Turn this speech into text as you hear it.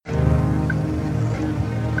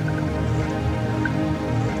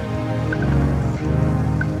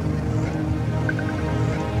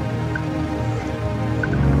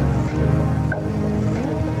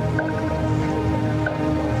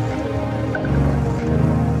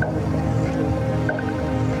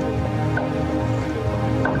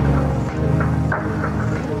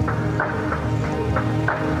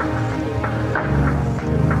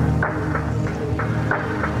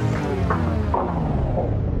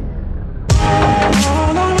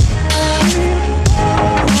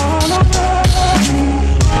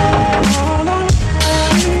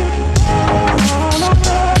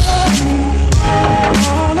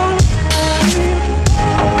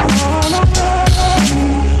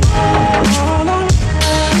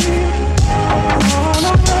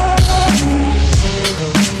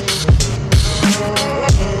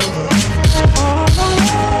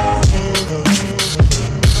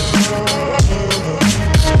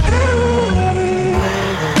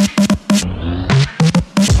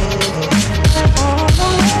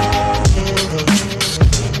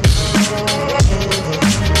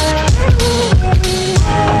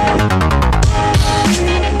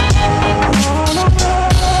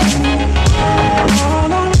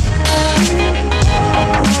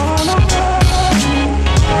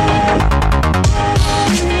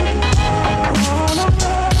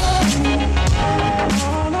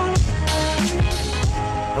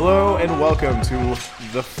Hello and welcome to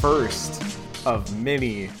the first of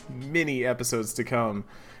many episodes to come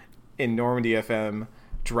in Normandy FM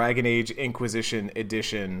Dragon Age Inquisition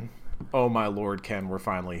Edition. Oh my lord, Ken, we're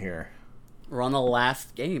finally here. We're on the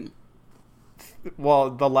last game. Well,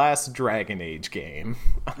 the last Dragon Age game.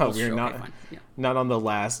 We're Sure, not okay, fine. Yeah. not on the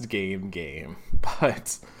last game,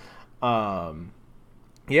 but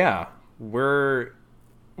yeah, we're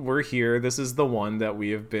here. This is the one that we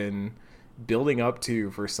have been building up to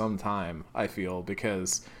for some time, I feel,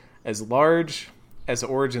 because as large as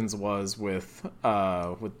Origins was with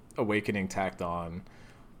Awakening tacked on,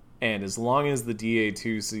 and as long as the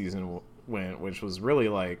DA2 season went, which was really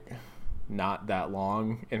like not that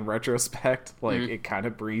long in retrospect, like it kind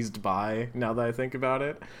of breezed by now that I think about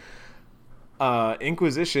it.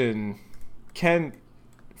 Inquisition,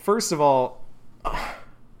 first of all,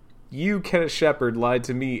 you, Kenneth Shepard, lied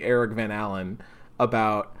to me, Eric Van Allen,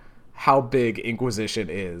 about how big Inquisition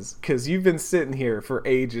is, because you've been sitting here for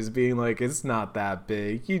ages being like, it's not that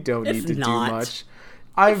big, you don't need to do much.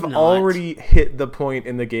 I've already hit the point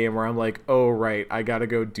in the game where I'm like, oh right, I gotta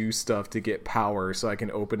go do stuff to get power so I can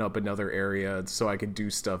open up another area, so I can do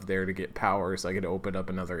stuff there to get power so I can open up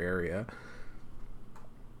another area.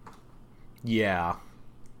 Yeah.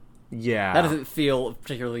 That doesn't feel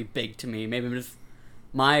particularly big to me. Maybe I'm just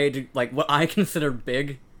what I consider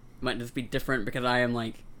big might just be different because I am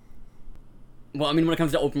like, well, I mean, when it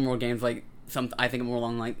comes to open world games, like I think more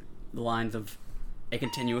along like the lines of a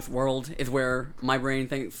continuous world is where my brain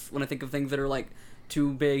thinks when I think of things that are like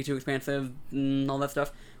too big, too expansive, and all that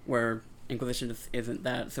stuff. Where Inquisition just isn't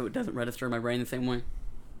that, so it doesn't register in my brain the same way.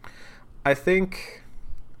 I think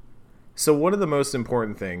so. One of the most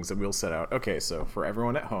important things that we'll set out. Okay, so for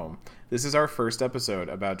everyone at home, this is our first episode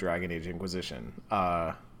about Dragon Age Inquisition.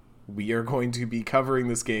 We are going to be covering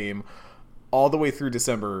this game all the way through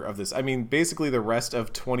December of this. I mean, basically the rest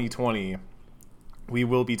of 2020, we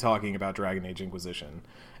will be talking about Dragon Age Inquisition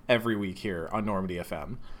every week here on Normandy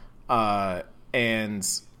FM. And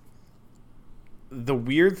the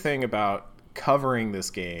weird thing about covering this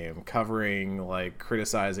game, like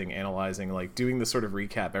criticizing, analyzing, like doing this sort of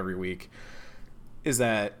recap every week, is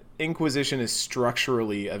that Inquisition is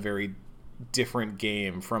structurally a very different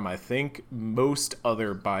game from, I think, most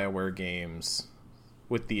other BioWare games,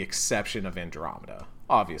 with the exception of Andromeda,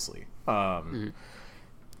 obviously. And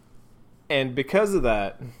because of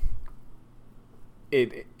that,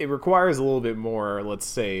 it requires a little bit more, let's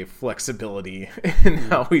say, flexibility in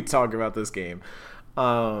how we talk about this game.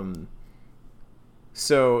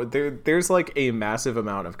 So there's like a massive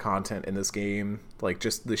amount of content in this game. Like,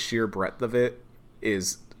 just the sheer breadth of it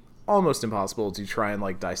is almost impossible to try and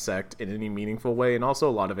like dissect in any meaningful way. And also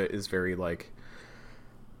a lot of it is very like,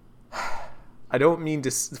 I don't mean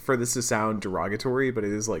for this to sound derogatory, but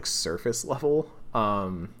it is like surface level. I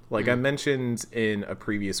mentioned in a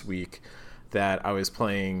previous week that I was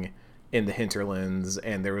playing in the hinterlands,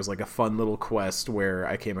 and there was like a fun little quest where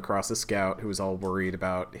I came across a scout who was all worried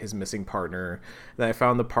about his missing partner. And I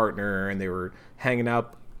found the partner, and they were hanging on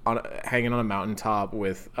a mountaintop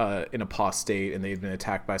with an apostate, and they'd been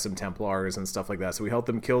attacked by some Templars and stuff like that. So we helped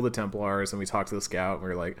them kill the Templars, and we talked to the scout, and we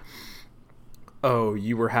were like, oh,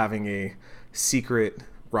 you were having a secret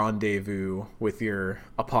rendezvous with your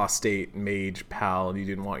apostate mage pal, and you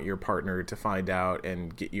didn't want your partner to find out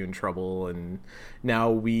and get you in trouble, and now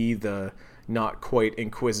we, the not quite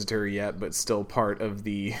Inquisitor yet but still part of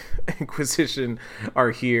the Inquisition,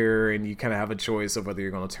 are here, and you kind of have a choice of whether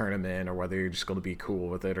you're going to turn them in or whether you're just going to be cool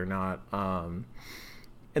with it or not. And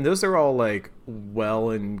those are all like well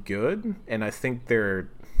and good, and I think they're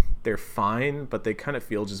fine, but they kind of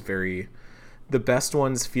feel just very, the best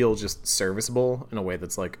ones feel just serviceable in a way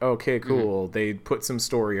that's like, okay, cool. They put some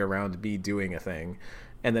story around me doing a thing.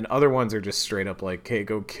 And then other ones are just straight up like, hey,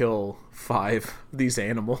 go kill 5 of these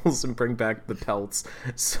animals and bring back the pelts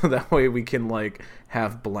so that way we can like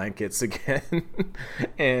have blankets again.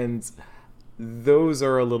 And those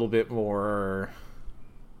are a little bit more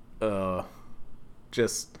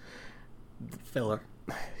just Filler.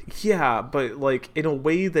 Yeah, but like in a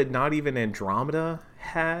way that not even Andromeda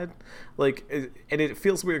had. Like, and it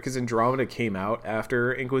feels weird because Andromeda came out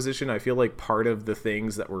after Inquisition. I feel like part of the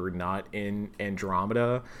things that were not in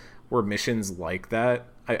Andromeda were missions like that.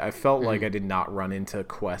 I felt like I did not run into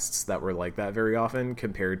quests that were like that very often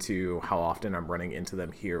compared to how often I'm running into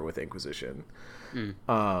them here with Inquisition.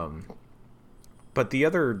 But the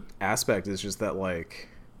other aspect is just that like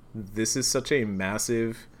this is such a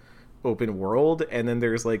massive open world, and then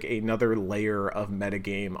there's like another layer of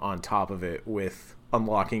metagame on top of it with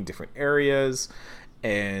unlocking different areas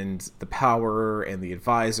and the power and the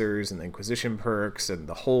advisors and the Inquisition perks and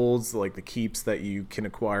the holds, like the keeps that you can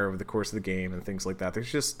acquire over the course of the game and things like that.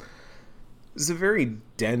 It's a very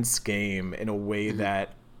dense game in a way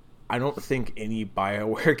that I don't think any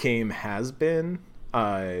BioWare game has been,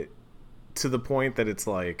 to the point that it's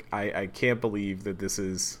like, I can't believe that this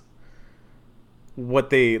is what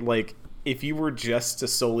they, like, if you were just to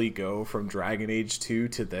solely go from Dragon Age 2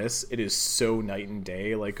 to this, it is so night and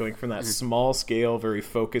day. Like, going from that small scale, very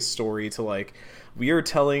focused story to, like, we are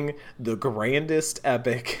telling the grandest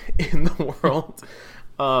epic in the world.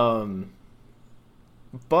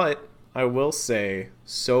 But I will say,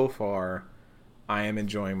 so far, I am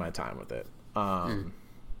enjoying my time with it.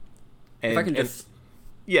 If I can just...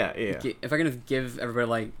 If I can just give everybody,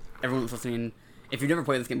 like, everyone that's listening, if you've never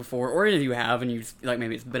played this game before, or if you have and you just, like,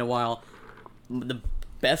 maybe it's been a while, the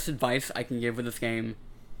best advice I can give with this game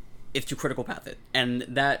is to critical path it. And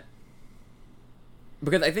that,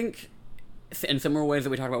 because I think in similar ways that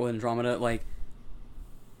we talked about with Andromeda, like,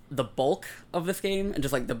 the bulk of this game and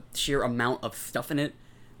just, like, the sheer amount of stuff in it,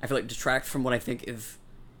 I feel like detracts from what I think is,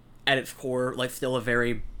 at its core, like, still a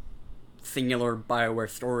very singular BioWare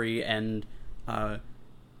story, and,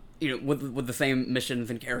 with the same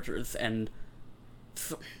missions and characters, and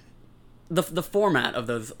so, the format of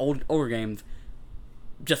those older games,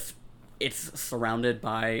 just, it's surrounded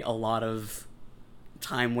by a lot of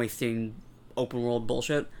time-wasting open world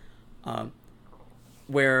bullshit,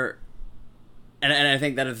 where, and I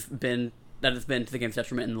think that has been to the game's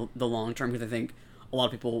detriment in the long term, because I think a lot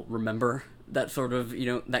of people remember that sort of,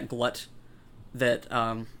 that glut that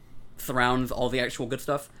surrounds all the actual good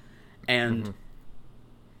stuff, and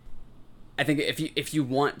I think if you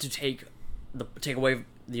want to take away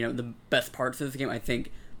the best parts of this game, I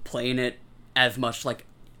think playing it as much like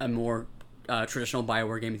a more traditional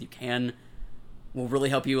BioWare game as you can will really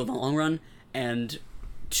help you in the long run. And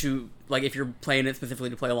to, like, if you're playing it specifically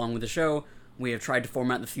to play along with the show, we have tried to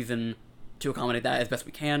format the season to accommodate that as best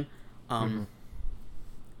we can.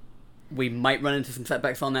 We might run into some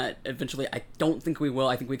setbacks on that eventually. I don't think we will.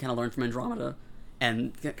 I think we kind of learned from Andromeda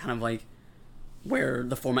and kind of like where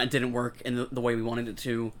the format didn't work in the way we wanted it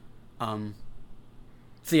to.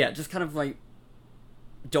 So yeah, just kind of like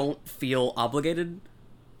don't feel obligated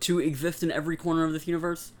to exist in every corner of this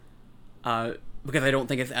universe, because I don't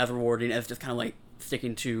think it's as rewarding as just kind of like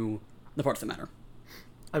sticking to the parts that matter.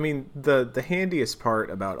 I mean, the handiest part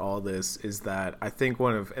about all this is that I think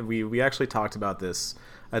and we actually talked about this,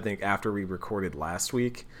 I think, after we recorded last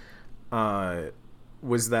week,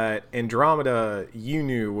 was that Andromeda, you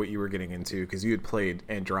knew what you were getting into because you had played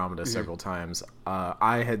Andromeda several times.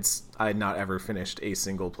 I had not ever finished a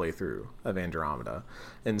single playthrough of Andromeda.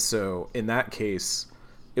 And so in that case,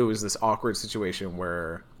 it was this awkward situation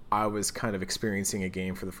where I was kind of experiencing a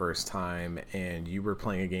game for the first time, and you were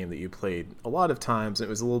playing a game that you played a lot of times. It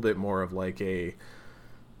was a little bit more of like a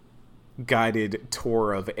guided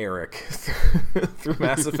tour of Eric through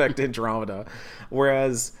Mass Effect Andromeda,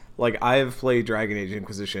 whereas like I've played Dragon Age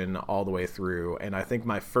Inquisition all the way through, and I think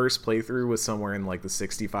my first playthrough was somewhere in like the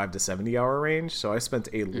 65 to 70 hour range, so I spent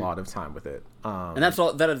a lot of time with it. And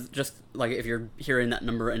that is just like, if you're hearing that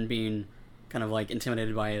number and being kind of like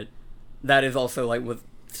intimidated by it, that is also like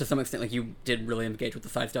to some extent, like, you did really engage with the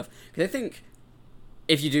side stuff, because I think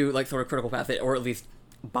if you do like sort of critical path it, or at least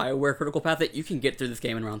BioWare critical path it, you can get through this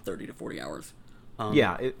game in around 30 to 40 hours.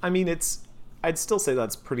 I'd still say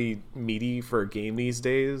that's pretty meaty for a game these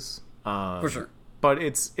days. For sure. But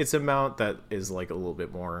it's amount that is like a little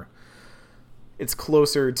bit more, it's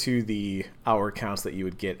closer to the hour counts that you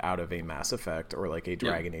would get out of a Mass Effect or like a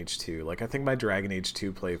Dragon Age 2. Like, I think my Dragon Age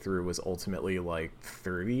 2 playthrough was ultimately like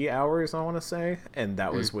 30 hours, I want to say. And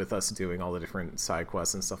that was with us doing all the different side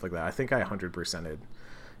quests and stuff like that. I think I 100%ed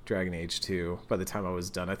Dragon Age 2 by the time I was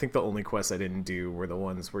done. I think the only quests I didn't do were the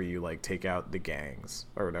ones where you like take out the gangs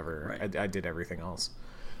or whatever. Right. I did everything else.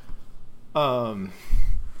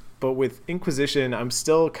 But with Inquisition, I'm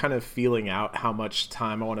still kind of feeling out how much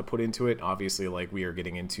time I want to put into it. Obviously, like, we are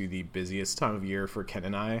getting into the busiest time of year for Ken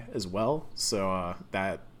and I as well, so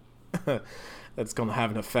that's going to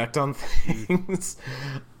have an effect on things.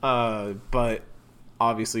 But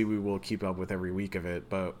obviously, we will keep up with every week of it.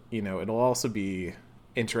 But it'll also be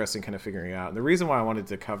interesting kind of figuring out. And the reason why I wanted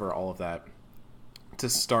to cover all of that to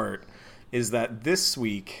start is that this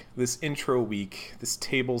week, this intro week, this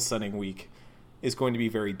table setting week, is going to be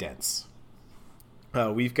very dense.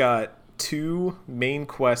 We've got 2 main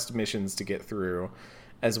quest missions to get through,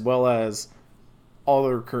 as well as all the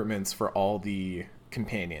recruitments for all the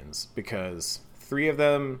companions, because 3 of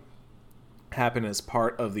them happen as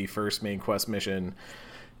part of the first main quest mission,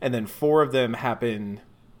 and then 4 of them happen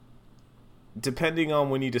depending on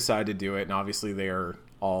when you decide to do it, and obviously they are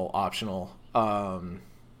all optional,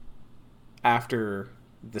 after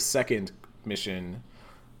the second mission,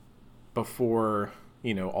 before,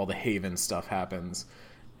 you know, all the Haven stuff happens,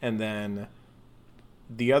 and then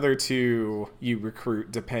the other two you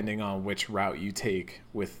recruit depending on which route you take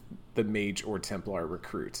with the Mage or Templar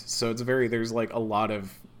recruit. So there's like a lot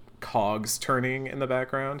of cogs turning in the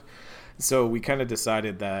background. So we kind of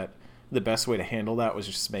decided that the best way to handle that was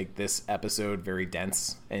just make this episode very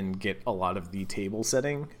dense and get a lot of the table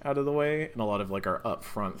setting out of the way and a lot of like our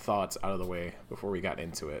upfront thoughts out of the way before we got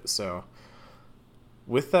into it. So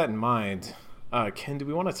with that in mind, Ken, do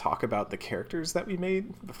we want to talk about the characters that we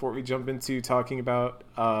made before we jump into talking about,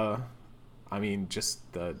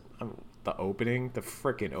 just the opening, the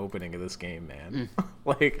frickin' opening of this game, man.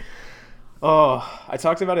 Like, oh, I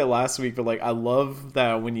talked about it last week, but like, I love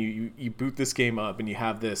that when you boot this game up and you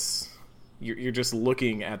have this, you're just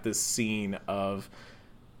looking at this scene of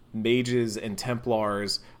mages and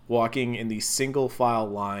Templars walking in these single file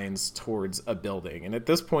lines towards a building. And at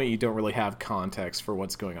this point, you don't really have context for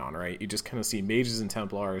what's going on, right? You just kind of see mages and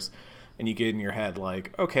Templars, and you get in your head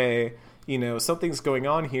like, okay, you know, something's going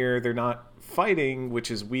on here. They're not fighting,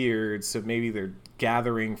 which is weird. So maybe they're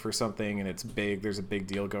gathering for something and it's big. There's a big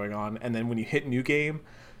deal going on. And then when you hit New Game,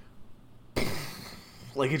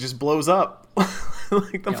 like, it just blows up.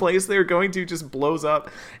 Like, the place they're going to just blows up,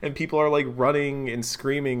 and people are like running and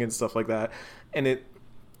screaming and stuff like that. And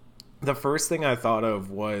the first thing I thought of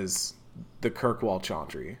was the Kirkwall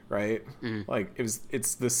Chauntry, right? Like,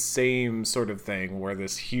 it's the same sort of thing where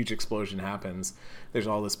this huge explosion happens. There's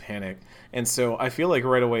all this panic. And so I feel like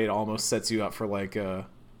right away it almost sets you up for like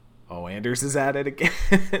Anders is at it again.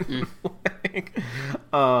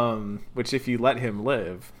 Which, if you let him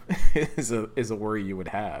live, is a worry you would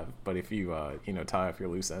have. But if you tie off your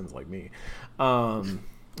loose ends like me,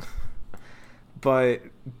 but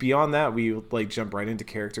beyond that, we like jump right into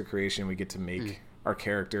character creation. We get to make our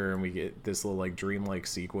character, and we get this little like dreamlike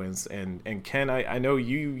sequence. And Ken, I know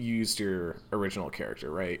you used your original character,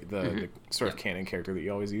 right? The sort of canon character that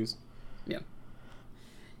you always use.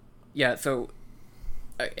 Yeah. So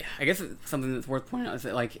I guess something that's worth pointing out is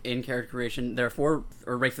that, like, in character creation, there are 4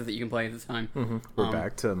 races that you can play at this time. We're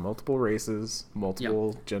back to multiple races,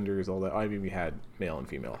 multiple genders, all that. I mean, we had male and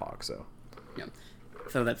female Hawk, so. Yeah.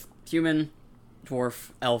 So that's human,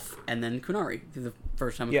 dwarf, elf, and then Qunari. This is the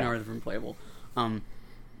first time Qunari has been playable.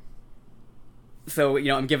 So, you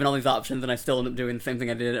know, I'm given all these options, and I still end up doing the same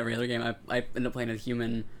thing I did every other game. I end up playing as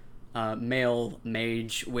human, male,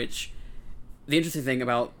 mage, which the interesting thing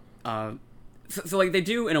about... So, like, they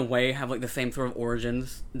do, in a way, have, like, the same sort of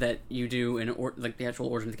origins that you do in, like, the actual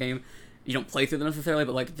Origins game. You don't play through them necessarily,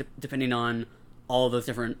 but, like, depending on all of those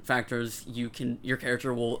different factors, your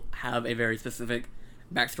character will have a very specific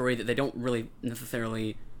backstory that they don't really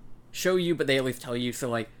necessarily show you, but they at least tell you. So,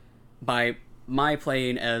 like, by my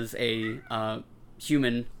playing as a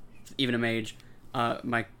human, even a mage,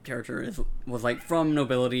 my character was, like, from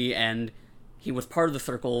nobility, and he was part of the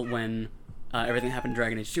circle when everything happened,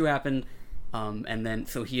 Dragon Age 2 happened. And then,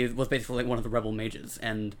 so he was basically like one of the rebel mages,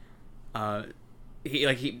 and he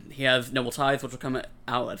has noble ties, which will come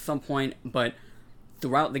out at some point. But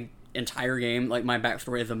throughout the entire game, like, my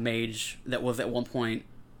backstory as a mage that was at one point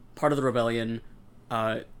part of the rebellion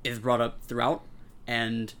is brought up throughout,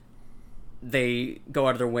 and they go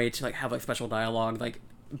out of their way to like have like special dialogue, like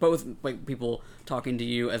both like people talking to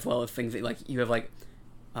you as well as things that like you have like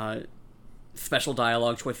special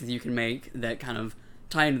dialogue choices you can make that kind of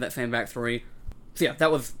tie into that same backstory. So yeah,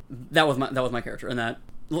 that was my character, and that,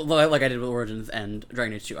 like I did with Origins and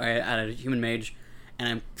Dragon Age 2, I added a human mage,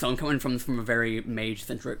 and I'm coming from a very mage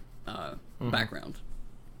centric background.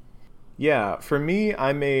 Yeah, for me,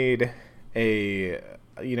 I made the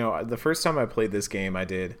first time I played this game,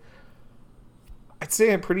 I'd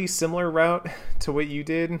say a pretty similar route to what you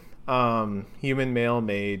did. Human male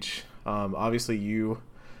mage. Obviously, you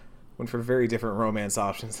went for very different romance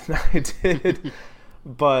options than I did.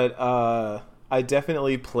 But I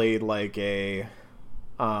definitely played like a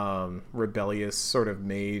rebellious sort of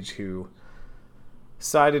mage who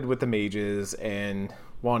sided with the mages and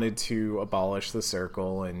wanted to abolish the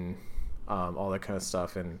circle and all that kind of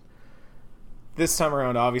stuff. And this time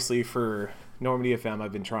around, obviously, for Normandy FM,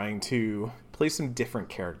 I've been trying to play some different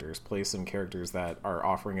characters, play some characters that are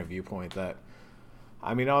offering a viewpoint that,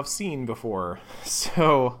 I mean, I've seen before.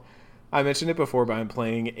 So I mentioned it before, but I'm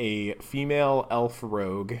playing a female elf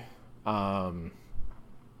rogue,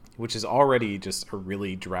 which is already just a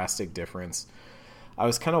really drastic difference. I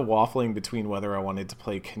was kind of waffling between whether I wanted to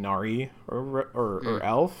play Qunari or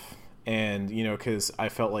elf, and because I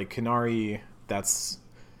felt like Qunari, that's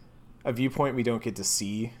a viewpoint we don't get to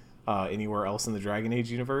see anywhere else in the Dragon Age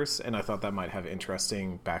universe, and I thought that might have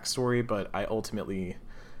interesting backstory, but I ultimately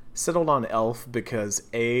settled on elf because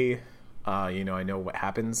I know what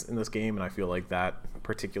happens in this game, and I feel like that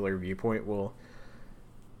particular viewpoint will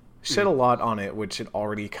shed a lot on it, which it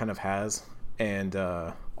already kind of has, and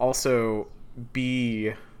also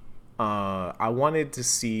B, I wanted to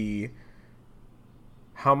see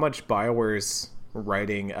how much BioWare's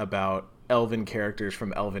writing about elven characters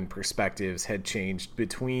from elven perspectives had changed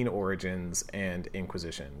between Origins and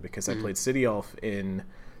Inquisition, because I played City Elf in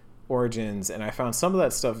Origins and I found some of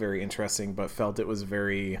that stuff very interesting, but felt it was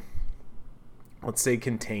very, let's say,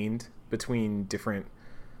 contained between different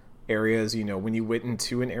areas. You know, when you went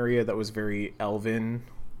into an area that was very elven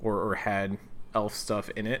or had elf stuff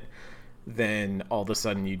in it, then all of a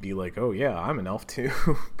sudden you'd be like, oh yeah, I'm an elf too.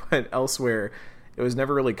 But elsewhere it was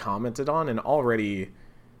never really commented on, and already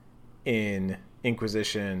in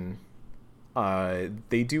Inquisition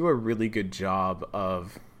they do a really good job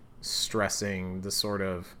of stressing the sort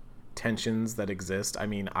of tensions that exist. I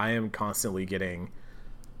mean, I am constantly getting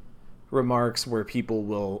remarks where people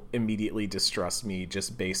will immediately distrust me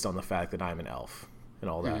just based on the fact that I'm an elf and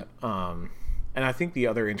all that. And I think the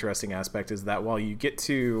other interesting aspect is that while you get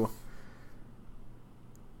to,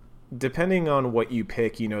 depending on what you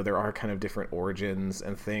pick, you know, there are kind of different origins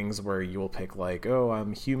and things where you will pick like, oh,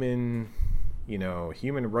 I'm human, you know,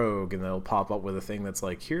 human rogue, and they'll pop up with a thing that's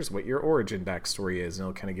like, here's what your origin backstory is, and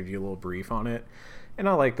it'll kind of give you a little brief on it. And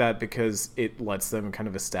I like that because it lets them kind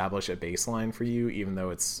of establish a baseline for you, even though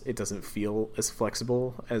it doesn't feel as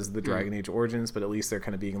flexible as the Dragon Age Origins, but at least they're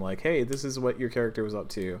kind of being like, hey, this is what your character was up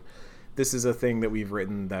to. This is a thing that we've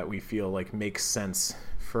written that we feel like makes sense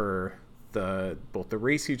for both the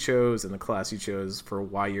race you chose and the class you chose, for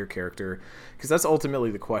why your character, because that's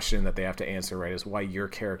ultimately the question that they have to answer, right, is why your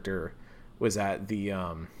character was at the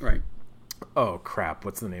right. Oh crap,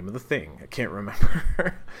 what's the name of the thing? I can't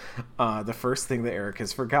remember. The first thing that Eric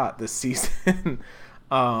has forgot this season.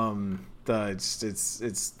 It's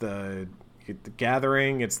the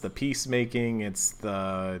gathering, it's the peacemaking, it's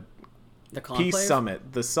the conclave? Peace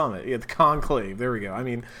Summit, the summit, yeah, the conclave. There we go. I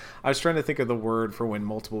mean, I was trying to think of the word for when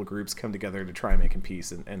multiple groups come together to try making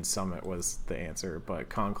peace, and summit was the answer, but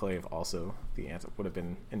conclave also the answer would have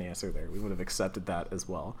been an answer there. We would have accepted that as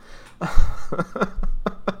well.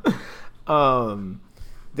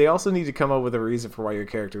 They also need to come up with a reason for why your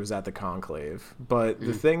character was at the conclave. But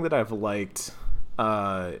the thing that I've liked,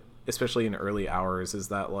 especially in early hours, is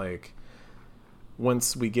that like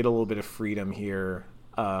once we get a little bit of freedom here,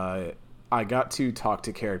 I got to talk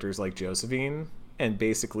to characters like Josephine and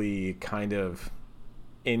basically kind of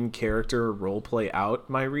in character role play out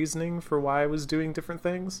my reasoning for why I was doing different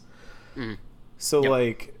things. So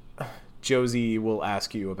like Josie will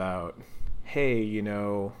ask you about, hey, you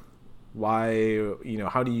know, why, you know,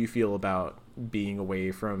 how do you feel about being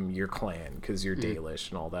away from your clan because you're Dalish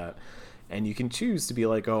and all that, and you can choose to be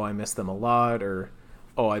like, oh, I miss them a lot, or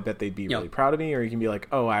oh, I bet they'd be really proud of me, or you can be like,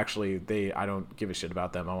 oh, actually I don't give a shit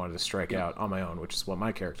about them, I wanted to strike out on my own, which is what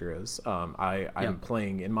my character is. I'm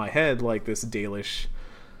playing in my head like this Dalish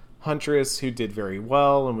huntress who did very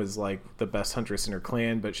well and was like the best huntress in her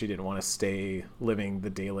clan, but she didn't want to stay living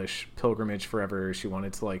the Dalish pilgrimage forever. She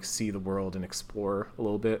wanted to like see the world and explore a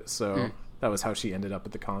little bit, so that was how she ended up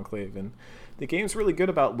at the conclave. And the game's really good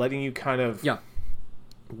about letting you kind of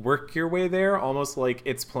work your way there, almost like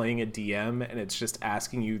it's playing a DM and it's just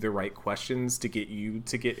asking you the right questions to get you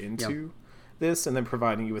to get into this, and then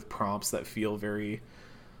providing you with prompts that feel very,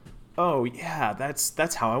 oh yeah,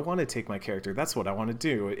 that's how I want to take my character, that's what I want to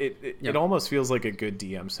do. It almost feels like a good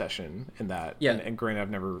DM session in that. And granted, I've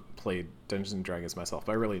never played Dungeons and Dragons myself,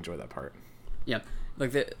 but I really enjoy that part.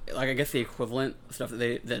 Like I guess the equivalent stuff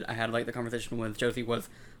that I had like the conversation with Josie was,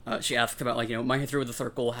 she asked about like, you know, my history with the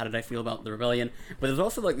Circle, how did I feel about the rebellion, but there's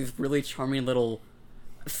also like these really charming little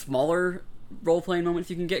smaller role-playing moments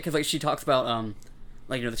you can get, because like she talks about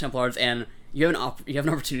like, you know, the Templars, and you have an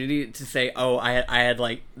opportunity to say, oh, I had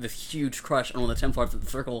like this huge crush on one of the Templars at the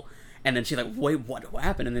Circle, and then she's like, wait, what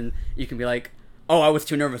happened? And then you can be like, oh, I was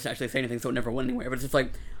too nervous to actually say anything, so it never went anywhere. But it's just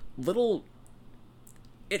like little,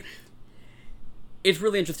 it's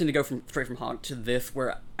really interesting to go straight from Hog to this,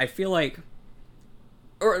 where I feel like,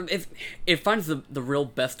 or it finds the real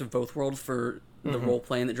best of both worlds for the role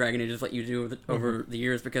playing that Dragon Age has let you do over the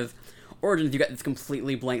years, because Origins, you got this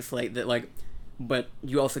completely blank slate that like, but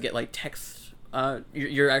you also get like text,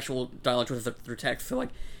 your actual dialogue choices are through text, so like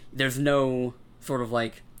there's no sort of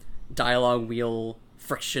like dialogue wheel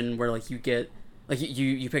friction where like you get like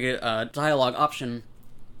you pick a dialogue option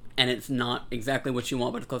and it's not exactly what you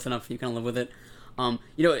want, but it's close enough so you can live with it.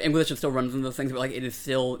 Inquisition still runs into those things, but like it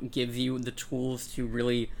still gives you the tools to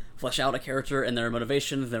really flesh out a character and their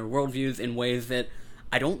motivations, their worldviews in ways that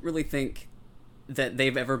I don't really think that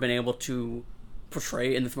they've ever been able to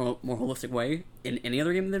portray in this more holistic way in any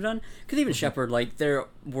other game that they've done. Because even Shepard, like there's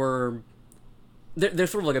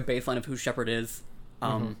sort of like a baseline of who Shepard is,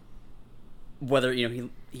 whether he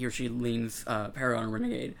or she leans Paragon or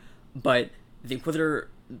Renegade, but the Inquisitor,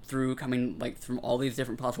 through coming like from all these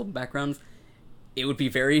different possible backgrounds, it would be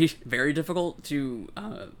very, very difficult to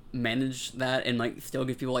manage that and like still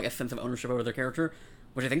give people like a sense of ownership over their character,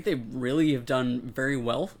 which I think they really have done very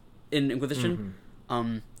well in Inquisition.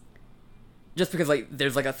 Just because like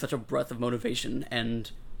there's like such a breadth of motivation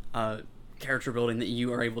and character building that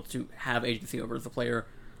you are able to have agency over as a player,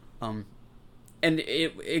 and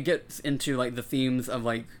it gets into like the themes of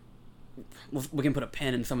like we can put a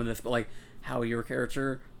pin in some of this, but like how your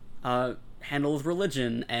character handles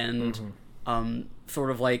religion and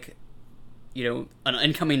sort of like an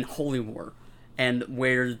incoming holy war, and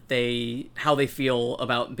how they feel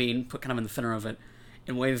about being put kind of in the center of it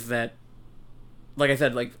in ways that, like I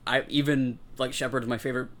said, like I even like Shepard is my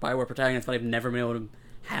favorite BioWare protagonist, but I've never been able to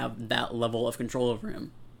have that level of control over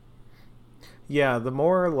him. Yeah, the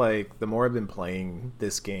more I've been playing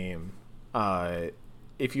this game,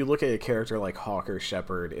 if you look at a character like Hawke or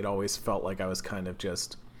Shepard, it always felt like I was kind of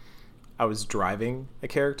I was driving a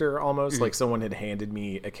character almost. Like someone had handed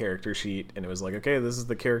me a character sheet and it was like, okay, this is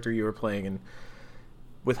the character you were playing. And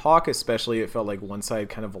with Hawke especially, it felt like once I had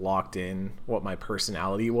kind of locked in what my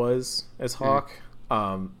personality was as Hawke,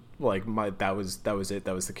 that was it.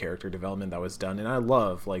 That was the character development that was done. And I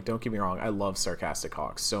love, like, don't get me wrong, I love sarcastic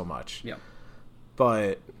Hawke so much. Yeah.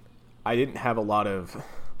 But I didn't have a lot of,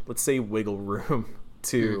 let's say, wiggle room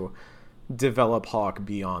to develop Hawke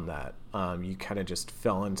beyond that. You kind of just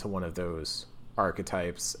fell into one of those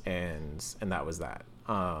archetypes, and that was that.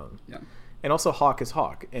 And also Hawke is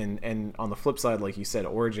Hawke, and on the flip side, like you said,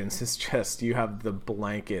 Origins is just, you have the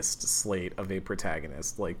blankest slate of a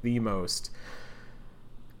protagonist, like the most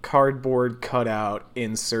cardboard cutout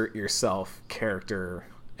insert yourself character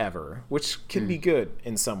ever, which can be good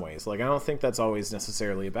in some ways. Like I don't think that's always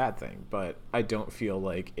necessarily a bad thing, but I don't feel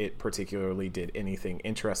like it particularly did anything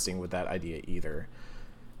interesting with that idea either.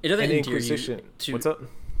 It doesn't endear you to... What's up?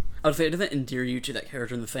 I would say it doesn't endear you to that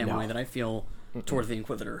character in the same way that I feel towards the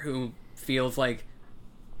Inquisitor, who feels like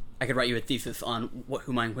I could write you a thesis on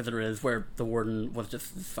who my Inquisitor is, where the Warden was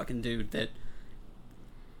just this fucking dude that...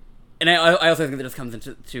 And I also think that this comes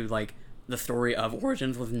into like the story of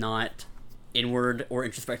Origins was not inward or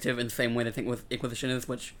introspective in the same way that I think with Inquisition is,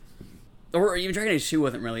 or even Dragon Age 2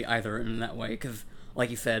 wasn't really either in that way, because like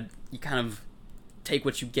you said, you kind of take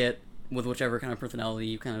what you get with whichever kind of personality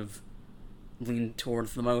you kind of lean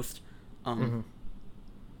towards the most.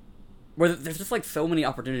 Where there's just like so many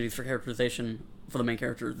opportunities for characterization for the main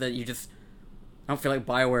character that I don't feel like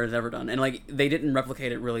BioWare has ever done, and like they didn't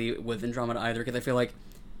replicate it really with Andromeda either, because I feel like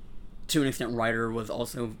to an extent Ryder was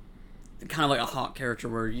also kind of like a Hawke character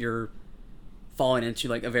where you're falling into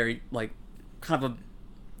like a very like kind of a,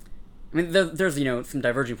 I mean there's some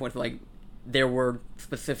diverging points, but like there were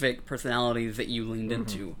specific personalities that you leaned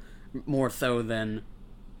into more so than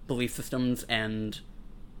belief systems, and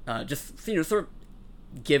just sort of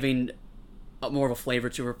giving more of a flavor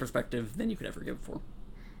to her perspective than you could ever give before.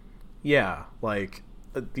 Yeah, like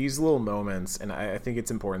these little moments, and I think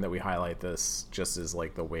it's important that we highlight this just as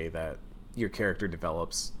like the way that your character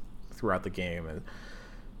develops throughout the game, and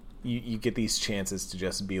you get these chances to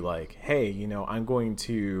just be like, hey, I'm going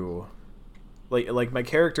to like my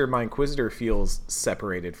character, my Inquisitor feels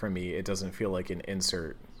separated from me. It doesn't feel like an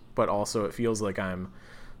insert, but also it feels like I'm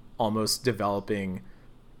almost developing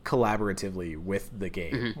collaboratively with the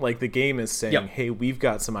game. Like the game is saying, hey, we've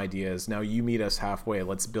got some ideas, now you meet us halfway,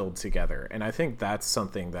 let's build together. And I think that's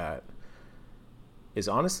something that is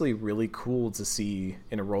honestly really cool to see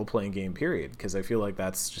in a role-playing game, period, because I feel like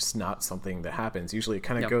that's just not something that happens. Usually it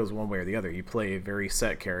kind of goes one way or the other. You play a very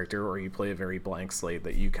set character, or you play a very blank slate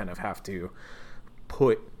that you kind of have to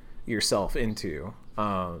put yourself into,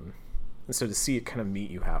 and so to see it kind of meet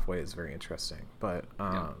you halfway is very interesting. But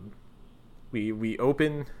we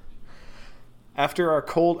open after our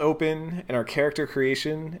cold open and our character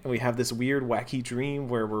creation, and we have this weird wacky dream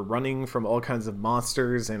where we're running from all kinds of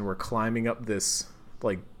monsters and we're climbing up this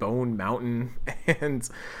like bone mountain, and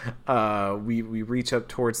we reach up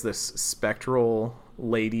towards this spectral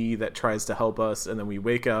lady that tries to help us, and then we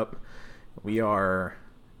wake up, we are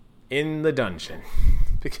in the dungeon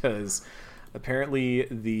because apparently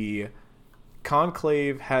the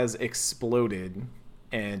conclave has exploded,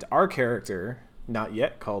 and our character, not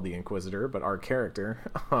yet called the Inquisitor, but our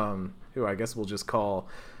character, who I guess we'll just call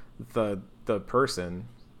the person,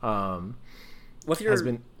 what's your?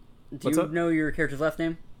 Do you know your character's last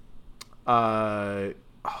name? I'd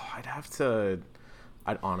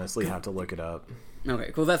honestly have to look it up.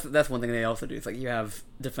 Okay, cool. That's one thing they also do. It's like you have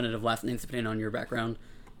definitive last names depending on your background,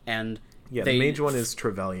 and the mage one is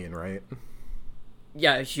Trevelyan, right?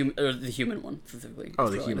 Yeah, or the human one specifically. Oh,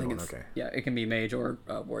 the human one. Okay. Yeah, it can be mage or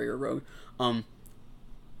warrior, rogue.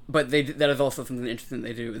 But that is also something interesting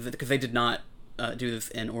they do, is because they did not do this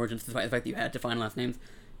in Origins, despite the fact that you had to find last names.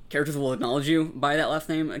 Characters will acknowledge you by that last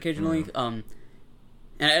name occasionally. And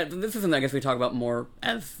this is something I guess we talk about more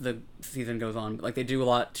as the season goes on. But, like, they do a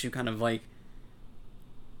lot to kind of, like...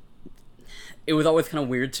 It was always kind of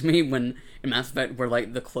weird to me when in Mass Effect where,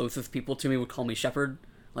 like, the closest people to me would call me Shepard,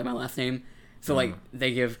 like my last name. So, like,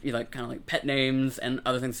 they give you, like, kind of, like, pet names and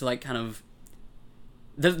other things to, like, kind of...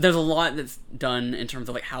 There's a lot that's done in terms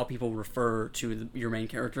of, like, how people refer to your main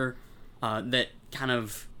character that kind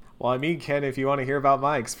of... Well, I mean, Ken, if you want to hear about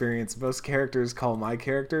my experience, most characters call my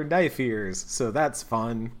character Knife Ears, so that's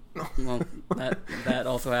fun. Well, that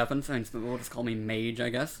also happens. I mean, people just call me Mage, I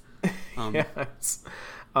guess. Yes.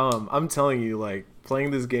 I'm telling you, like,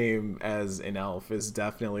 playing this game as an elf is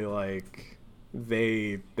definitely, like...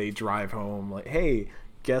 They drive home like, hey,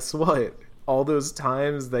 guess what? All those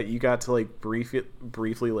times that you got to like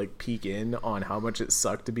briefly like peek in on how much it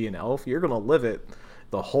sucked to be an elf, you're gonna live it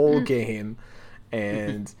the whole game,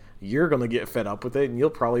 and you're gonna get fed up with it, and you'll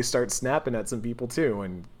probably start snapping at some people too.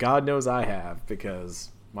 And God knows I have,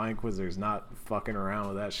 because my Inquisitor's not fucking around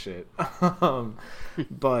with that shit.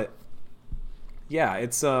 But yeah,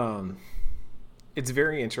 it's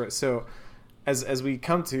very interesting. So. As we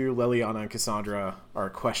come to, Leliana and Cassandra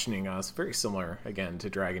are questioning us, very similar, again, to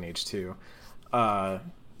Dragon Age 2.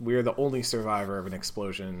 We are the only survivor of an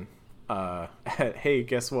explosion at, hey,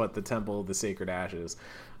 guess what? The Temple of the Sacred Ashes,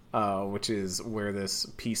 which is where this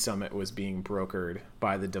peace summit was being brokered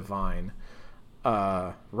by the Divine.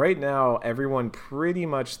 Right now, everyone pretty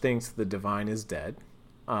much thinks the Divine is dead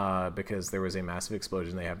because there was a massive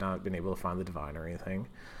explosion. They have not been able to find the Divine or anything.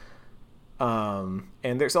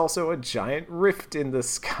 And there's also a giant rift in the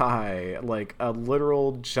sky, like a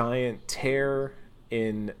literal giant tear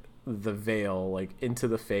in the veil, like into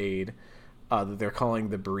the Fade, that they're calling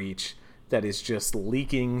the Breach, that is just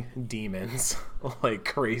leaking demons like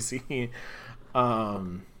crazy.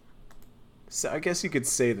 So I guess you could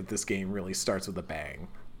say that this game really starts with a bang.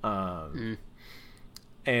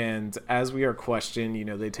 And as we are questioned, you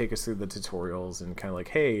know, they take us through the tutorials and kind of like,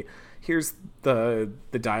 hey, here's the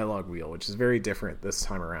dialogue wheel, which is very different this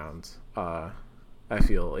time around. I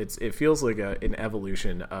feel it feels like an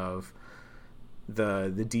evolution of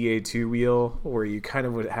the DA2 wheel, where you kind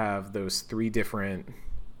of would have those three different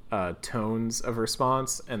tones of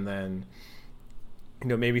response, and then, you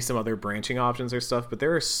know, maybe some other branching options or stuff. But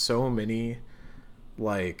there are so many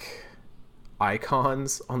like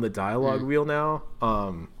icons on the dialogue wheel now.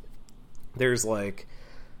 There's like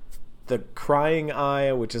the crying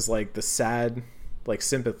eye, which is like the sad, like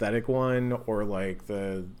sympathetic one, or like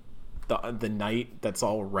the knight that's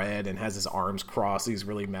all red and has his arms crossed, he's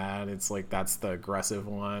really mad, it's like that's the aggressive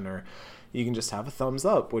one. Or you can just have a thumbs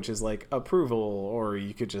up, which is like approval, or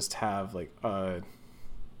you could just have like God,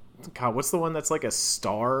 what's the one that's like a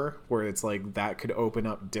star, where it's like that could open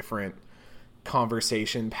up different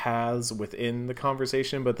conversation paths within the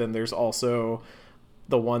conversation. But then there's also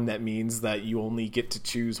the one that means that you only get to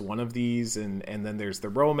choose one of these, and then there's the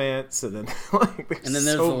romance, and then like there's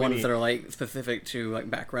so the ones that are like specific to like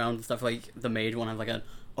background and stuff. Like the mage one has like an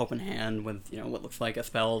open hand with, you know, what looks like a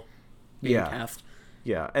spell being cast.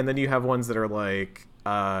 Yeah, and then you have ones that are like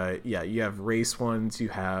you have race ones, you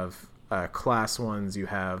have class ones, you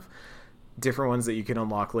have different ones that you can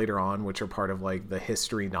unlock later on, which are part of like the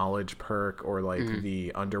history knowledge perk, or like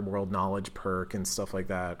the underworld knowledge perk and stuff like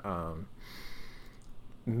that.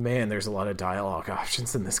 Man, there's a lot of dialogue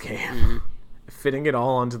options in this game. Fitting it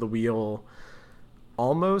all onto the wheel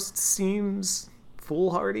almost seems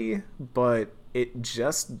foolhardy, but it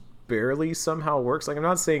just barely somehow works. Like, I'm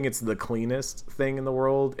not saying it's the cleanest thing in the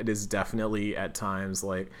world. It is definitely at times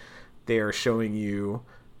like they are showing you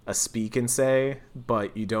a speak and say,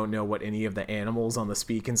 but you don't know what any of the animals on the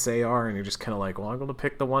speak and say are, and you're just kind of like, well, I'm going to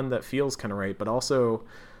pick the one that feels kind of right. But also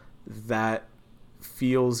that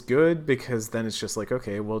feels good, because then it's just like,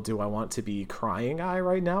 okay, well, do I want to be crying eye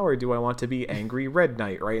right now, or do I want to be angry red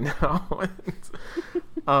knight right now?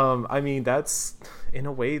 I mean, that's in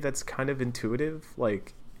a way that's kind of intuitive.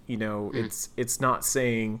 Like, you know, it's not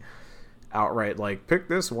saying outright like pick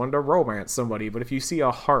this one to romance somebody, but if you see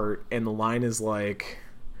a heart and the line is like,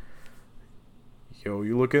 yo,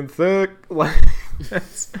 you looking thick. Like,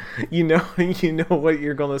 that's, you know what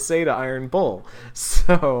you're gonna say to Iron Bull.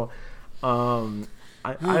 So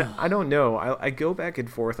I don't know. I go back and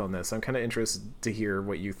forth on this. I'm kind of interested to hear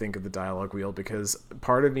what you think of the dialogue wheel, because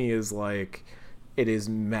part of me is like, it is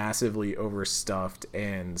massively overstuffed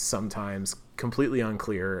and sometimes completely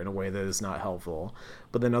unclear in a way that is not helpful.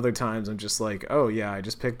 But then other times I'm just like, oh yeah, I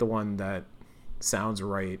just picked the one that sounds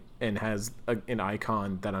right and has an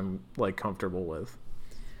icon that I'm like comfortable with.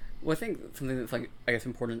 Well, I think something that's like, I guess,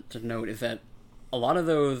 important to note is that a lot of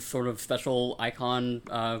those sort of special icon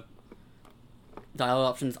dialogue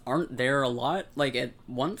options aren't there a lot, like, at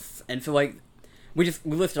once, and so like we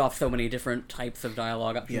listed off so many different types of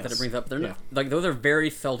dialogue options that it brings up. They're not, like, those are very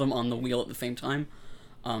seldom on the wheel at the same time.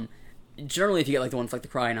 Generally, if you get like the ones like the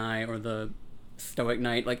Crying Eye or the Stoic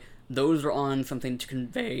Knight, like, those are on something to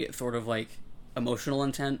convey sort of like emotional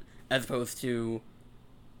intent, as opposed to,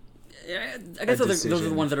 I guess those are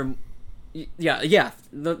the ones that are,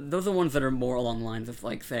 those are the ones that are more along the lines of,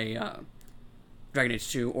 like, say, Dragon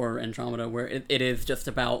Age 2 or Andromeda, where it is just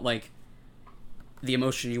about, like, the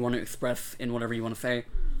emotion you want to express in whatever you want to say.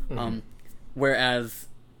 Mm-hmm. Whereas,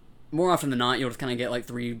 more often than not, you'll just kind of get, like,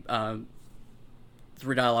 three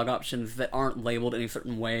dialogue options that aren't labeled in a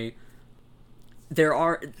certain way. There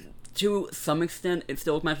are, to some extent, it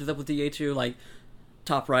still matches up with DA2, like,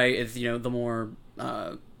 top right is, you know, the more,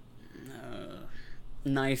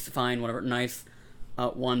 nice, fine, whatever, nice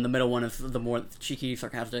one. The middle one is the more cheeky,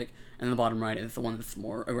 sarcastic, and the bottom right is the one that's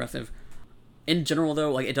more aggressive. In general,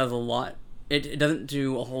 though, like, it does a lot. It doesn't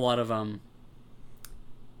do a whole lot of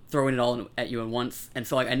throwing it all at you at once, and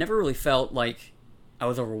so, like, I never really felt like I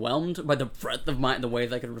was overwhelmed by the breadth of the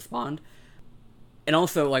ways I could respond. And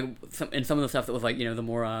also, like, in some of the stuff that was, like, you know, the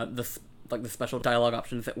more the special dialogue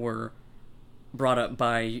options that were brought up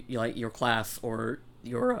by, like, your class or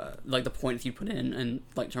your like the points you put in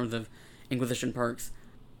like terms of Inquisition perks,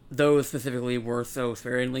 those specifically were so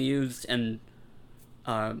sparingly used, and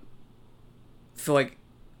so, like,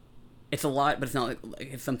 it's a lot, but it's not like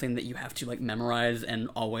it's something that you have to, like, memorize and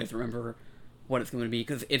always remember what it's going to be,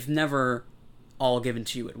 because it's never all given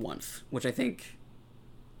to you at once, which I think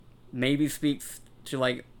maybe speaks to,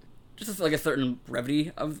 like, just like a certain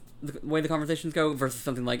brevity of the way the conversations go versus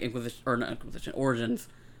something like Origins,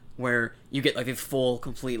 where you get, like, these full,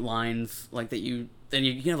 complete lines, like, that you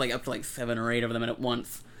have, like, up to, like, 7 or 8 of them at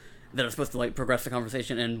once that are supposed to, like, progress the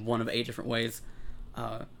conversation in one of 8 different ways. So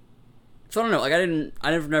I don't know, like,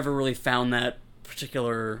 I've never really found that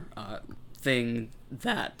particular thing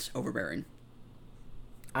that overbearing.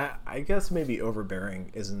 I guess maybe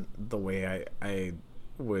overbearing isn't the way I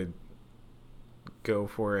would go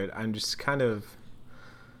for it. I'm just kind of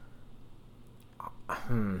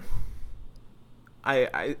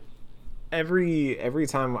I every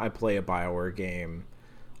time I play a BioWare game,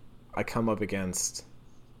 I come up against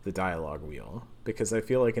the dialogue wheel, because I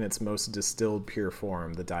feel like in its most distilled pure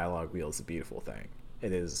form, the dialogue wheel is a beautiful thing.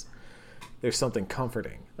 There's something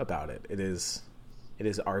comforting about it. It is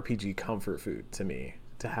RPG comfort food to me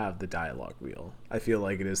to have the dialogue wheel. I feel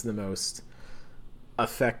like it is the most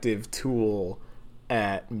effective tool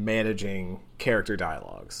at managing character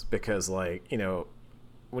dialogues, because, like, you know,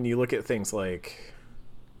 when you look at things like,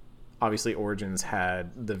 obviously Origins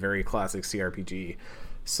had the very classic CRPG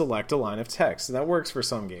select a line of text, and that works for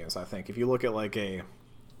some games. I think if you look at, like, a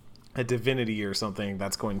Divinity or something,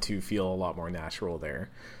 that's going to feel a lot more natural there.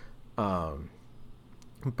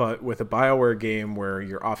 But with a BioWare game where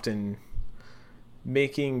you're often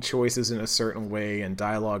making choices in a certain way and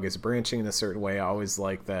dialogue is branching in a certain way, I always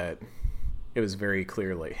like that it was very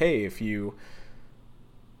clear, like, hey, if you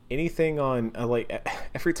anything on like,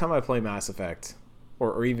 every time I play Mass Effect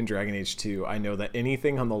or even Dragon Age 2, I know that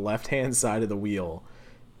anything on the left hand side of the wheel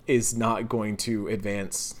is not going to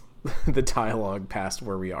advance the dialogue past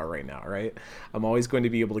where we are right now, right? I'm always going to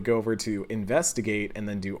be able to go over to investigate and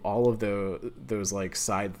then do all of those like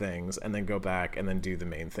side things, and then go back and then do the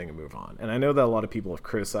main thing and move on. And I know that a lot of people have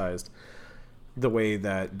criticized the way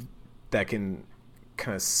that can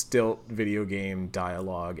kind of stilt video game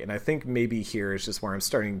dialogue, and I think maybe here is just where I'm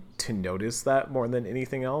starting to notice that more than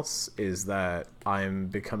anything else, is that I'm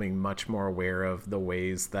becoming much more aware of the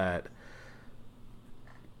ways that,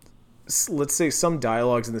 let's say, some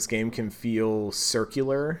dialogues in this game can feel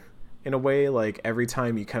circular in a way. Like, every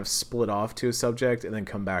time you kind of split off to a subject and then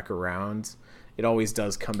come back around, it always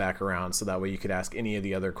does come back around, so that way you could ask any of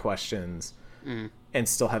the other questions and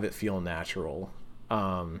still have it feel natural.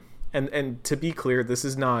 And to be clear, this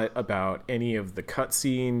is not about any of the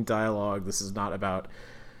cutscene dialogue. This is not about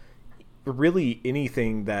really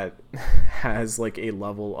anything that has like a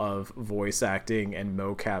level of voice acting and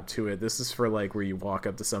mocap to it. This is for like where you walk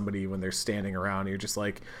up to somebody when they're standing around and you're just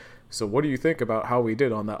like, so what do you think about how we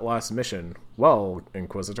did on that last mission? Well,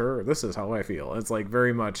 Inquisitor, this is how I feel. It's like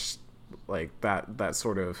very much like that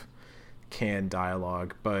sort of canned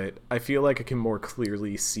dialogue, but I feel like I can more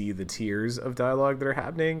clearly see the tiers of dialogue that are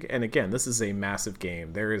happening. And again, this is a massive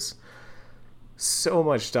game. There is so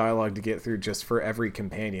much dialogue to get through just for every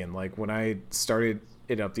companion. Like when I started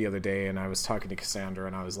it up the other day and I was talking to Cassandra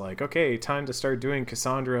and I was like, okay, time to start doing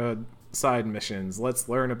Cassandra side missions. Let's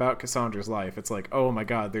learn about Cassandra's life. It's like, oh my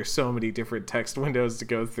god, there's so many different text windows to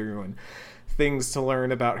go through and things to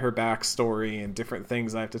learn about her backstory and different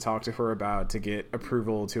things I have to talk to her about to get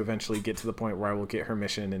approval to eventually get to the point where I will get her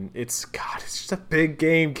mission. And it's just a big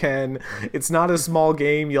game, Ken. It's not a small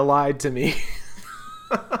game. You lied to me.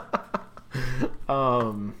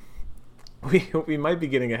 We might be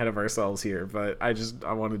getting ahead of ourselves here, but I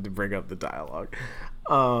wanted to bring up the dialogue.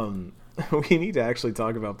 We need to actually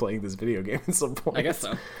talk about playing this video game at some point. I guess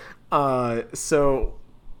so. So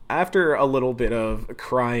after a little bit of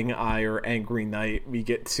crying eye or angry night, we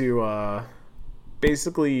get to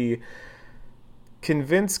basically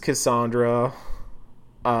convince Cassandra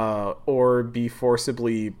or be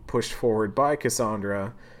forcibly pushed forward by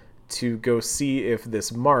Cassandra to go see if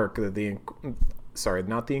this mark that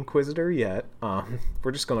not the Inquisitor yet.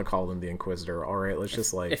 We're just going to call them the Inquisitor. All right, let's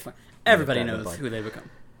just like... Everybody knows who they become.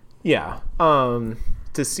 Yeah.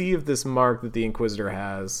 To see if this mark that the Inquisitor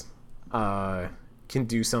has can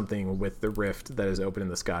do something with the rift that is open in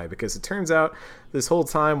the sky. Because it turns out this whole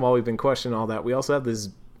time while we've been questioning all that, we also have this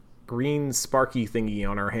green sparky thingy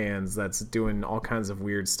on our hands that's doing all kinds of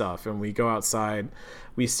weird stuff. And we go outside,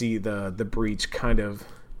 we see the breach kind of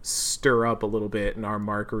stir up a little bit, and our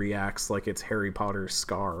mark reacts like it's Harry Potter's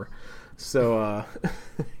scar. So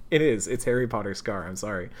it's Harry Potter's scar. I'm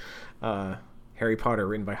sorry. Harry Potter,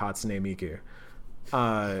 written by Hatsune Miku.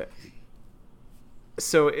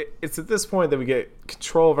 So it's at this point that we get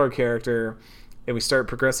control of our character, and we start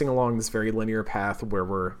progressing along this very linear path where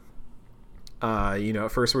we're, at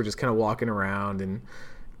first we're just kind of walking around, and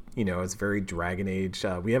it's very Dragon Age.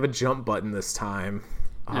 We have a jump button this time.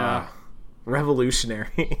 Yeah.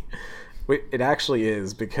 Revolutionary. It actually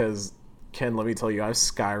is, because Ken, let me tell you, I've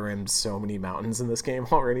Skyrim'd so many mountains in this game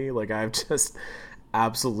already. Like, I've just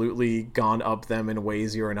absolutely gone up them in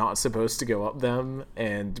ways you are not supposed to go up them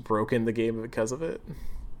and broken the game because of it.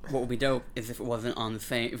 What would be dope is if it wasn't mounted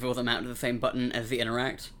to the same button as the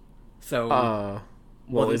interact. So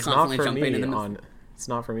it's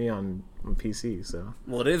not for me on PC, so.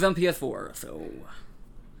 Well, it is on PS4, so.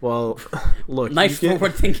 Well, look. Nice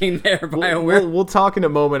forward thinking there, BioWare. We'll talk in a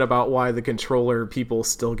moment about why the controller people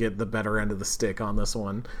still get the better end of the stick on this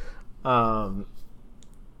one. And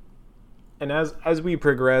as we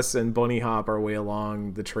progress and bunny hop our way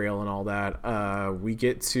along the trail and all that, we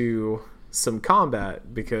get to some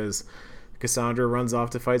combat because Cassandra runs off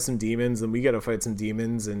to fight some demons, and we got to fight some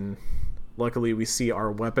demons, and luckily we see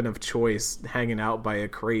our weapon of choice hanging out by a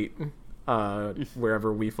crate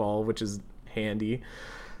wherever we fall, which is handy.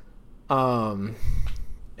 And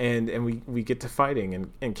we get to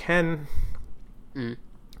fighting, and Ken.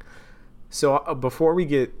 So before we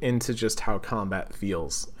get into just how combat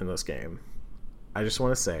feels in this game, I just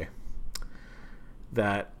want to say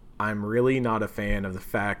that I'm really not a fan of the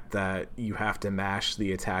fact that you have to mash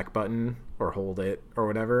the attack button or hold it or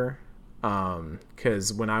whatever.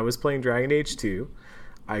 Because when I was playing Dragon Age 2,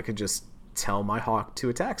 I could just tell my hawk to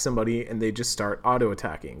attack somebody and they just start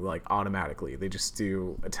auto-attacking, like automatically. They just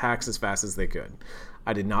do attacks as fast as they could.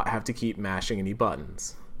 I did not have to keep mashing any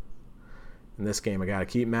buttons. In this game, I gotta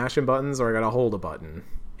keep mashing buttons or I gotta hold a button.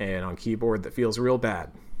 And on keyboard, that feels real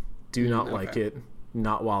bad. Do not like it.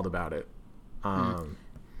 Not wild about it. On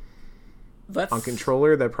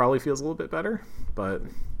controller, that probably feels a little bit better, but...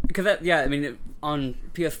 Because on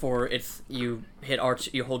PS4, it's you hit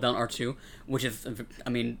R2, you hold down R2, which is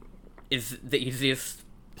the easiest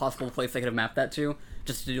possible place I could have mapped that to,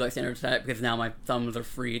 just to do like standard attack, because now my thumbs are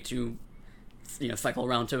free to, cycle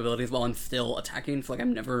around to abilities while I'm still attacking, so like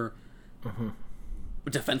I'm never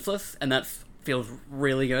defenseless, and that feels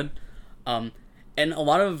really good. And a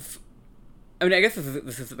lot of, I guess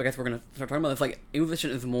this is I guess we're gonna start talking about this. Like,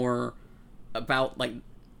 Inquisition is more about like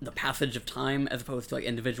the passage of time as opposed to like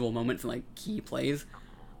individual moments and like key plays.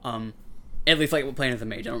 At least like playing as a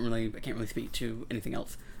mage, I can't really speak to anything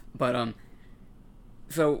else. But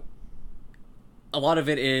so a lot of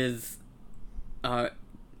it is kind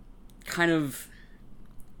of,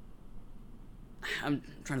 I'm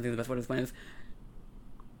trying to think of the best way to explain this.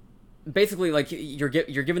 basically, like, you're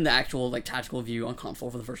given the actual, like, tactical view on console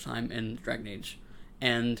for the first time in Dragon Age,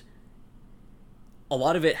 and a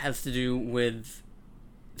lot of it has to do with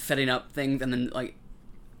setting up things and then, like,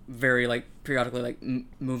 very, like, periodically, like,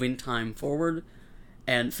 moving time forward.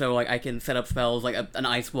 And so, like, I can set up spells, like an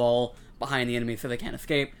ice wall behind the enemy so they can't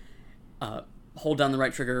escape, hold down the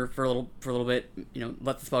right trigger for a little bit,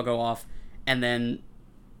 let the spell go off, and then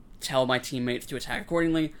tell my teammates to attack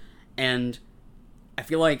accordingly. And I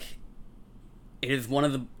feel like it's one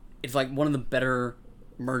of the better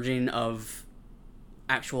merging of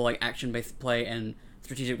actual, like, action-based play and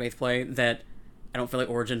strategic-based play that I don't feel like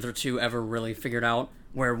Origins or 2 ever really figured out,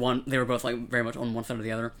 where they were both, like, very much on one side or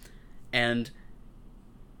the other. And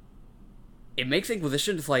it makes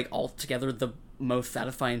Inquisition just, like, altogether the most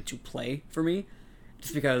satisfying to play for me,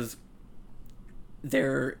 just because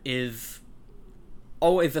there is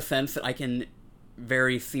always a sense that I can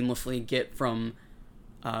very seamlessly get from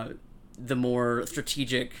the more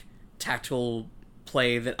strategic, tactical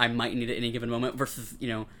play that I might need at any given moment versus,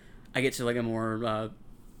 I get to, like, a more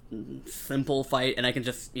simple fight and I can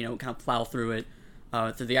just, kind of plow through it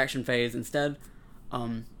through the action phase instead.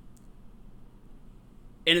 And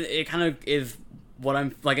it kind of is what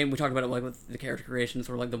I'm, like, and we talked about it, like, with the character creation,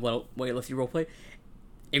 sort of like the way it lets you roleplay.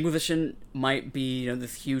 Inquisition might be,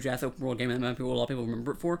 this huge-ass open-world game that a lot of people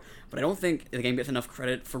remember it for, but I don't think the game gets enough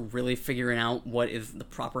credit for really figuring out what is the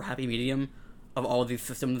proper happy medium of all of these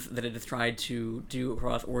systems that it has tried to do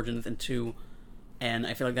across Origins and 2, and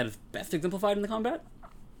I feel like that is best exemplified in the combat.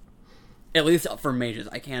 At least for mages.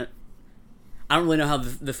 I don't really know how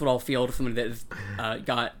this would all feel to somebody that has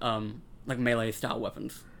got, like, melee-style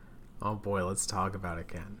weapons. Oh boy, let's talk about it,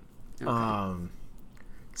 Ken. Okay.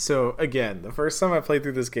 So, again, the first time I played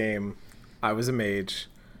through this game, I was a mage.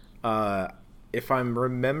 If I'm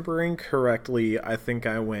remembering correctly, I think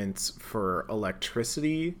I went for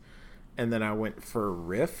electricity, and then I went for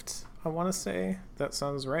rift, I want to say. That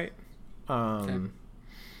sounds right. Okay.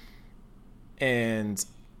 And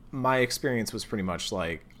my experience was pretty much,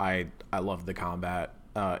 like, I loved the combat.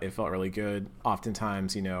 It felt really good.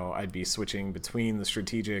 Oftentimes, I'd be switching between the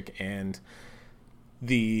strategic and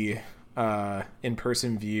the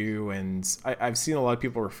in-person view, and I've seen a lot of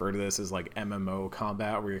people refer to this as, like, MMO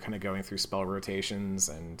combat, where you're kind of going through spell rotations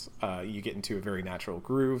and you get into a very natural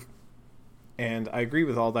groove. And I agree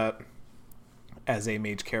with all that as a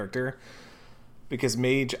mage character, because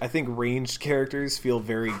I think ranged characters feel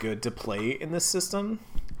very good to play in this system.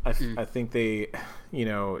 I think they,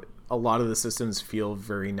 a lot of the systems feel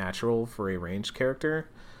very natural for a ranged character.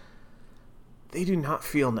 They do not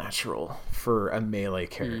feel natural for a melee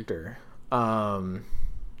character. And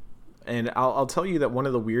I'll tell you that one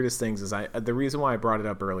of the weirdest things is the reason why I brought it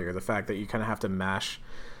up earlier, the fact that you kind of have to mash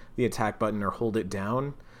the attack button or hold it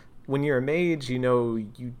down. When you're a mage,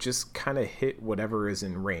 you just kind of hit whatever is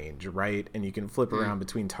in range, right? And you can flip around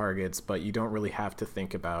between targets, but you don't really have to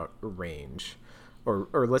think about range or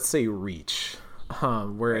let's say reach.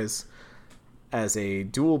 Whereas as a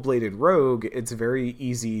dual-bladed rogue, it's very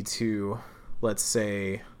easy to, let's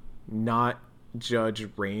say, not judge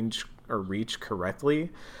range or reach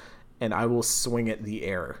correctly, and I will swing at the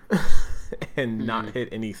air and not hit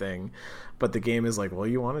anything. But the game is like, well,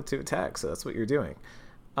 you wanted to attack, so that's what you're doing.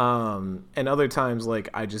 And other times, like,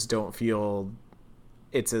 I just don't feel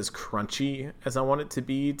it's as crunchy as I want it to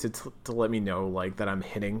be to let me know, like, that I'm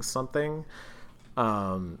hitting something.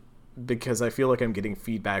 Because I feel like I'm getting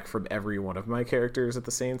feedback from every one of my characters at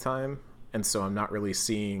the same time, and so I'm not really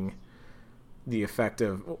seeing the effect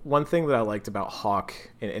of... One thing that I liked about Hawk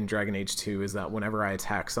in Dragon Age 2 is that whenever I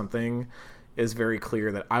attack something, it's very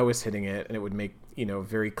clear that I was hitting it, and it would make,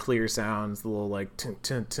 very clear sounds, the little, like, tun,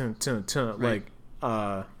 tun, tun, tun, tun, right.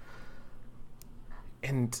 Like,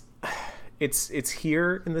 and it's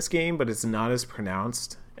here in this game, but it's not as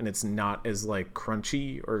pronounced, and it's not as, like,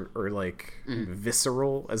 crunchy or like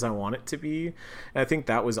visceral as I want it to be. And I think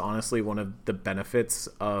that was honestly one of the benefits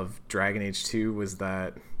of Dragon Age 2, was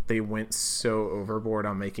that they went so overboard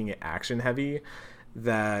on making it action heavy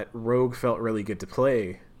that Rogue felt really good to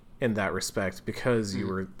play in that respect, because you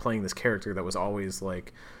were playing this character that was always,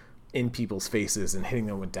 like, in people's faces and hitting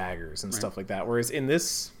them with daggers and stuff like that. Whereas in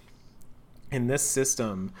this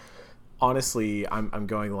system, honestly, I'm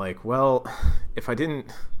going like, well, if I didn't,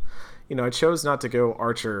 I chose not to go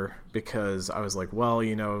Archer because I was like, well,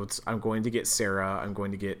 I'm going to get Sarah, I'm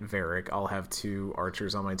going to get Varric, I'll have 2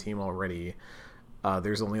 Archers on my team already.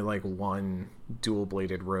 There's only, like, one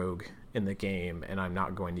dual-bladed rogue in the game, and I'm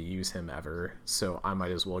not going to use him ever, so I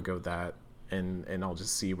might as well go that, and I'll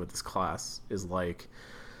just see what this class is like.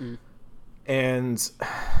 And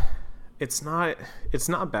it's not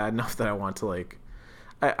bad enough that I want to, like...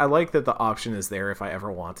 I like that the option is there if I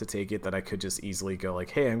ever want to take it, that I could just easily go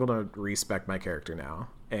like, hey, I'm going to respec my character now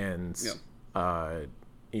and,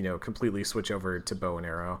 completely switch over to bow and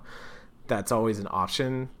arrow. That's always an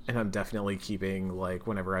option, and I'm definitely keeping, like,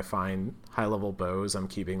 whenever I find high-level bows, I'm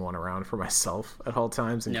keeping one around for myself at all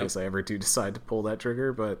times in case I ever do decide to pull that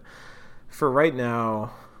trigger. But for right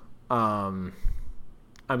now, I'm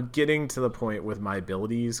getting to the point with my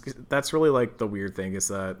abilities. 'Cause that's really, like, the weird thing is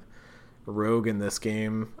that Rogue in this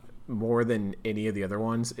game, more than any of the other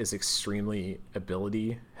ones, is extremely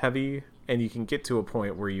ability-heavy, and you can get to a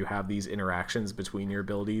point where you have these interactions between your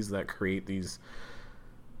abilities that create these...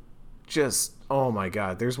 just, oh my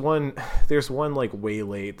god, there's one like way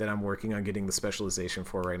late that I'm working on getting the specialization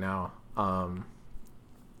for right now,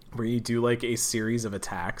 where you do like a series of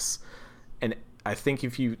attacks, and I think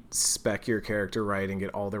if you spec your character right and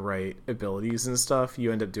get all the right abilities and stuff,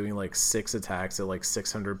 you end up doing like 6 attacks at like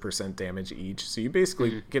 600% damage each, so you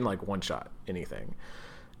basically can like one shot anything,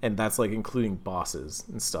 and that's like including bosses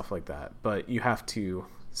and stuff like that. But you have to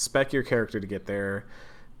spec your character to get there,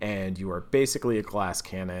 and you are basically a glass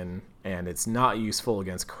cannon, and it's not useful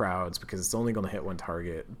against crowds because it's only going to hit one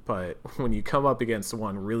target. But when you come up against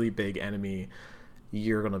one really big enemy,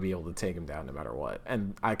 you're going to be able to take him down no matter what.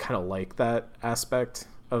 And I kind of like that aspect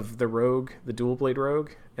of the rogue, the dual blade rogue,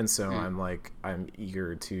 and so I'm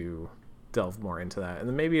eager to delve more into that. And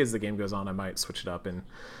then maybe as the game goes on, I might switch it up and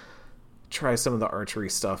try some of the archery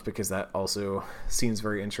stuff, because that also seems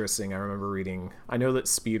very interesting. I know that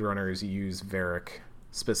speedrunners use Varric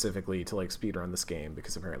specifically to like speedrun this game,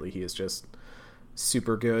 because apparently he is just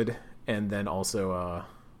super good. And then also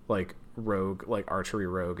like rogue, like archery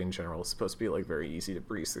rogue in general, is supposed to be like very easy to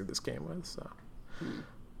breeze through this game with. So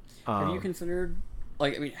have you considered,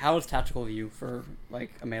 like, I mean, how is tactical view for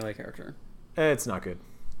like a melee character? It's not good,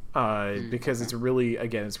 because it's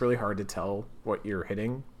really hard to tell what you're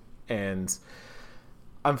hitting, and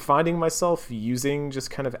I'm finding myself using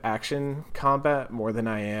just kind of action combat more than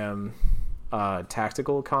I am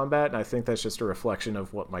tactical combat, and I think that's just a reflection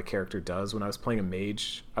of what my character does. When I was playing a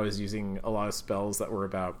mage, I was using a lot of spells that were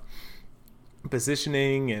about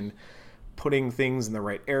positioning and putting things in the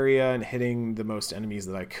right area and hitting the most enemies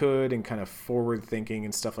that I could, and kind of forward thinking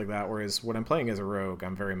and stuff like that. Whereas when I'm playing as a rogue,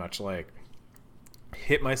 I'm very much like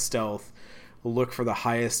hit my stealth, look for the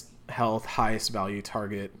highest health, highest value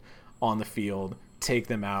target on the field, take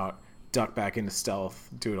them out, duck back into stealth,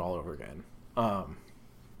 do it all over again.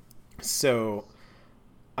 So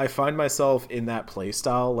I find myself in that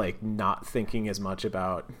playstyle, like not thinking as much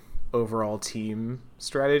about overall team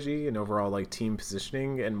strategy and overall like team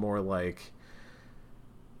positioning, and more like,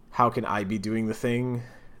 how can I be doing the thing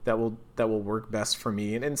that will work best for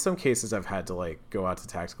me? And in some cases I've had to like go out to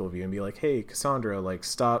tactical view and be like, hey Cassandra, like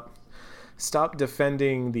stop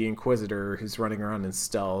defending the Inquisitor who's running around in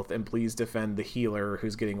stealth, and please defend the healer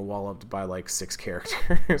who's getting walloped by like 6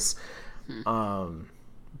 characters.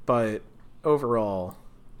 But overall,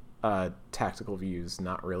 tactical views,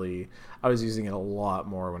 not really. I was using it a lot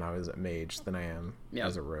more when I was a mage than I am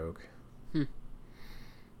as a rogue.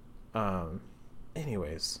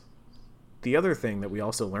 Anyways, the other thing that we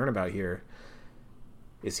also learn about here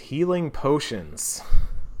is healing potions.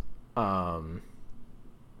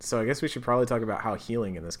 So I guess we should probably talk about how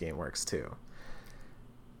healing in this game works too.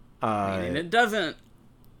 And it doesn't.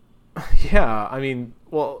 Yeah, I mean,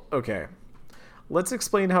 well, okay. Let's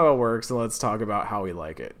explain how it works, and let's talk about how we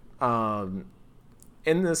like it. In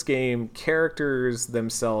this game, characters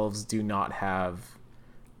themselves do not have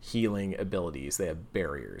healing abilities. They have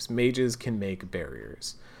barriers. Mages can make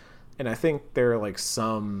barriers. And I think there are like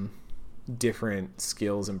some different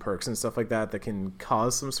skills and perks and stuff like that that can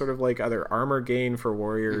cause some sort of like either armor gain for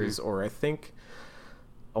warriors, or I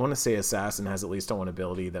want to say Assassin has at least one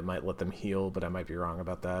ability that might let them heal, but I might be wrong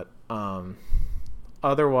about that.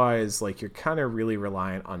 Otherwise, like, you're kind of really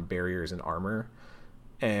reliant on barriers and armor,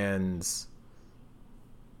 and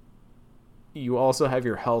you also have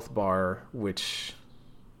your health bar, which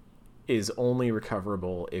is only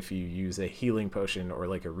recoverable if you use a healing potion or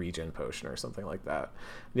like a regen potion or something like that.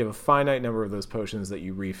 You have a finite number of those potions that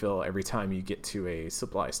you refill every time you get to a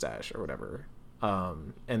supply stash or whatever.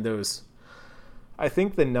 And those, I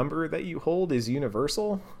think the number that you hold is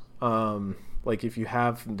universal. Like if you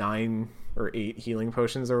have 9 or 8 healing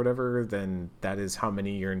potions or whatever, then that is how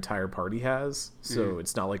many your entire party has. So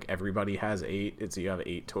it's not like everybody has 8. It's you have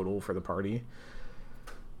 8 total for the party.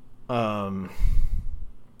 I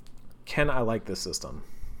like this system.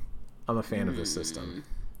 I'm a fan of this system.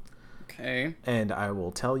 Okay. And I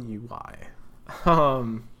will tell you why.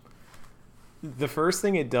 The first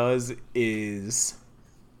thing it does is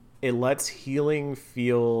it lets healing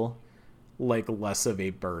feel like less of a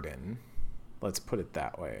burden. Let's put it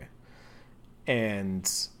that way.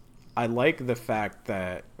 And I like the fact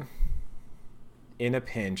that in a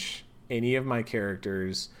pinch, any of my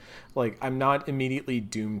characters, like, I'm not immediately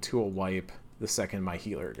doomed to a wipe the second my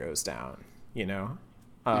healer goes down, you know?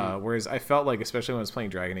 Whereas I felt like, especially when I was playing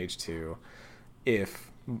Dragon Age 2,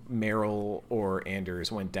 if Meryl or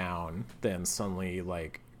Anders went down, then suddenly,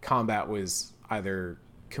 like, combat was either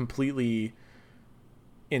completely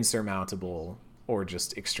insurmountable or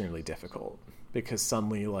just extremely difficult, because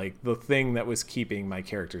suddenly, like, the thing that was keeping my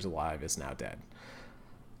characters alive is now dead.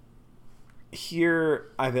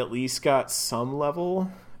 Here, I've at least got some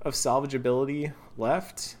level of salvageability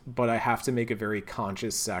left, but I have to make a very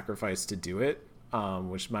conscious sacrifice to do it,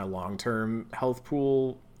 which my long-term health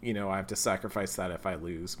pool, you know, I have to sacrifice that if I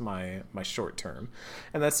lose my short-term.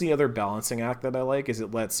 And that's the other balancing act that I like, is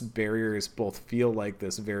it lets barriers both feel like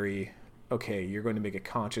this very, okay, you're going to make a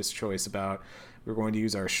conscious choice about, we're going to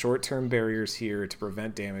use our short-term barriers here to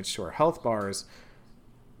prevent damage to our health bars,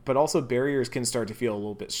 but also barriers can start to feel a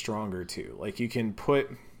little bit stronger too. Like, you can put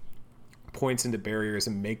points into barriers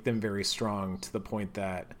and make them very strong to the point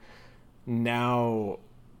that now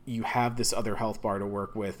you have this other health bar to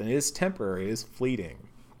work with, and it is temporary, it is fleeting,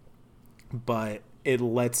 but it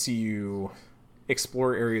lets you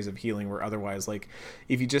explore areas of healing where otherwise, like,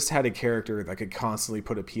 if you just had a character that could constantly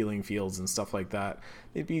put up healing fields and stuff like that,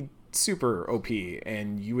 it'd be super OP,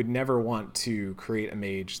 and you would never want to create a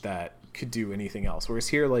mage that could do anything else. Whereas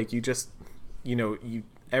here, like, you just, you know,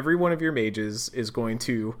 every one of your mages is going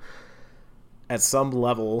to, at some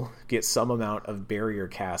level, get some amount of barrier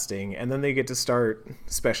casting, and then they get to start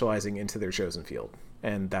specializing into their chosen field,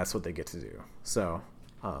 and that's what they get to do. So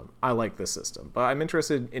I like this system, but I'm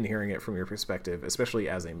interested in hearing it from your perspective, especially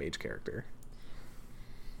as a mage character.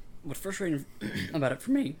 What's frustrating about it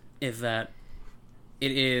for me is that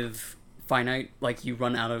it is finite. Like, you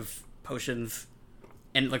run out of potions,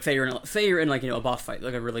 and, like, say you're in like, you know, a boss fight,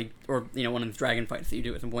 like a really, or, you know, one of these dragon fights that you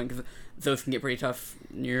do at some point, because those can get pretty tough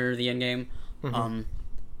near the end game. Mm-hmm.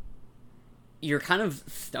 You're kind of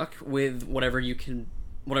stuck with whatever you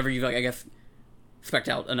like, I guess, spec'd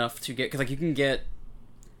out enough to get, because, like, you can get,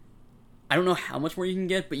 I don't know how much more you can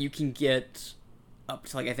get, but you can get up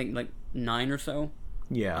to, like, I think, like 9 or so.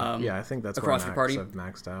 Yeah, I think that's across the party. I've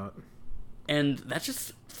maxed out. And that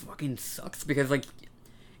just fucking sucks, because, like,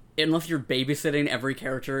 unless you're babysitting every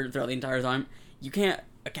character throughout the entire time, you can't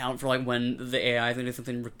account for, like, when the AI is going to do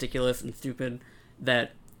something ridiculous and stupid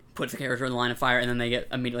that puts a character in the line of fire and then they get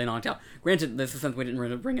immediately knocked out. Granted, this is something we didn't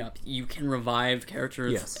really bring up. You can revive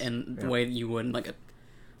characters in the way that you would, like,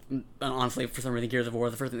 honestly, for some reason, Gears of War,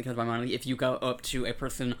 the first thing that comes to my mind, if you go up to a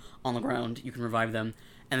person on the ground, you can revive them,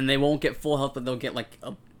 and then they won't get full health, but they'll get, like,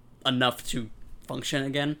 enough to function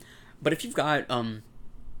again. But if you've got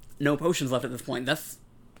no potions left at this point, that's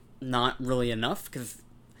not really enough, because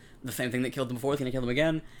the same thing that killed them before is going to kill them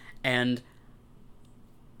again, and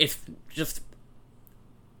it's just,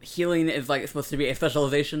 healing is, like, supposed to be a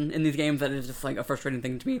specialization in these games that is just, like, a frustrating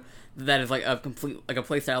thing to me. That is, like, a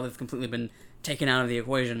playstyle that's completely been taken out of the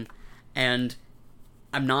equation, and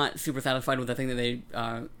I'm not super satisfied with the thing that they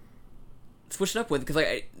switched it up with, because,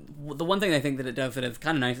 like, the one thing I think that it does that is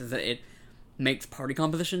kind of nice is that it makes party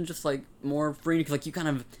composition just, like, more free, because, like, you kind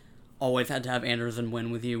of always had to have Anders and Wynn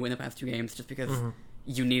with you in the past 2 games just because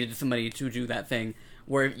you needed somebody to do that thing,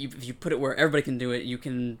 where if you put it where everybody can do it, you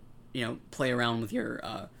can, you know, play around with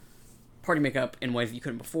your party makeup in ways that you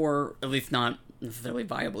couldn't before, at least not necessarily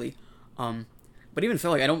viably. But even so,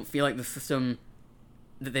 like, I don't feel like the system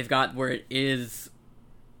that they've got where it is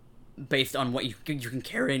based on what you can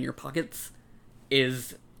carry in your pockets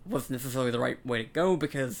was necessarily the right way to go,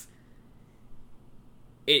 because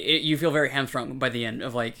you feel very hamstrung by the end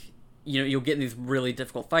of, like, you know, you'll get in these really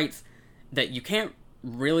difficult fights that you can't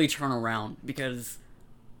really turn around, because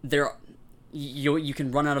you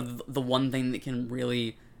can run out of the one thing that can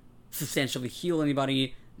really substantially heal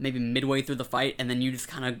anybody maybe midway through the fight, and then you just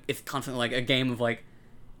kind of, it's constantly like a game of, like,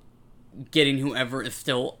 getting whoever is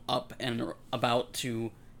still up and about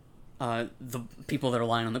to the people that are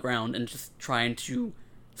lying on the ground and just trying to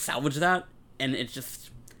salvage that. And it's just,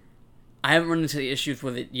 I haven't run into the issues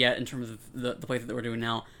with it yet in terms of the playthrough that we're doing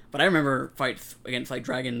now, but I remember fights against, like,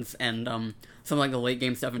 dragons and some, like, the late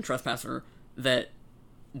game stuff in Trespasser that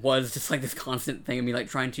was just, like, this constant thing of me, like,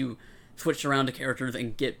 trying to switch around to characters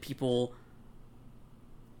and get people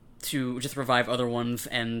to just revive other ones,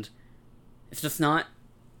 and it's just not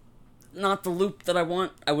the loop that I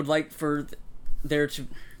want. I would like for there to,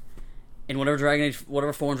 in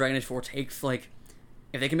whatever form Dragon Age 4 takes, like,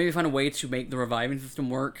 if they can maybe find a way to make the reviving system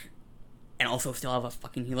work and also still have a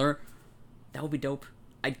fucking healer, that would be dope.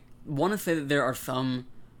 want to say that there are some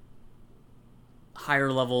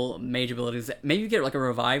higher level mage abilities that maybe you get like a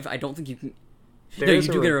revive. I don't think you can. No, you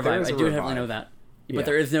do get a revive. I do definitely know that, but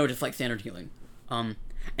there is no just like standard healing. And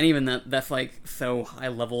even that's like so high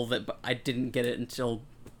level that I didn't get it until,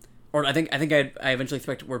 or I think I eventually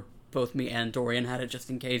expected where both me and Dorian had it just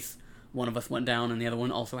in case one of us went down and the other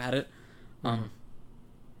one also had it. I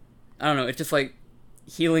don't know. It's just like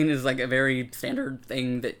healing is like a very standard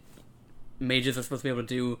thing that mages are supposed to be able to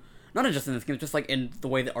do. Not just in this game, just like in the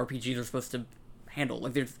way that RPGs are supposed to handle.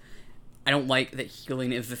 Like I don't like that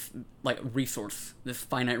healing is this like resource, this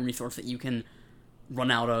finite resource that you can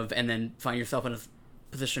run out of and then find yourself in a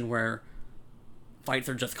position where fights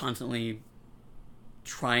are just constantly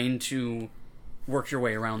trying to work your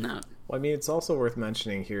way around that. Well, I mean, it's also worth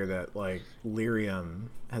mentioning here that like lyrium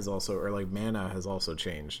has also, or like mana has also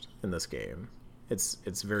changed in this game.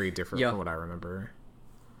 It's very different from what I remember.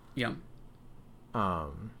 Yeah.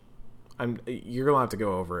 You're gonna have to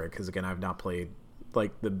go over it because again, I've not played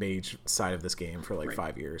like the mage side of this game for like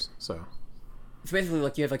 5 years. So it's basically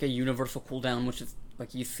like you have like a universal cooldown, which is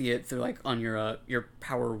like you see it through like on your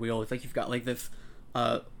power wheel. It's like you've got like this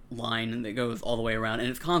line that goes all the way around, and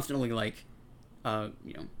it's constantly like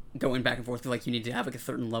going back and forth. Like you need to have like a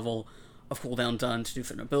certain level of cooldown done to do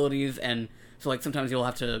certain abilities, and so like sometimes you'll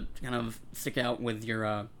have to kind of stick out with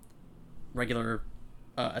your regular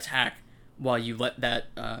attack while you let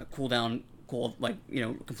that cooldown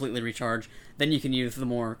completely recharge. Then you can use the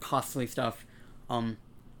more costly stuff. I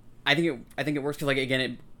think it works because like again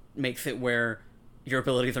it makes it where your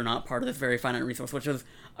abilities are not part of this very finite resource, which is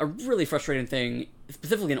a really frustrating thing,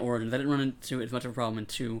 specifically in Origins. I didn't run into it as much of a problem in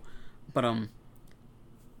 2, but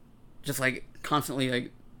just like constantly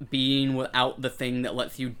like being without the thing that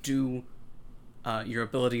lets you do your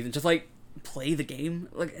abilities and just like play the game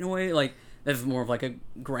like in a way like this is more of like a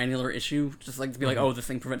granular issue, just like to be like, oh, this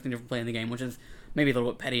thing prevents me from playing the game, which is maybe a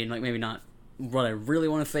little bit petty and like maybe not what I really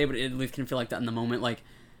want to say, but it at least can feel like that in the moment. Like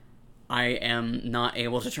I am not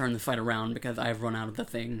able to turn the fight around because I've run out of the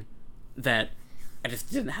thing that I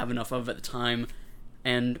just didn't have enough of at the time.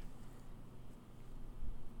 And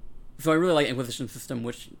so I really like Inquisition system,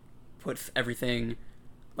 which puts everything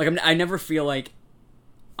like I never feel like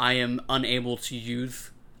I am unable to use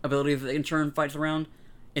abilities that can turn fights around.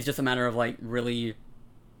 It's just a matter of like really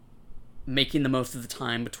making the most of the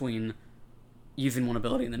time between using one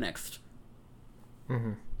ability and the next.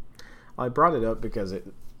 Mm-hmm. I brought it up because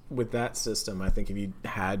with that system, I think if you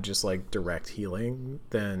had just like direct healing,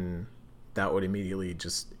 then that would immediately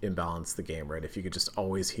just imbalance the game, right? If you could just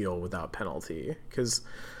always heal without penalty. Because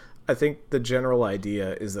I think the general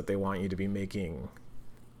idea is that they want you to be making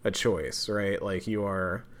a choice, right? Like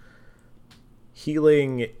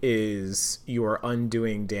healing is you are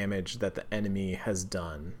undoing damage that the enemy has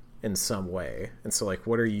done in some way. And so like,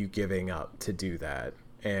 what are you giving up to do that?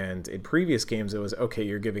 And in previous games, it was, okay,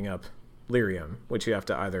 you're giving up lyrium, which you have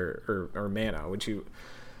to either, or mana, which you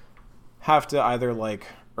have to either like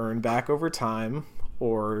earn back over time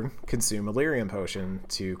or consume a lyrium potion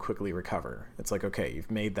to quickly recover. It's like, okay, you've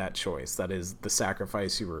made that choice. That is the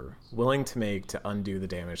sacrifice you were willing to make to undo the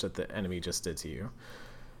damage that the enemy just did to you.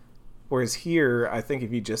 Whereas here, I think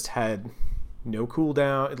if you just had no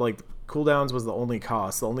cooldown, like cooldowns was the only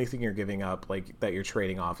cost, the only thing you're giving up, like that you're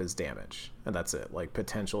trading off is damage. And that's it, like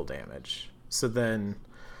potential damage. So then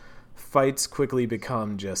fights quickly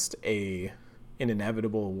become just an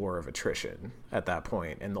inevitable war of attrition at that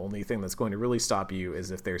point. And the only thing that's going to really stop you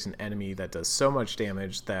is if there's an enemy that does so much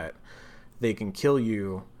damage that they can kill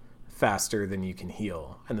you faster than you can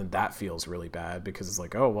heal, and then that feels really bad because it's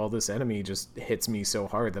like, oh well, this enemy just hits me so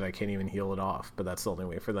hard that I can't even heal it off. But that's the only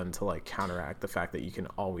way for them to like counteract the fact that you can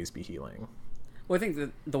always be healing. Well, I think that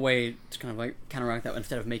the way to kind of like counteract that,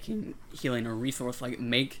 instead of making healing a resource, like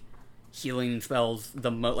make healing spells the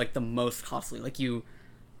most costly. Like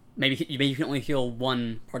maybe you can only heal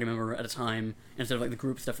one party member at a time instead of like the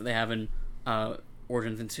group stuff that they have in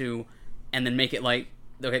Origins and 2, and then make it like,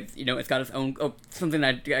 okay, it's got its own. Oh, something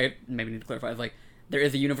I maybe need to clarify is like there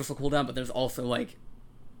is a universal cooldown, but there's also like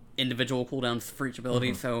individual cooldowns for each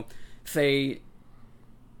ability. Mm-hmm. So, say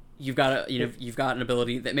you've got an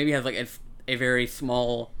ability that maybe has like a very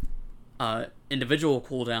small individual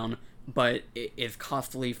cooldown, but it is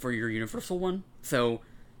costly for your universal one. So,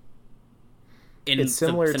 it's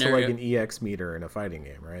similar to like an EX meter in a fighting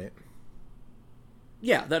game, right?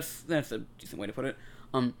 Yeah, that's a decent way to put it.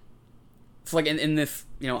 So like in this,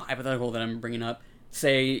 hypothetical that I'm bringing up,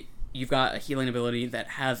 say you've got a healing ability that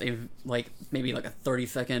has maybe a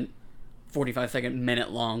 30-second, 45-second,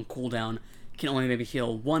 minute-long cooldown, can only maybe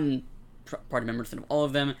heal one party member instead of all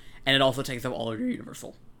of them, and it also takes up all of your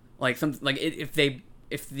universal. If they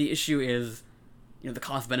if the issue is, the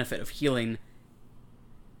cost benefit of healing,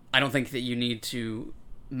 I don't think that you need to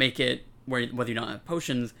make it whether you don't have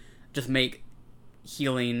potions, just make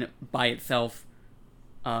healing by itself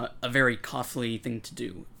a very costly thing to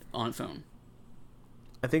do on its own.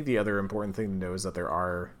 I think the other important thing to know is that there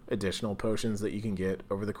are additional potions that you can get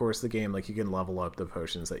over the course of the game. Like, you can level up the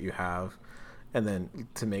potions that you have and then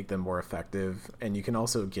to make them more effective. And you can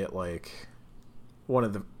also get, like, one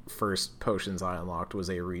of the first potions I unlocked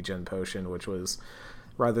was a regen potion, which was,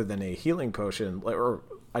 rather than a healing potion, or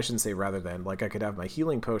I shouldn't say rather than, like, I could have my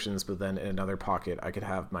healing potions, but then in another pocket I could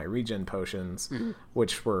have my regen potions,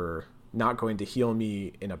 which were not going to heal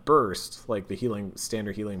me in a burst like the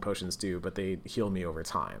standard healing potions do, but they heal me over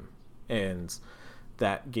time. And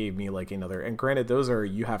that gave me, like, another, and granted, those are,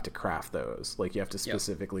 you have to craft those, like, you have to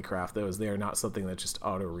specifically craft those. They are not something that just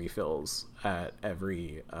auto refills at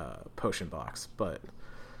every potion box. But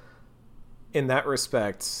in that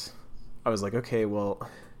respect, I was like, okay, well,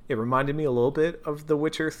 it reminded me a little bit of The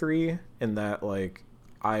Witcher 3 in that, like,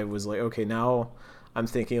 I was like, okay, now I'm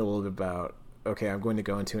thinking a little bit about, okay, I'm going to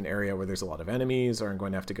go into an area where there's a lot of enemies, or I'm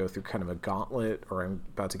going to have to go through kind of a gauntlet, or I'm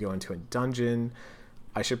about to go into a dungeon.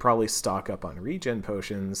 I should probably stock up on regen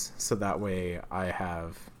potions so that way I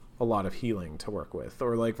have a lot of healing to work with.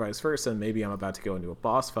 Or, like, vice versa, maybe I'm about to go into a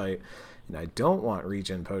boss fight and I don't want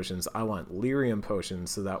regen potions, I want lyrium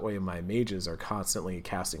potions, so that way my mages are constantly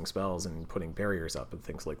casting spells and putting barriers up and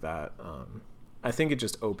things like that. I think it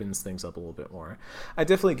just opens things up a little bit more. I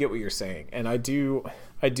definitely get what you're saying, and I do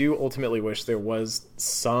ultimately wish there was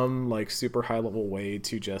some, like, super high level way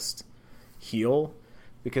to just heal,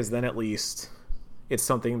 because then at least it's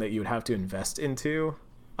something that you would have to invest into.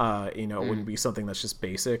 It wouldn't be something that's just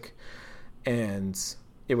basic, and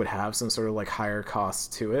it would have some sort of, like, higher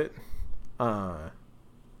cost to it.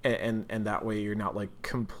 And that way you're not, like,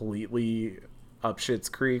 completely up shit's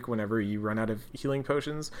creek whenever you run out of healing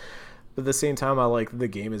potions. But at the same time, I like the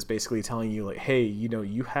game is basically telling you, like, hey,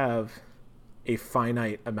 you have a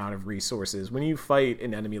finite amount of resources. When you fight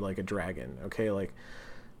an enemy like a dragon, okay, like,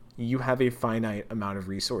 you have a finite amount of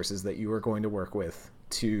resources that you are going to work with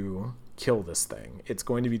to kill this thing. It's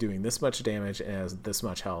going to be doing this much damage and has this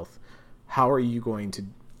much health. How are you going to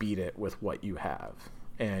beat it with what you have?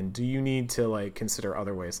 And do you need to, like, consider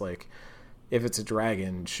other ways? Like, if it's a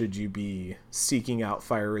dragon, should you be seeking out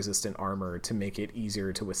fire-resistant armor to make it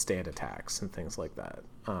easier to withstand attacks and things like that?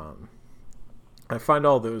 I find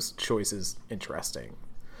all those choices interesting.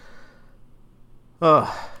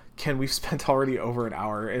 Ken, we've spent already over an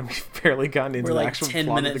hour and we've barely gotten into the actual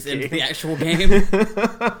plot of the game. We're like 10 minutes into the actual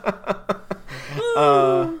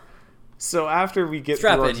game. So after we get through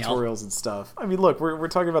our tutorials and stuff, I mean, look, we're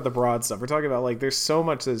talking about the broad stuff. We're talking about, like, there's so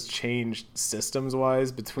much that's changed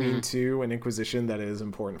systems-wise between 2 and Inquisition that it is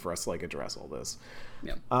important for us to, like, address all this.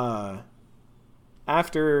 Yeah.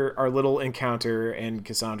 After our little encounter, and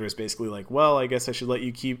Cassandra is basically like, well, I guess I should let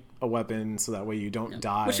you keep a weapon so that way you don't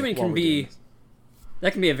die. Which, I mean,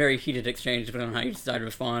 that can be a very heated exchange depending on how you decide to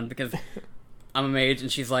respond, because I'm a mage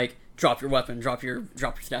and she's like, drop your weapon, drop your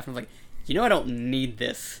staff. And I'm like, I don't need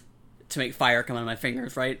this to make fire come out of my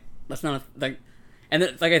fingers, right? That's not and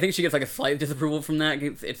then, like, I think she gets, like, a slight disapproval from that.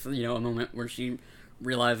 It's a moment where she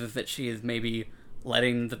realizes that she is maybe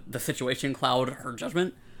letting the situation cloud her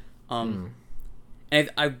judgment. And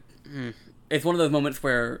it's one of those moments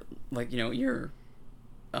where, like, your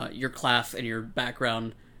class and your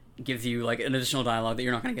background gives you, like, an additional dialogue that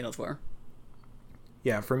you're not going to get elsewhere.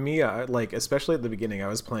 Yeah, for me, like, especially at the beginning, I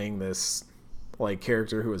was playing this, like,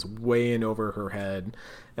 character who was way in over her head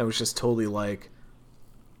and was just totally like,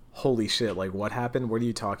 holy shit, like, what happened? What are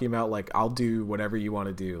you talking about? Like, I'll do whatever you want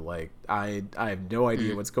to do. Like, I have no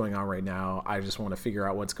idea what's going on right now. I just want to figure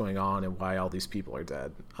out what's going on and why all these people are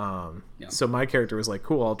dead. So my character was like,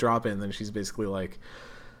 cool, I'll drop in. And then she's basically like,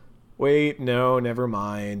 wait, no, never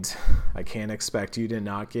mind. I can't expect you to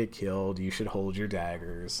not get killed. You should hold your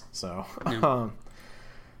daggers. So,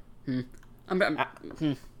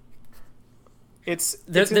 It's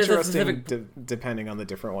interesting depending on the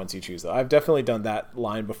different ones you choose, though. I've definitely done that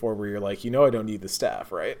line before where you're like, I don't need the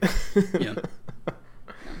staff, right? Yeah.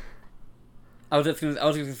 I was just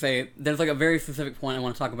gonna say, there's, like, a very specific point I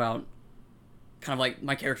want to talk about, kind of like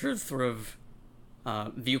my character's sort of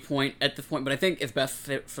viewpoint at this point, but I think it's best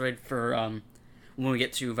for when we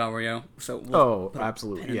get to Valrio. So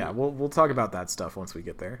absolutely, yeah. We'll talk about that stuff once we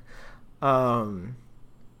get there.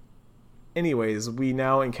 Anyways, we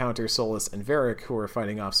now encounter Solas and Varric, who are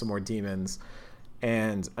fighting off some more demons.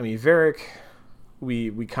 And, I mean, Varric,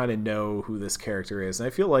 we kind of know who this character is. And I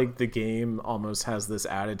feel like the game almost has this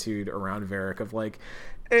attitude around Varric of, like,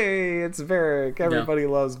 hey, it's Varric. Everybody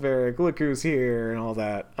loves Varric. Look who's here and all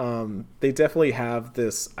that. They definitely have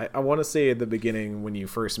this. I want to say at the beginning when you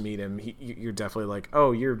first meet him, you're definitely like,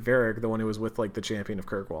 oh, you're Varric, the one who was with like the champion of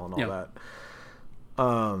Kirkwall and all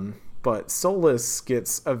that. But Solus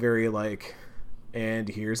gets a very like, and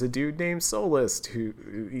here's a dude named Solus who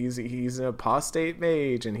he's an apostate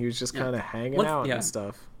mage, and he was just kind of hanging out and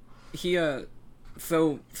stuff.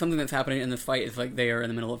 So something that's happening in this fight is like they are in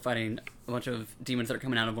the middle of fighting a bunch of demons that are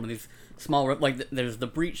coming out of one of these small like there's the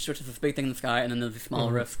breach, which is this big thing in the sky, and then there's these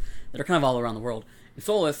small rifts that are kind of all around the world. And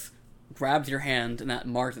Solus grabs your hand, and that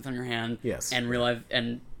marks it's on your hand,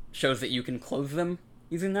 and shows that you can close them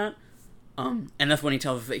using that. And that's when he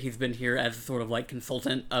tells us that he's been here as a sort of like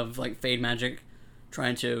consultant of like Fade magic,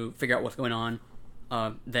 trying to figure out what's going on.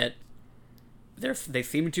 That they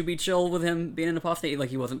seem to be chill with him being an apostate. Like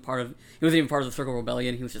he wasn't even part of the Circle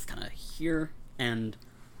Rebellion. He was just kind of here and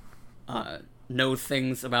knows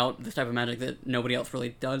things about this type of magic that nobody else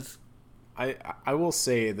really does. I will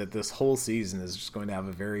say that this whole season is just going to have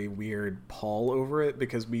a very weird pall over it,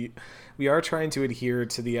 because we are trying to adhere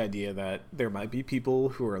to the idea that there might be people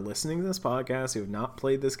who are listening to this podcast who have not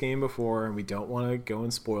played this game before, and we don't want to go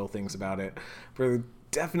and spoil things about it. But there are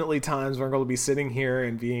definitely times where I'm going to be sitting here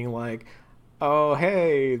and being like, oh,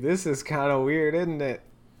 hey, this is kind of weird, isn't it?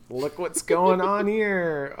 Look what's going on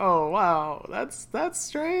here. Oh, wow, that's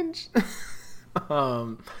strange.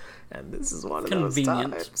 And this is one of those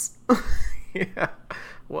times. Yeah,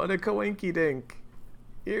 what a coinky dink.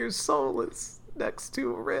 Here's Solus next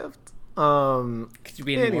to a rift. Could you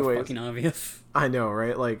be any more fucking obvious? I know,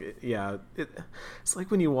 right? Like, yeah, it's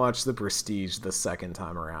like when you watch The Prestige the second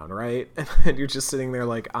time around, right? And you're just sitting there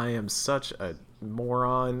like, I am such a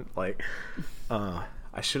moron. Like,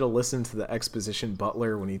 I should have listened to the exposition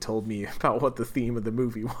butler when he told me about what the theme of the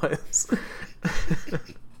movie was.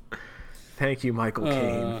 Thank you, Michael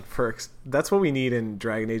Caine. That's what we need in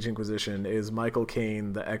Dragon Age Inquisition, is Michael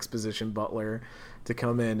Caine, the exposition butler, to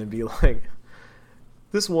come in and be like,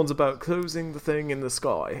 this one's about closing the thing in the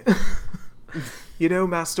sky. You know,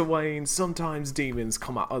 Master Wayne, sometimes demons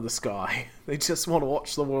come out of the sky. They just want to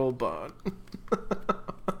watch the world burn.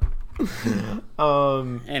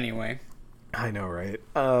 Anyway. I know, right?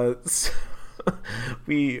 So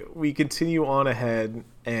we continue on ahead,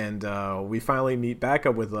 and we finally meet back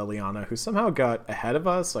up with Leliana, who somehow got ahead of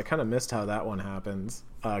us. I kind of missed how that one happens,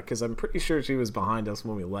 because I'm pretty sure she was behind us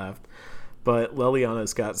when we left. But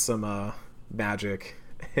Leliana's got some magic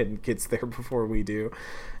and gets there before we do.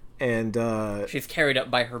 And she's carried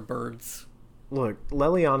up by her birds. Look,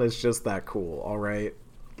 Leliana's just that cool, all right?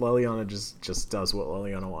 Leliana just does what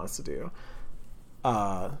Leliana wants to do.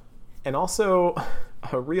 And also,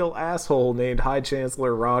 a real asshole named High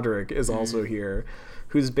Chancellor Roderick is also here,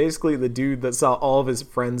 who's basically the dude that saw all of his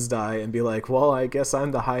friends die and be like, well, I guess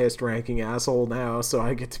I'm the highest ranking asshole now, so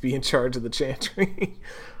I get to be in charge of the Chantry.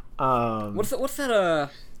 What's that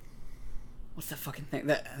fucking thing?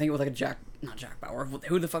 I think it was like not Jack Bauer.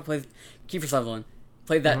 Who the fuck plays Kiefer Sutherland?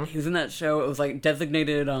 Played that. He was in that show. It was like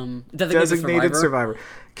designated survivor.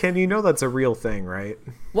 Ken, you know that's a real thing, right?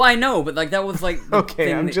 Well, I know, but like that was like the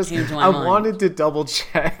thing that came to my mind. I wanted to double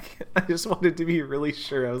check. I just wanted to be really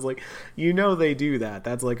sure. I was like, you know, they do that.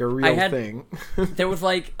 That's like a real thing. There was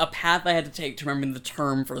like a path I had to take to remember the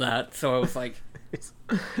term for that, so I was like,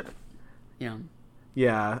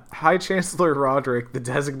 yeah, High Chancellor Roderick, the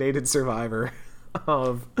designated survivor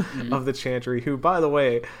of the Chantry, who, by the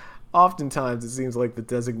way, oftentimes it seems like the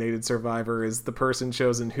designated survivor is the person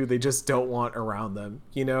chosen who they just don't want around them.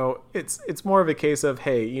 You know, it's more of a case of,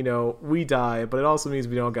 hey, you know, we die, but it also means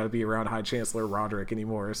we don't got to be around High Chancellor Roderick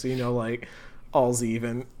anymore. So, you know, like, all's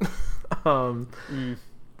even.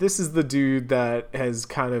 This is the dude that has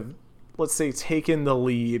kind of, let's say, taken the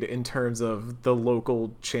lead in terms of the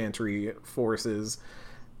local Chantry forces.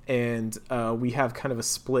 And we have kind of a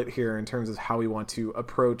split here in terms of how we want to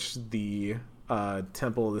approach the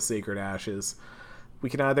Temple of the Sacred Ashes. We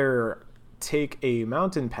can either take a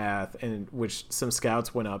mountain path, and which some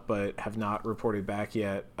scouts went up but have not reported back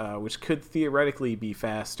yet, which could theoretically be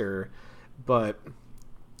faster, but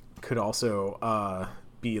could also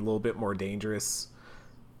be a little bit more dangerous.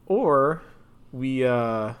 Or we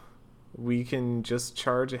can just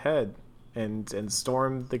charge ahead and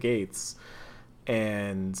storm the gates.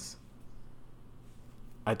 And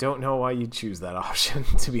I don't know why you'd choose that option,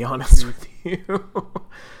 to be honest with you.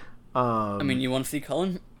 I mean, you want to see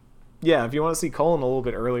Cullen? Yeah, if you want to see Cullen a little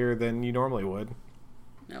bit earlier than you normally would.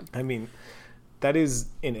 Yeah. I mean, that is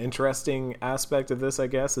an interesting aspect of this, I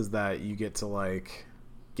guess, is that you get to, like,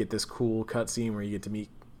 get this cool cutscene where you get to meet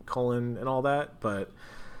Cullen and all that, but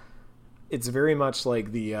it's very much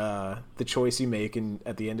like the choice you make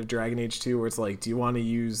at the end of Dragon Age 2, where it's like, do you want to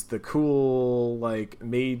use the cool like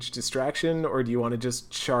mage distraction, or do you want to just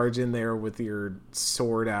charge in there with your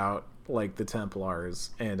sword out like the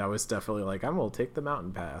Templars? And I was definitely like, I'm gonna take the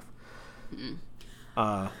mountain path.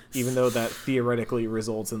 Even though that theoretically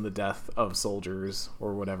results in the death of soldiers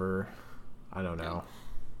or whatever. I don't know.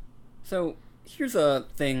 So here's a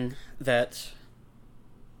thing that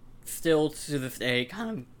still to this day kind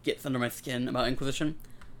of gets under my skin about Inquisition.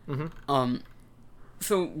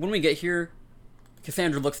 So when we get here,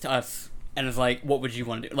 Cassandra looks to us and is like, what would you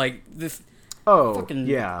want to do? Like, this fucking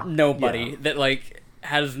nobody that, like,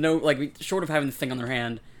 has no, like, short of having this thing on their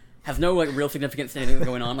hand, has no, like, real significance to anything that's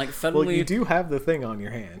going on. Like, suddenly... Well, you do have the thing on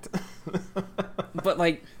your hand. But,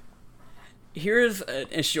 like, here's an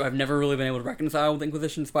issue I've never really been able to reconcile with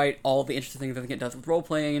Inquisition, despite all the interesting things I think it does with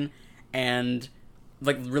role-playing, and,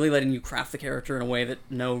 like, really letting you craft the character in a way that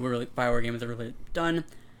no really BioWare game has ever really done.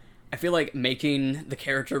 I feel like making the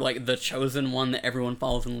character, like, the chosen one that everyone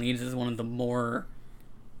follows and leads is one of the more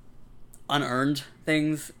unearned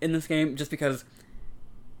things in this game, just because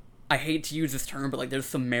I hate to use this term, but, like, there's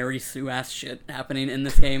some Mary Sue-ass shit happening in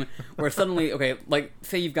this game, where suddenly, okay, like,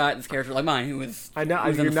 say you've got this character like mine, who is... I know,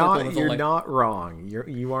 you're not wrong.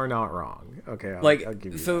 You are not wrong. Okay, I'll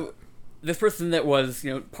give you that. This person that was,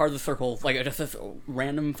 you know, part of the circle, like, just this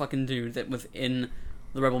random fucking dude that was in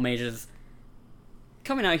the Rebel Mages,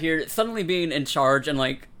 coming out here, suddenly being in charge and,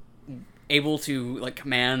 like, able to, like,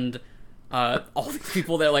 command all these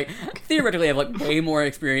people that, like, theoretically have, like, way more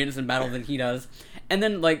experience in battle than he does. And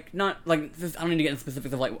then, like, not, like, this, I don't need to get into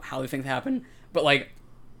specifics of, like, how these things happen, but, like,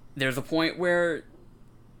 there's a point where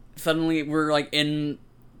suddenly we're in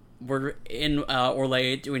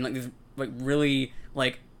Orlais doing, like, these, like, really,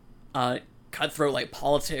 like, cutthroat, like,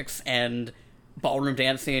 politics and ballroom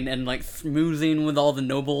dancing and, like, schmoozing with all the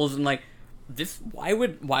nobles and, like, this, why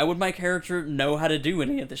would my character know how to do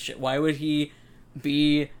any of this shit? Why would he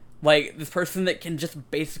be, like, this person that can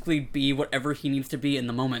just basically be whatever he needs to be in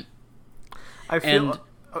the moment? I feel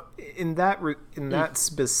in that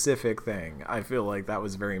specific thing, I feel like that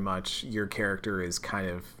was very much your character is kind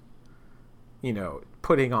of, you know,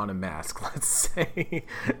 putting on a mask, let's say,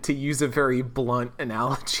 to use a very blunt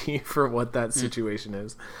analogy for what that situation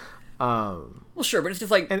is. Well, sure, but it's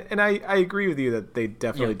just like... And I agree with you that they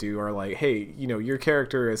definitely do are like, hey, you know, your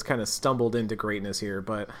character has kind of stumbled into greatness here,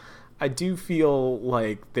 but I do feel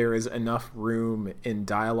like there is enough room in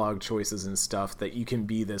dialogue choices and stuff that you can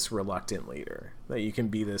be this reluctant leader, that you can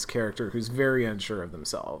be this character who's very unsure of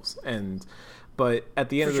themselves. But at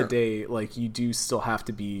the end of the day, like, you do still have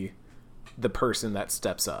to be the person that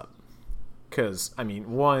steps up. Because, I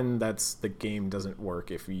mean, one, the game doesn't work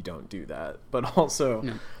if you don't do that. But also...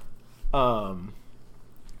 No.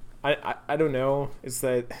 I don't know. It's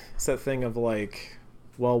that thing of like,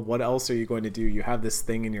 well, what else are you going to do? You have this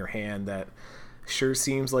thing in your hand that sure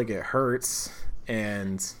seems like it hurts,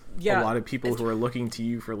 and a lot of people who are looking to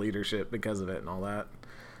you for leadership because of it and all that.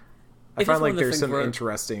 I find like there's some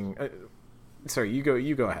interesting. Sorry, you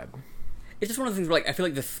go ahead. It's just one of the things where, like, I feel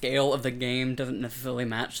like the scale of the game doesn't necessarily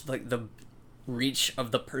match, like, the reach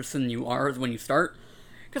of the person you are when you start.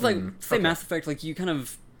 Because, like, say Mass Effect, like, you kind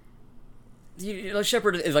of...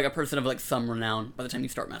 Shepard is like a person of like some renown by the time you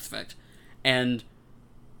start Mass Effect, and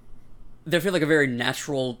there feels like a very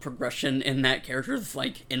natural progression in that character's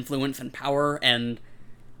like influence and power, and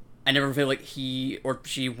I never feel like he or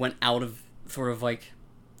she went out of sort of like,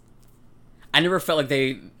 I never felt like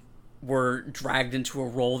they were dragged into a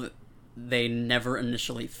role that they never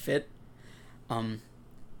initially fit.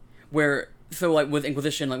 So like with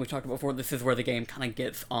Inquisition, like we talked about before, this is where the game kind of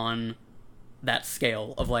gets on that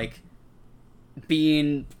scale of like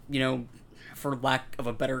being, you know, for lack of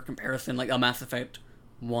a better comparison, like a Mass Effect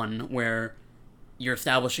 1, where you're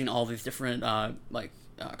establishing all these different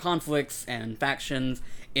conflicts and factions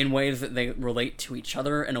in ways that they relate to each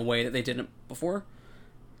other in a way that they didn't before.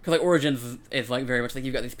 Because like Origins is like very much like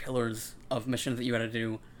you've got these pillars of missions that you gotta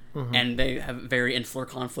do, and they have very insular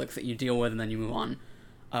conflicts that you deal with and then you move on.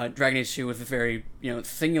 Dragon Age 2 was this very, you know,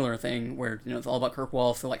 singular thing where, you know, it's all about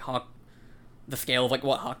Kirkwall, so like Hawk, the scale of like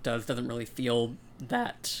what Hawk doesn't really feel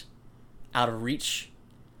that out of reach.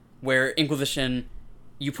 Where Inquisition,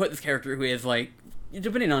 you put this character who is like,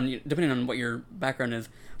 depending on what your background is,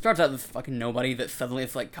 starts out this fucking nobody that suddenly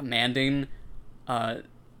is like commanding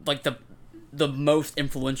like the most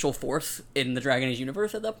influential force in the Dragon Age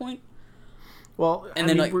universe at that point. Well, and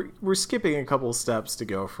then like, we're skipping a couple steps to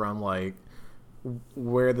go from like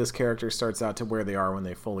where this character starts out to where they are when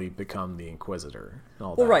they fully become the Inquisitor and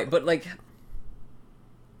all that. Well, right, but like,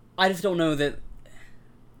 I just don't know that.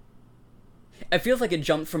 it feels like it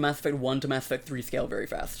jumped from Mass Effect 1 to Mass Effect 3 scale very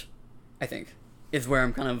fast, I think, is where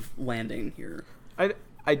I'm kind of landing here.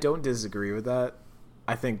 I don't disagree with that.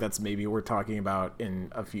 I think that's maybe what we're talking about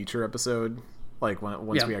in a future episode, like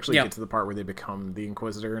once we actually get to the part where they become the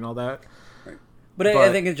Inquisitor and all that. Right. But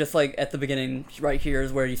I think it's just like at the beginning, right here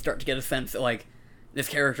is where you start to get a sense that like this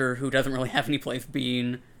character who doesn't really have any place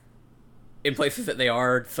being in places that they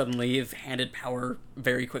are suddenly is handed power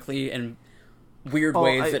very quickly in weird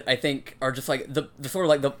ways that I think are just like the sort of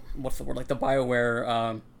like the what's the word, like the BioWare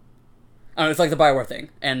I don't know, it's like the BioWare thing,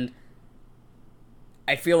 and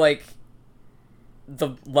I feel like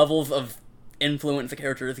the levels of influence the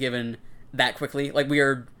character is given that quickly, like we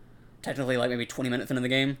are technically like maybe 20 minutes into the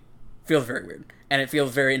game, feels very weird, and it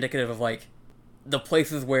feels very indicative of like the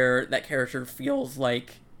places where that character feels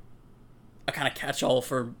like a kind of catch-all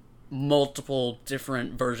for multiple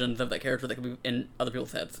different versions of that character that could be in other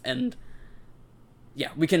people's heads. And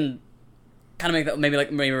yeah, we can kind of make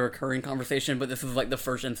that maybe a recurring conversation, but this is like the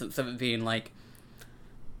first instance of it being like,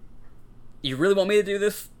 you really want me to do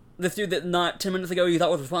this dude that not 10 minutes ago you thought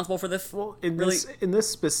was responsible for this? Well, in this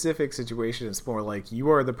specific situation, it's more like you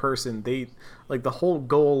are the person like the whole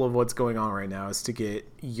goal of what's going on right now is to get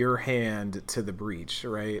your hand to the breach,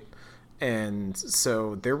 right? And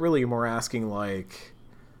so they're really more asking like,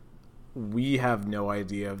 we have no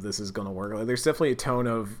idea if this is going to work. Like, there's definitely a tone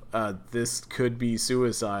of this could be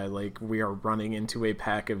suicide. Like, we are running into a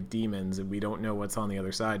pack of demons and we don't know what's on the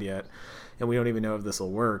other side yet, and we don't even know if this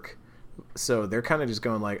will work. So they're kind of just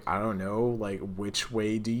going like, I don't know, like, which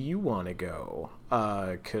way do you want to go?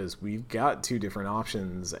 Because we've got two different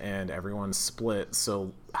options and everyone's split.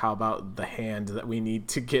 So how about the hand that we need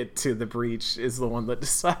to get to the breach is the one that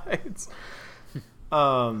decides?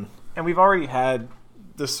 And we've already had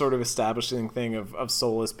this sort of establishing thing of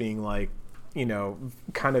Solus being like, you know,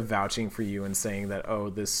 kind of vouching for you and saying that,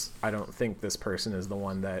 oh, I don't think this person is the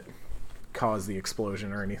one that caused the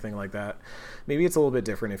explosion or anything like that. Maybe it's a little bit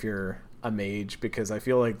different if you're a mage, because I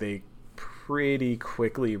feel like they pretty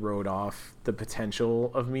quickly wrote off the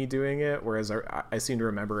potential of me doing it, whereas I seem to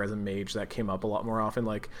remember as a mage that came up a lot more often,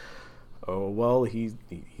 like, oh, well, he's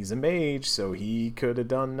a mage, so he could have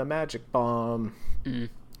done a magic bomb.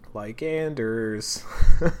 Like Anders.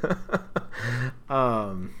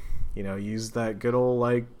 You know, use that good old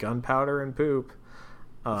like gunpowder and poop.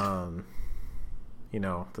 You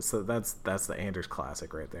know, that's the Anders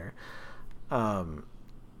classic right there.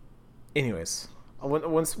 Anyways,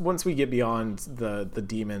 once we get beyond the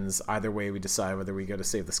demons, either way we decide whether we go to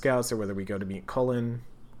save the scouts or whether we go to meet Cullen.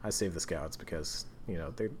 I save the scouts because, you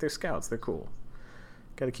know, they're scouts, they're cool.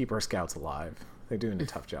 Got to keep our scouts alive. They're doing a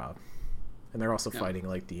tough job. And they're also fighting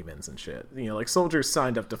like demons and shit. You know, like soldiers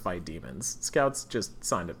signed up to fight demons. Scouts just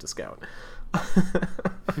signed up to scout.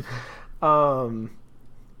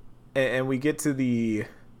 And we get to the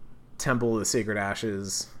Temple of the Sacred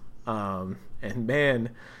Ashes. And man,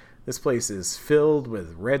 this place is filled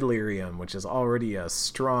with red lyrium, which is already a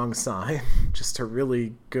strong sign. Just a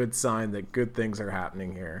really good sign that good things are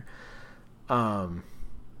happening here. And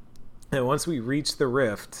once we reach the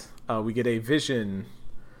rift, we get a vision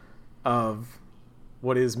of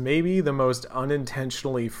what is maybe the most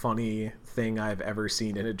unintentionally funny thing I've ever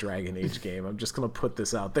seen in a Dragon Age game. I'm just going to put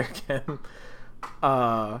this out there again.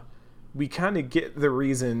 We kind of get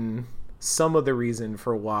some of the reason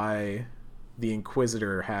for why the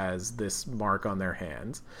Inquisitor has this mark on their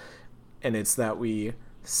hand. And it's that we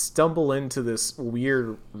stumble into this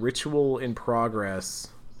weird ritual in progress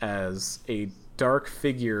as a dark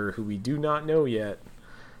figure who we do not know yet.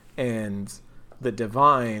 And the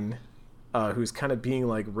Divine, who's kind of being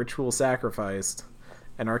like ritual sacrificed,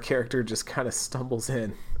 and our character just kind of stumbles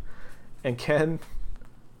in. And Ken,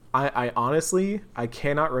 I honestly, I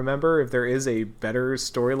cannot remember if there is a better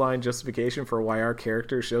storyline justification for why our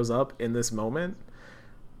character shows up in this moment.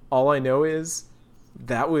 All I know is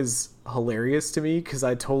that was hilarious to me, because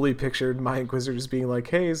I totally pictured my Inquisitor just being like,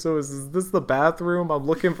 hey, so is this the bathroom? I'm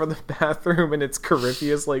looking for the bathroom, and it's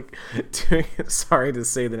Corypheus like doing it. Sorry to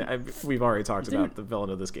say that we've already talked about the villain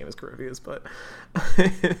of this game is Corypheus, but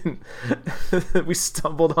we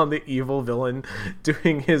stumbled on the evil villain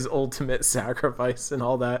doing his ultimate sacrifice and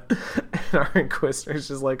all that, and our Inquisitor's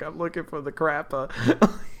just like, I'm looking for the crappa.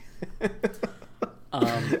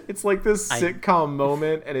 It's like this sitcom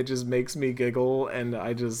moment, and it just makes me giggle, and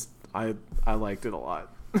I liked it a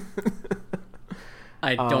lot.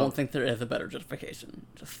 I don't think there is a better justification.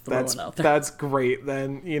 Just throwing it out there. That's great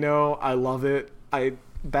then. You know, I love it.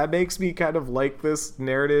 That makes me kind of like this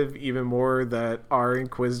narrative even more, that our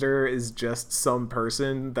Inquisitor is just some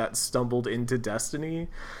person that stumbled into Destiny.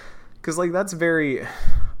 Because, like, that's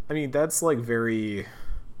like very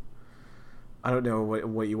I don't know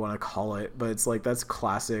what you want to call it, but it's like that's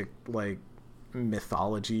classic like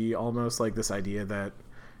mythology almost, like this idea that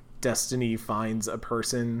destiny finds a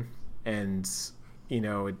person and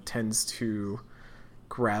it tends to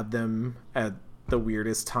grab them at the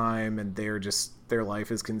weirdest time and their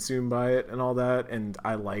life is consumed by it and all that. And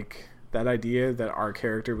I like that idea that our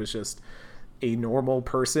character was just a normal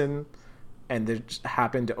person and they just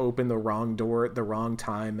happened to open the wrong door at the wrong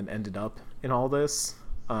time and ended up in all this.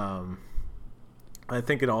 I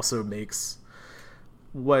think it also makes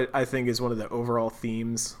what I think is one of the overall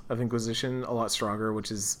themes of Inquisition a lot stronger,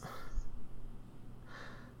 which is,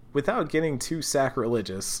 without getting too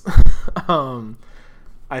sacrilegious,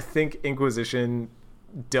 I think Inquisition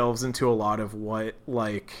delves into a lot of what,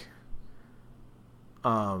 like,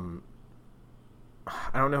 I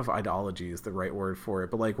don't know if ideology is the right word for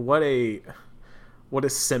it, but like what a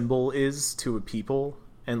symbol is to a people,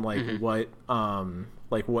 and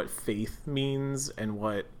like what faith means and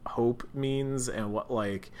what hope means, and what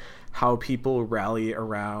like how people rally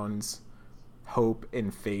around hope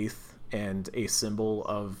and faith and a symbol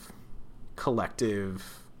of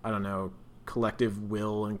collective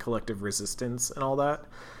will and collective resistance and all that.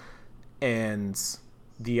 And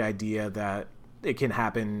the idea that it can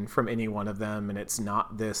happen from any one of them and it's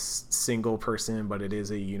not this single person, but it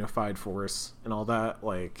is a unified force and all that.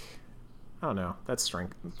 Like, I don't know, that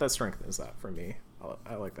strengthens that for me.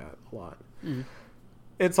 I like that a lot. Mm.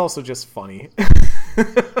 It's also just funny.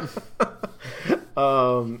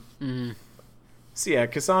 So yeah,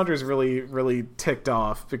 Cassandra's really, really ticked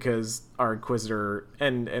off because our Inquisitor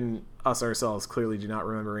and us ourselves clearly do not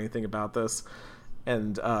remember anything about this.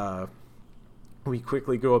 And we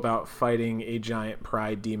quickly go about fighting a giant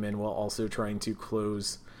pride demon while also trying to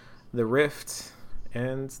close the rift.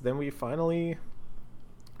 And then we finally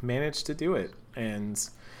manage to do it. And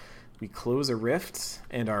we close a rift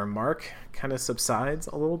and our mark kind of subsides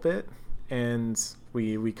a little bit. And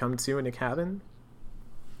we come to in a cabin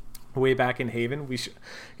way back in Haven. I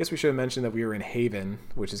guess we should have mentioned that we were in Haven,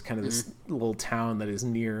 which is kind of this little town that is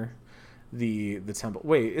near the temple.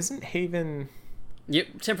 Wait, isn't Haven... Yep,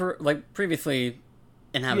 previously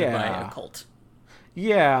inhabited by a cult.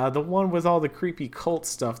 Yeah, the one with all the creepy cult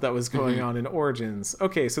stuff that was going on in Origins.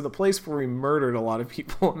 Okay, so the place where we murdered a lot of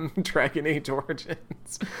people in Dragon Age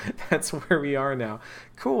Origins. That's where we are now.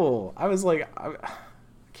 Cool. I was like, I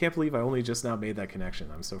can't believe I only just now made that connection.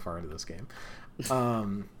 I'm so far into this game.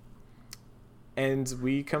 And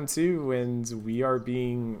we come to, and we are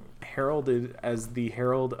being heralded as the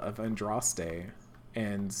Herald of Andraste.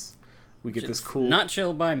 And we get this cool... Not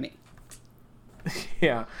chill by me.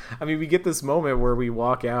 Yeah. I mean, we get this moment where we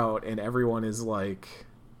walk out and everyone is like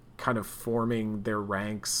kind of forming their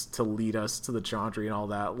ranks to lead us to the Chantry and all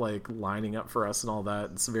that, like lining up for us and all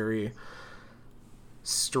that. It's very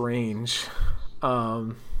strange.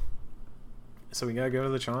 So we gotta go to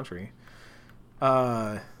the Chantry.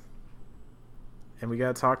 And we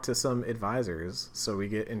gotta talk to some advisors. So we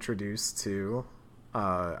get introduced to,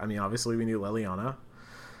 obviously we knew Leliana.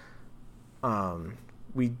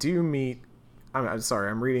 We do meet... I'm sorry,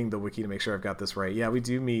 I'm reading the wiki to make sure I've got this right. Yeah, we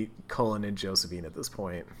do meet Cullen and Josephine at this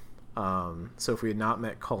point. So if we had not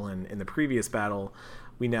met Cullen in the previous battle,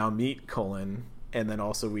 we now meet Cullen, and then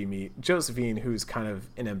also we meet Josephine, who's kind of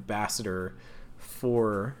an ambassador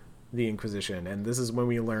for the Inquisition. And this is when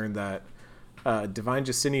we learn that Divine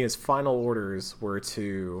Justinia's final orders were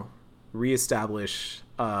to reestablish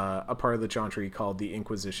a part of the Chantry called the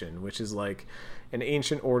Inquisition, which is like an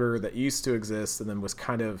ancient order that used to exist and then was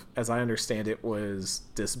kind of, as I understand it, was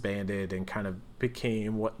disbanded and kind of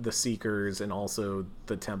became what the Seekers and also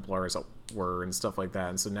the Templars were and stuff like that.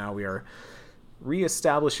 And so now we are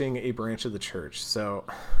reestablishing a branch of the church. So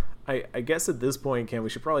I guess at this point, Cam, we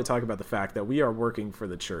should probably talk about the fact that we are working for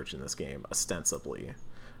the church in this game, ostensibly.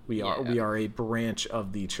 We are a branch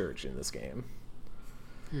of the church in this game.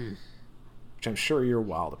 Which I'm sure you're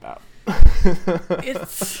wild about.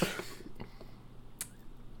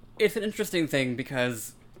 It's an interesting thing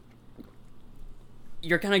because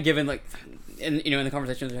you're kind of given, like, in the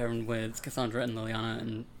conversations you're having with Cassandra and Leliana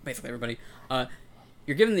and basically everybody,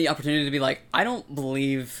 you're given the opportunity to be like, I don't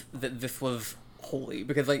believe that this was holy,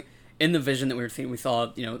 because like in the vision that we were seeing, we saw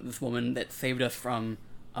this woman that saved us from,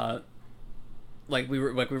 we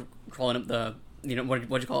were crawling up the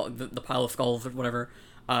what'd you call it, the pile of skulls or whatever.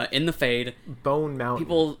 In the Fade, Bone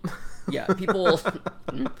Mountain.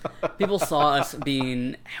 People saw us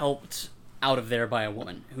being helped out of there by a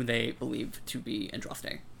woman who they believed to be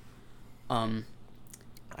Andraste. I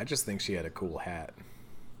just think she had a cool hat.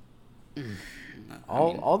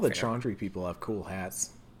 All the Chantry people have cool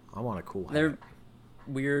hats. I want a cool hat. They're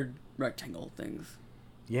weird rectangle things.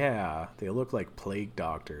 Yeah, they look like plague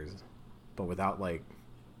doctors, but without like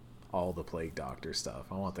all the plague doctor stuff.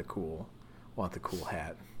 I want the cool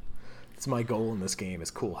hat. It's my goal in this game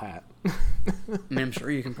is cool hat. I mean, I'm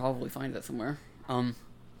sure you can probably find that somewhere.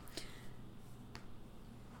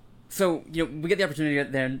 So, you know, we get the opportunity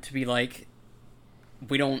then to be like,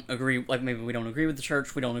 we don't agree, like maybe we don't agree with the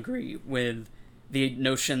church, we don't agree with the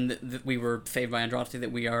notion that we were saved by Andraste,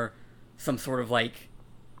 that we are some sort of like,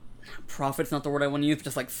 prophet's not the word I want to use, but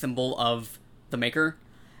just like symbol of the Maker.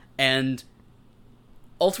 And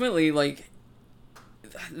ultimately, like,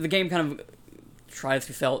 the game kind of tries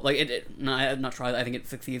to sell, like, not tries, I think it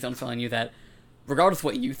succeeds on selling you that regardless of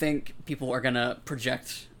what you think, people are gonna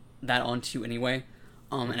project that onto you anyway.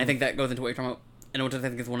 And I think that goes into what you're talking about, and which I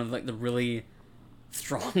think is one of like the really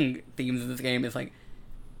strong themes of this game is like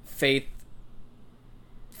faith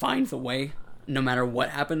finds a way no matter what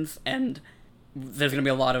happens, and there's gonna be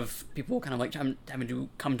a lot of people kind of like having to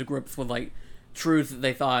come to grips with like truths that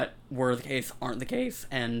they thought were the case aren't the case,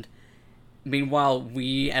 and meanwhile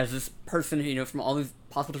we as this person, you know, from all these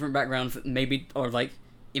possible different backgrounds, maybe or like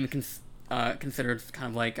even considered kind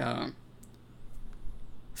of like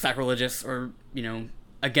sacrilegious or, you know,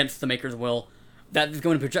 against the Maker's will, that is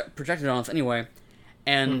going to project it on us anyway.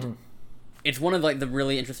 And it's one of like the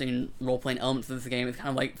really interesting role-playing elements of this game is kind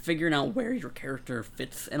of like figuring out where your character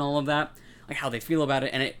fits in all of that, like how they feel about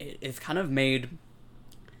it, and it's kind of made...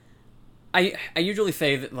 I usually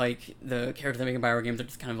say that like the characters I make in Bioware games are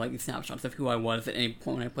just kind of like these snapshots of who I was at any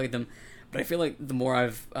point when I played them, but I feel like the more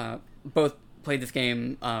I've both played this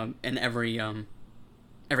game in every point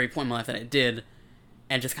in my life that it did,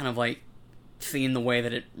 and just kind of like seeing the way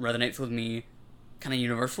that it resonates with me kind of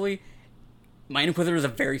universally, my Inquisitor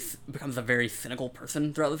becomes a very cynical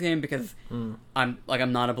person throughout this game, because I'm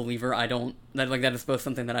not a believer. That is both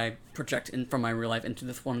something that I project in from my real life into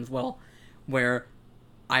this one as well, where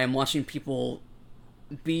I am watching people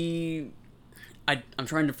be... I'm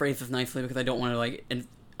trying to phrase this nicely because I don't want to like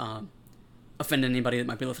offend anybody that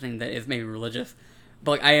might be listening that is maybe religious,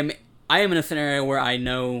 but like I am in a scenario where I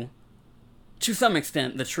know to some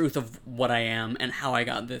extent the truth of what I am and how I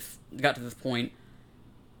got to this point,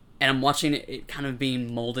 and I'm watching it kind of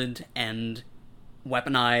being molded and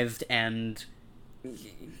weaponized and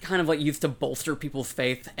kind of like used to bolster people's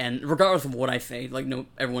faith. And regardless of what I say, like, no,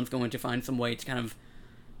 everyone's going to find some way to kind of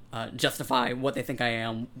justify what they think I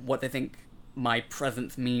am, what they think my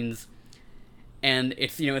presence means. And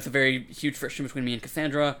it's, you know, it's a very huge friction between me and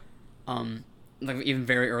Cassandra, like even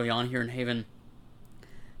very early on here in Haven,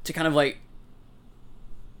 to kind of like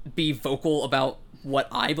be vocal about what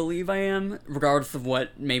I believe I am, regardless of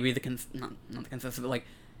what maybe not the consensus, but like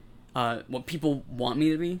what people want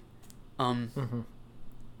me to be. And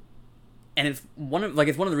it's one of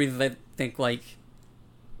the reasons I think like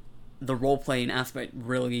the role playing aspect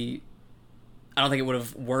really, I don't think it would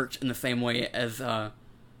have worked in the same way as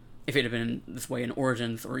if it had been this way in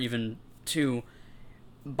Origins, or even 2,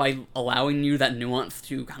 by allowing you that nuance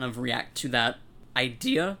to kind of react to that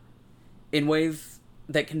idea in ways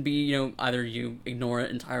that can be, you know, either you ignore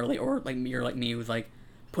it entirely, or like you're like me who's like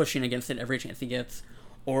pushing against it every chance he gets,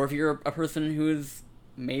 or if you're a person who's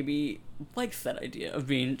maybe likes that idea of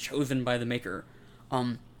being chosen by the Maker,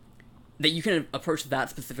 that you can approach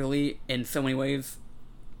that specifically in so many ways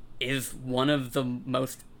is one of the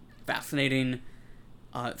most fascinating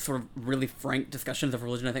sort of really frank discussions of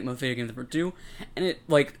religion I think most video games ever do. And it,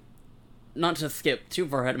 like, not to skip too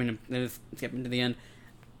far ahead, I mean, just skipping to the end,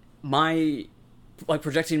 my, like,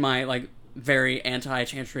 projecting my, like, very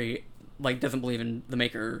anti-Chantry, like, doesn't believe in the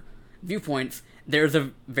Maker viewpoints, there's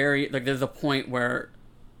a point where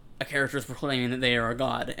a character is proclaiming that they are a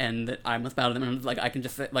god, and that I must bow to them, and, like, I can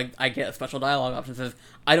just say, like, I get a special dialogue option that says,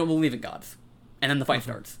 I don't believe in gods. And then the fight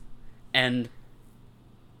starts. And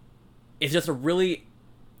it's just a really,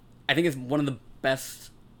 I think it's one of the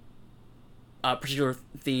best particular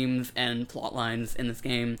themes and plot lines in this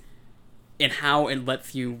game, in how it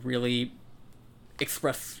lets you really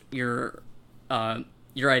express your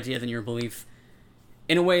ideas and your beliefs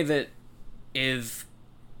in a way that is,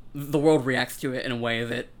 the world reacts to it in a way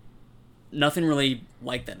that nothing really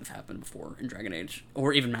like that has happened before in Dragon Age,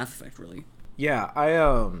 or even Mass Effect, really. Yeah,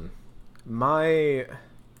 my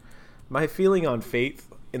feeling on faith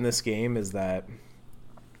in this game is that,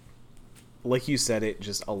 like you said, it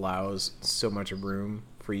just allows so much room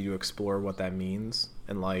for you to explore what that means.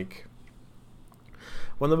 And, like,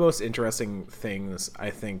 one of the most interesting things I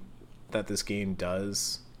think that this game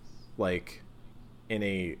does, like, in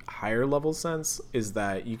a higher level sense, is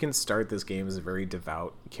that you can start this game as a very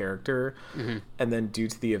devout character, and then due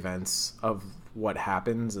to the events of what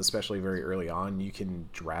happens, especially very early on, you can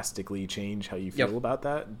drastically change how you feel about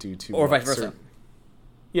that due to or vice versa.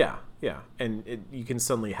 Yeah, and you can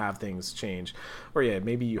suddenly have things change, or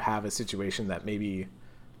maybe you have a situation that maybe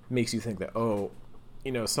makes you think that, oh,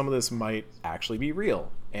 you know, some of this might actually be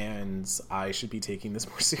real, and I should be taking this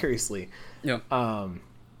more seriously. Yeah.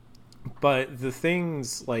 But the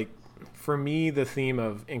things, like, for me, the theme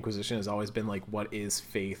of Inquisition has always been, like, what is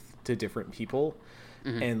faith to different people?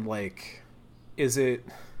 Mm-hmm. And, like, is it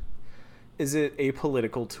a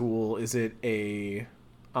political tool? Is it a,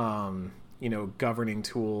 you know, governing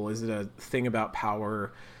tool? Is it a thing about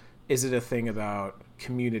power? Is it a thing about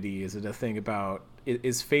community? Is it a thing about,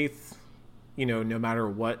 is faith, you know, no matter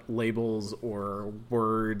what labels or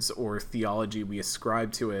words or theology we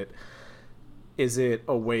ascribe to it, is it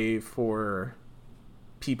a way for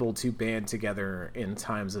people to band together in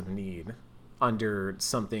times of need under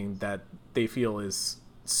something that they feel is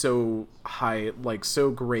so high, like so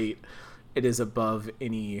great, it is above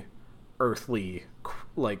any earthly,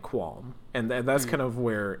 like, qualm? And that's kind of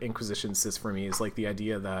where Inquisition sits for me, is like the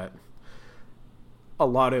idea that a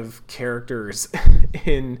lot of characters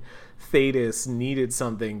in Thedas needed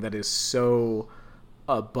something that is so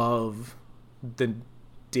above the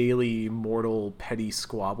daily mortal petty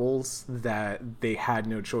squabbles that they had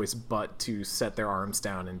no choice but to set their arms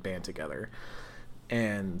down and band together.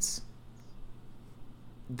 And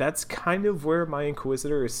that's kind of where my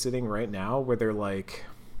Inquisitor is sitting right now, where they're like,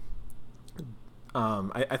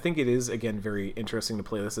 I think it is, again, very interesting to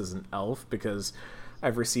play this as an elf, because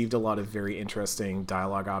I've received a lot of very interesting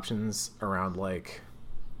dialogue options around, like,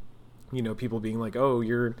 you know, people being like, oh,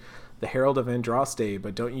 you're the Herald of Andraste,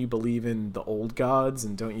 but don't you believe in the old gods,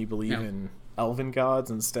 and don't you believe in elven gods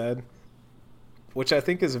instead? Which I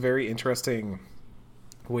think is a very interesting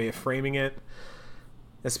way of framing it,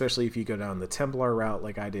 especially if you go down the Templar route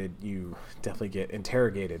like I did. You definitely get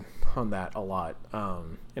interrogated on that a lot,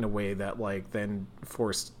 in a way that, like, then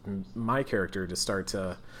forced my character to start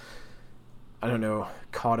to, I don't know,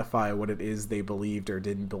 codify what it is they believed or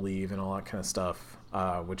didn't believe and all that kind of stuff,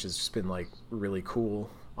 which has just been, like, really cool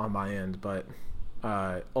on my end. But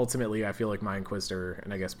ultimately I feel like my Inquisitor,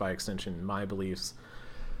 and I guess by extension my beliefs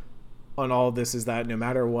on all of this, is that no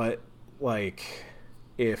matter what, like,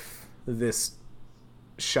 if this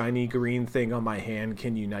shiny green thing on my hand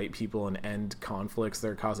can unite people and end conflicts that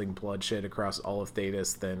are causing bloodshed across all of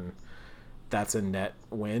Thedas, then that's a net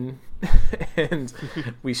win. And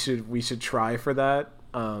we should try for that,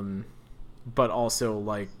 but also,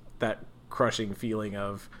 like, that crushing feeling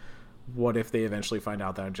of, what if they eventually find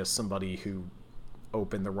out that I'm just somebody who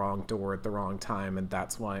opened the wrong door at the wrong time, and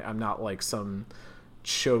that's why I'm not, like, some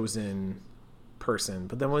chosen person.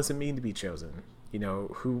 But then what does it mean to be chosen? You know,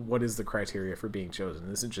 what is the criteria for being chosen?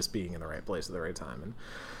 This is just being in the right place at the right time. And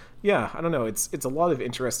yeah, I don't know, it's a lot of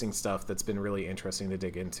interesting stuff that's been really interesting to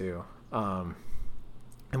dig into, and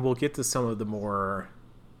we'll get to some of the more,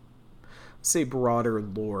 say, broader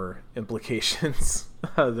lore implications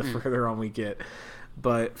the further on we get.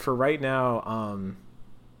 But for right now,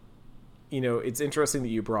 you know, it's interesting that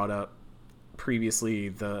you brought up previously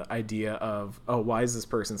the idea of, oh, why is this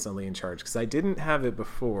person suddenly in charge? Because I didn't have it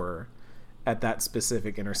before at that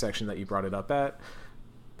specific intersection that you brought it up at.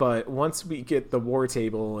 But once we get the war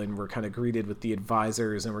table and we're kind of greeted with the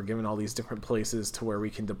advisors and we're given all these different places to where we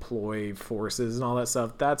can deploy forces and all that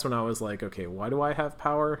stuff, that's when I was like, okay, why do I have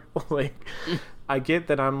power? Like, I get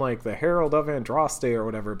that I'm, like, the Herald of Andraste or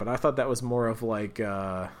whatever, but I thought that was more of, like,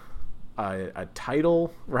 a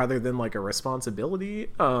title rather than, like, a responsibility.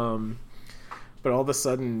 But all of a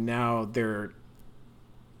sudden now they're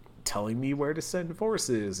telling me where to send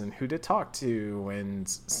forces and who to talk to, and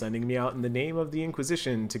sending me out in the name of the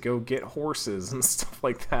Inquisition to go get horses and stuff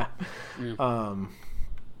like that.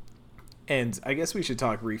 And I guess we should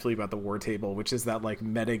talk briefly about the war table, which is that, like,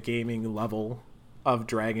 metagaming level of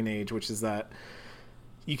Dragon Age, which is that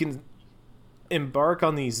you can embark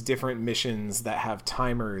on these different missions that have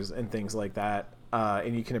timers and things like that,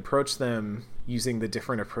 and you can approach them using the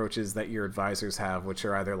different approaches that your advisors have, which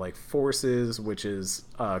are either, like, forces, which is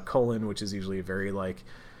colon, which is usually very, like,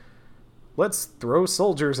 let's throw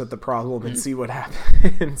soldiers at the problem and see what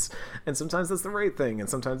happens. And sometimes that's the right thing, and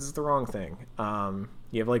sometimes it's the wrong thing.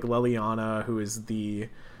 You have, like, Leliana, who is the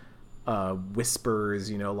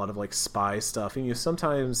whispers, you know, a lot of, like, spy stuff. And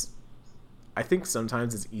I think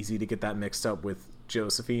sometimes it's easy to get that mixed up with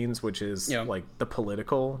Josephine's, which is like the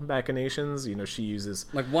political machinations. You know, she uses,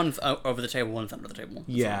 like, one's over the table, one's under the table.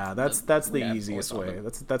 Yeah, that's the easiest way.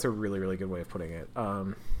 That's a really, really good way of putting it.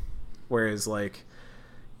 Whereas, like,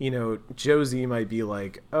 Josie might be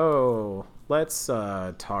like, oh, let's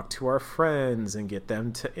talk to our friends and get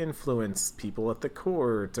them to influence people at the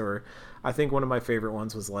court. Or I think one of my favorite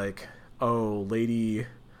ones was like, oh, lady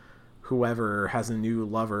whoever has a new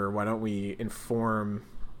lover, why don't we inform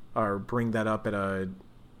or bring that up at a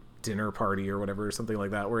dinner party or whatever, or something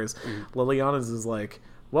like that. Whereas Liliana's is like,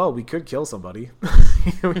 well, we could kill somebody.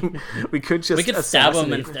 we could stab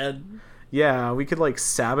them instead. Yeah, we could like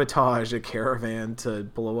sabotage a caravan to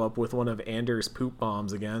blow up with one of Anders' poop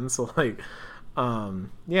bombs again. So like,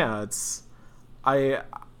 yeah,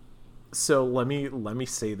 so let me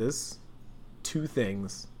say this. 2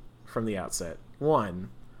 things from the outset. 1,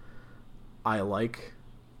 I like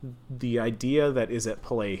the idea that is at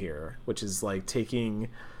play here, which is like taking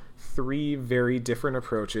 3 very different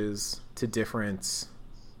approaches to different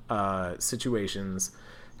situations,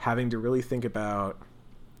 having to really think about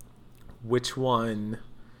which one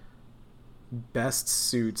best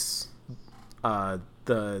suits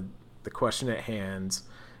the question at hand,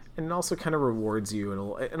 and it also kind of rewards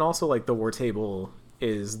you, and also like the War Table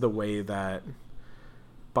is the way that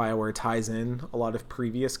BioWare ties in a lot of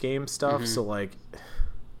previous game stuff. So like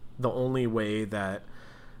the only way that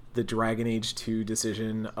the Dragon Age 2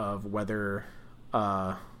 decision of whether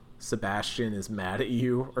Sebastian is mad at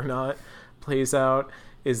you or not plays out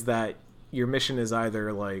is that your mission is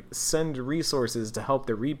either like send resources to help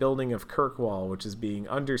the rebuilding of Kirkwall, which is being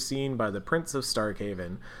underseen by the Prince of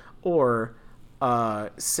Starkhaven, or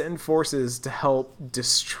send forces to help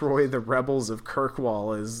destroy the rebels of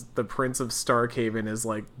Kirkwall as the Prince of Starkhaven is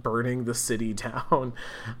like burning the city down.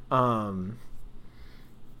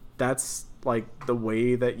 That's like the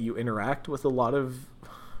way that you interact with a lot of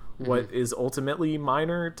what is ultimately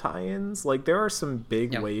minor tie-ins. Like there are some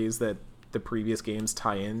big ways that the previous games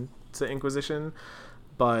tie in to Inquisition,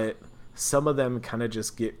 but some of them kind of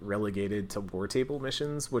just get relegated to War Table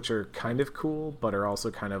missions, which are kind of cool, but are also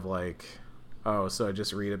kind of like, oh, so I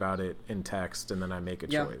just read about it in text and then I make a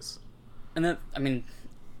choice. And that, I mean,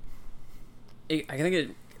 I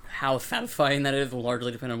think how satisfying that is will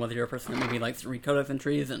largely depend on whether you're a person that maybe likes to read codex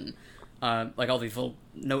entries and like all these little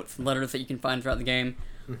notes and letters that you can find throughout the game.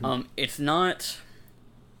 It's not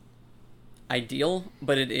ideal,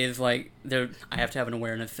 but it is like I have to have an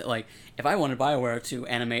awareness that like if I wanted BioWare to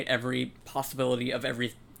animate every possibility of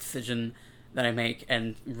every decision that I make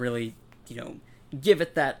and really, give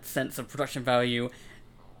it that sense of production value,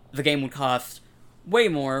 the game would cost way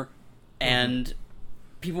more and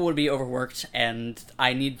people would be overworked, and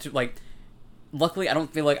I need to like luckily I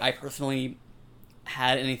don't feel like I personally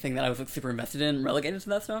had anything that I was like super invested in relegated to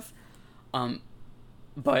that stuff.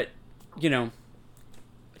 But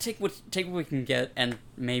take what we can get, and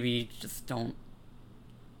maybe just don't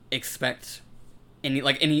expect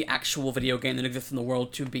any actual video game that exists in the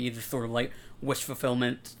world to be the sort of like wish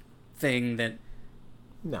fulfillment thing that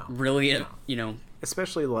really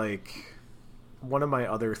especially like one of my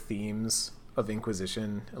other themes of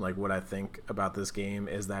Inquisition and like what I think about this game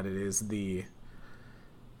is that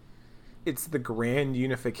it's the grand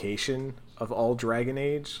unification of all Dragon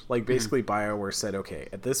Age. Like basically BioWare said, okay,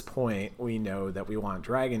 at this point we know that we want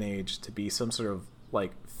Dragon Age to be some sort of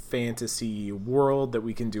like fantasy world that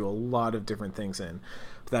we can do a lot of different things in.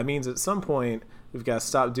 But that means at some point we've got to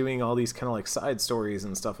stop doing all these kind of like side stories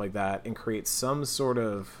and stuff like that and create some sort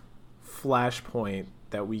of flashpoint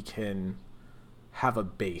that we can have a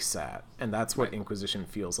base at. And that's what Inquisition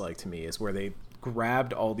feels like to me, is where they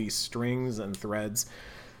grabbed all these strings and threads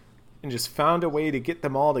and just found a way to get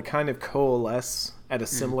them all to kind of coalesce at a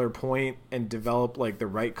similar point and develop like the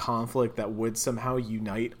right conflict that would somehow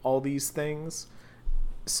unite all these things,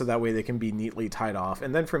 so that way they can be neatly tied off.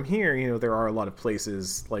 And then from here, there are a lot of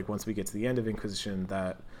places, like once we get to the end of Inquisition,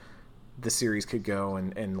 that the series could go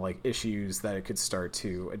and like issues that it could start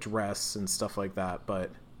to address and stuff like that. But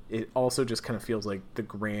it also just kind of feels like the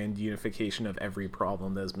grand unification of every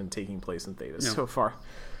problem that has been taking place in Thedas so far.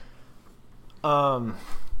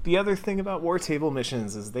 The other thing about War Table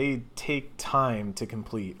missions is they take time to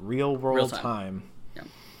complete, real world time. Yeah.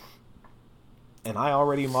 And I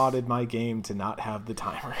already modded my game to not have the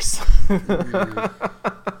timers.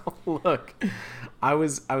 Look, I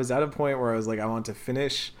was at a point where I was like, I want to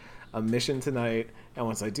finish a mission tonight, and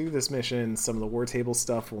once I do this mission, some of the War Table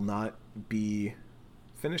stuff will not be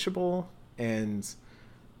finishable, and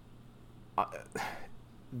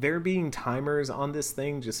there being timers on this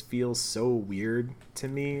thing just feels so weird to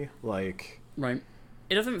me. Like, right,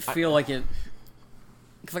 it doesn't feel like it,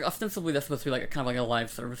 because like ostensibly that's supposed to be like a kind of like a live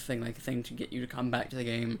service thing, like a thing to get you to come back to the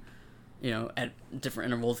game, at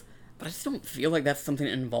different intervals. But I just don't feel like that's something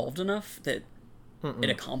involved enough that it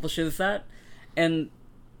accomplishes that. And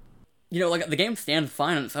like the game stands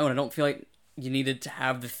fine on its own. I don't feel like you needed to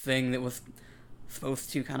have this thing that was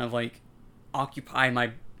supposed to kind of like occupy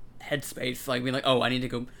my headspace, like being like, oh, I need to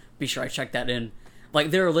go be sure I check that in.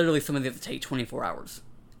 Like there are literally some of these that take 24 hours,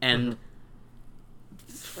 and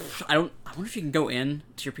I wonder if you can go in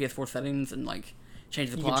to your PS4 settings and like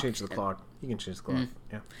change the clock. You can change the clock.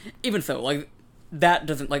 Yeah. Even so, like that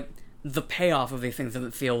doesn't like the payoff of these things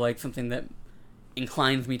doesn't feel like something that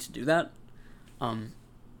inclines me to do that. I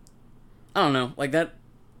don't know, like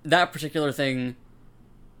that particular thing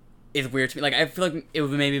is weird to me. Like I feel like it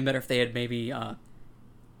would maybe be better if they had maybe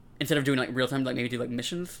instead of doing like real time, like maybe do like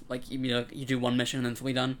missions, like you do one mission and then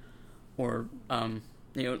it's done, or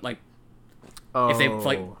like if they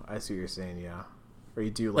like I see what you're saying, yeah, or you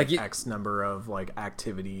do like X number of like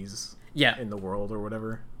activities in the world or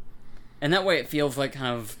whatever, and that way it feels like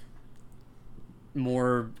kind of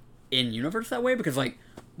more in universe that way, because like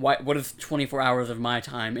what is 24 hours of my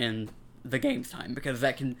time in the game's time, because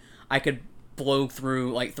I could blow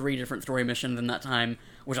through like 3 different story missions in that time,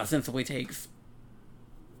 which ostensibly takes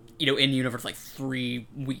in universe like 3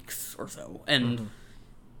 weeks or so, and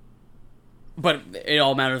but it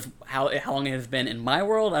all matters how long it has been in my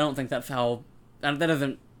world. I don't think that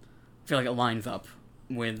doesn't feel like it lines up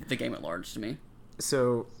with the game at large to me.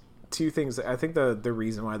 So 2 things. I think the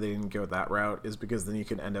reason why they didn't go that route is because then you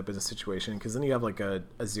can end up in a situation, because then you have like a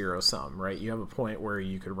zero sum, right? You have a point where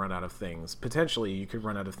you could run out of things. Potentially you could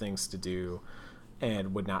run out of things to do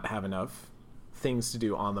and would not have enough things to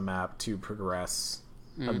do on the map to progress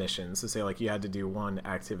a mission. So say like you had to do 1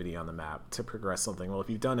 activity on the map to progress something. Well,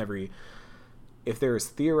 if there's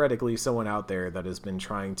theoretically someone out there that has been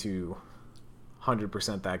trying to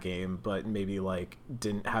 100% that game, but maybe like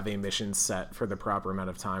didn't have a mission set for the proper amount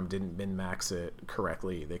of time, didn't min-max it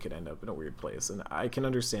correctly, they could end up in a weird place. And I can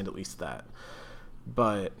understand at least that.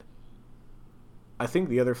 But I think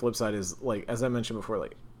the other flip side is, like, as I mentioned before,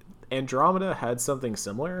 like Andromeda had something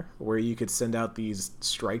similar where you could send out these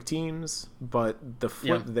strike teams, but the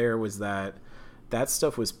flip there was that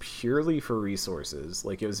stuff was purely for resources.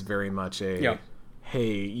 Like it was very much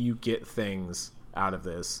hey, you get things out of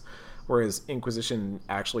this. Whereas Inquisition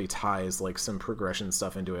actually ties like some progression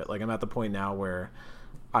stuff into it. Like I'm at the point now where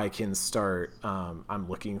I can start, I'm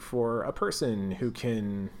looking for a person who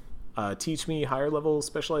can teach me higher level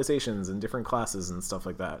specializations in different classes and stuff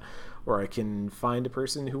like that. Or I can find a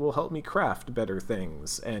person who will help me craft better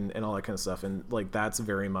things and all that kind of stuff. And like that's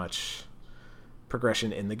very much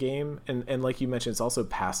progression in the game. And like you mentioned, it's also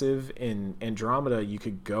passive. In Andromeda, you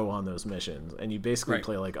could go on those missions and you basically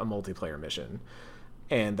play like a multiplayer mission.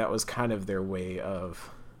 And that was kind of their way of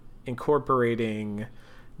incorporating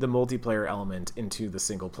the multiplayer element into the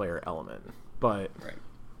single player element. But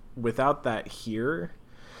without that here,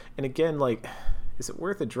 and again, like, is it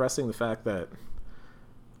worth addressing the fact that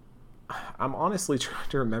I'm honestly trying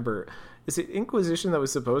to remember, is it Inquisition that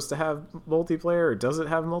was supposed to have multiplayer, or does it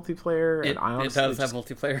have multiplayer? It does have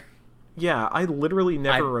multiplayer. Yeah, I literally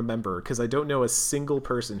never remember, because I don't know a single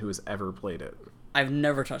person who has ever played it. I've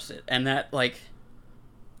never touched it, and that, like,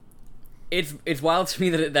 it's wild to me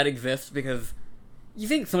that that exists, because you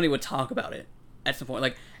think somebody would talk about it at some point.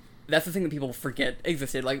 Like, that's the thing that people forget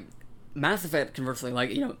existed. Like, Mass Effect, conversely,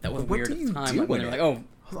 like, that was weird at the time. Like, when they're like, oh...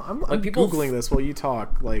 I'm Googling this while you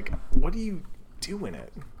talk. Like, what do you do in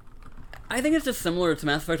it? I think it's just similar to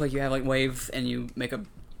Mass Effect. Like, you have, like, waves, and you make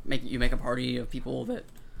a party of people that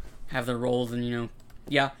have their roles, and,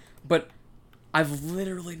 yeah. But I've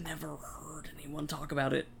literally never heard anyone talk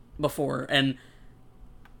about it before, and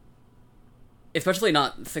especially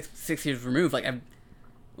not six years removed. Like,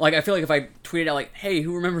 I feel like if I tweeted out, like, hey,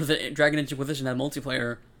 who remembers that Dragon Age Inquisition had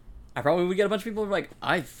multiplayer, I probably would get a bunch of people who are like,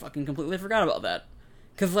 I fucking completely forgot about that.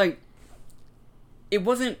 Because, like, it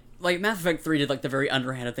wasn't, like, Mass Effect 3 did, like, the very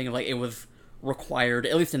underhanded thing of, like, it was required,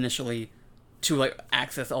 at least initially, to, like,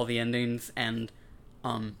 access all the endings, and,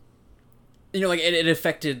 like, it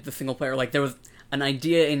affected the single player. Like, there was an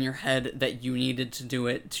idea in your head that you needed to do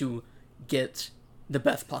it to get the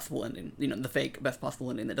best possible ending. The fake best possible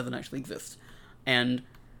ending that doesn't actually exist. And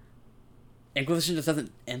Inquisition just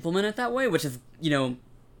doesn't implement it that way, which is,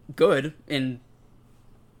 good in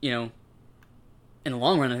the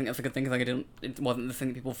long run. I think that's a good thing, because like it wasn't the thing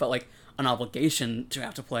that people felt like an obligation to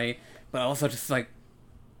have to play, but also just like,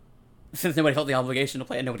 since nobody felt the obligation to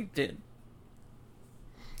play it, nobody did.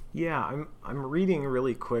 Yeah, I'm reading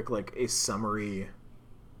really quick like a summary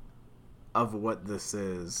of what this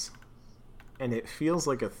is, and it feels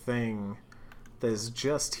like a thing that is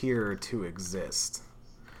just here to exist,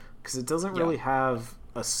 because it doesn't really have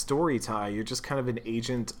a story tie. You're just kind of an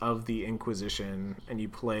agent of the Inquisition, and you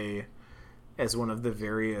play as one of the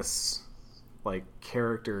various like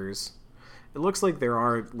characters it looks like there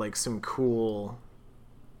are like some cool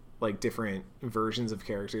like different versions of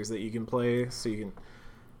characters that you can play. So you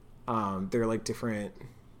can there are like different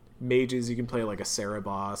mages you can play, like a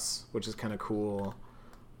Cerebos, which is kind of cool.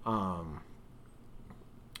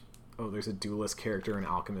 There's a duelist character, an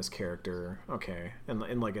alchemist character, okay,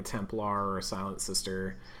 and like a Templar or a Silent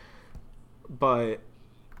Sister, but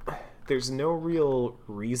there's no real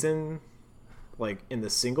reason, like in the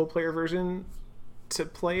single player version, to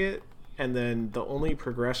play it. And then the only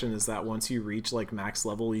progression is that once you reach like max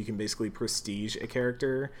level, you can basically prestige a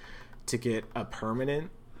character to get a permanent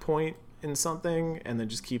point in something, and then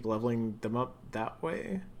just keep leveling them up that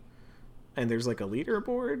way. And there's like a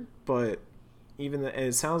leaderboard, but and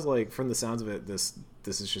it sounds like, from the sounds of it, this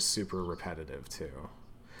is just super repetitive too.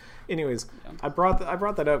 Anyways, yeah. I brought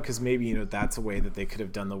that up because maybe, that's a way that they could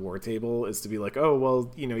have done the war table, is to be like, oh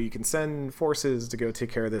well, you can send forces to go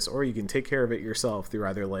take care of this, or you can take care of it yourself through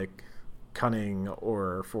either like cunning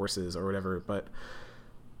or forces or whatever. But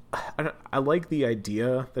I like the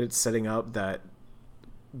idea that it's setting up that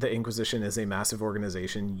the Inquisition is a massive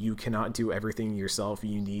organization. You cannot do everything yourself.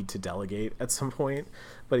 You need to delegate at some point.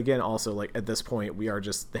 But again, also, like, at this point, we are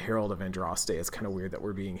just the Herald of Andraste. It's kind of weird that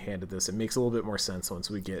we're being handed this. It makes a little bit more sense once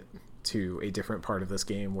we get to a different part of this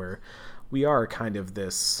game where we are kind of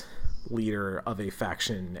this leader of a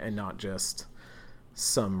faction and not just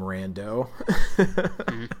some rando.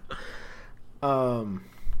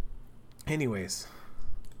 Anyways,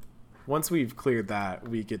 once we've cleared that,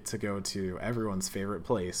 we get to go to everyone's favorite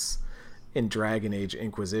place in Dragon Age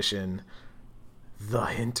Inquisition, the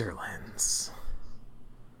Hinterlands,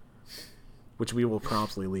 which we will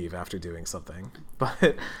promptly leave after doing something.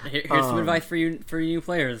 But here's some advice for you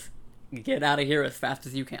players: get out of here as fast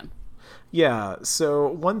as you can. Yeah. So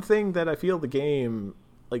one thing that I feel the game,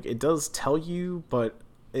 like, it does tell you, but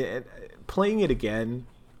playing it again,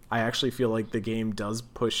 I actually feel like the game does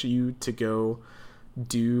push you to go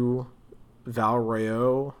do Val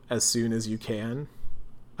Royeaux as soon as you can,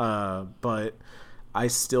 but I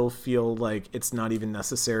still feel like it's not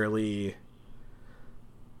necessarily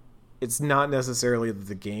that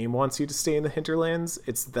the game wants you to stay in the Hinterlands.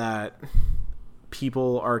 It's that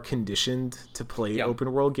people are conditioned to play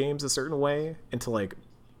open world games a certain way and to like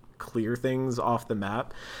clear things off the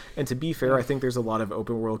map. And to be fair, I think there's a lot of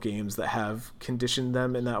open world games that have conditioned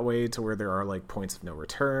them in that way, to where there are like points of no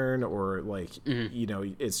return, or like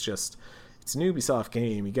it's an Ubisoft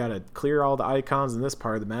game, you gotta clear all the icons in this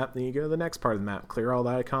part of the map, then you go to the next part of the map, clear all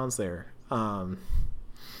the icons there.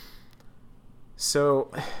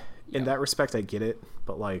 So in that respect, I get it,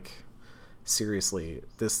 but like, seriously,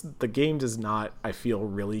 the game does not, I feel,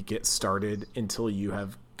 really get started until you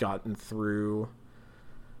have gotten through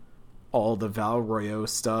all the Val Royeaux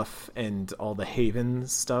stuff and all the Haven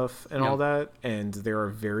stuff and all that, and there are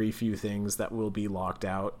very few things that will be locked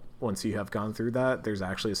out once you have gone through that. There's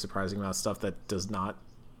actually a surprising amount of stuff that does not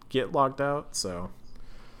get locked out, so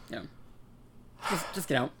just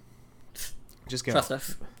get out. Just get Trust out.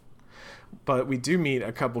 us. But we do meet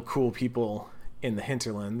a couple cool people in the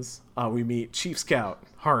Hinterlands. We meet Chief Scout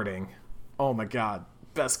Harding. Oh my god,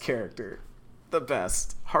 best character, the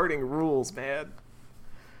best. Harding rules, man.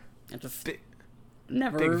 I just big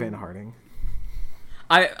fan of Harding.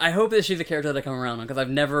 I hope that she's a character that I come around on, because I've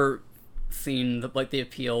never seen the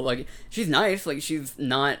appeal. Like, she's nice, like, she's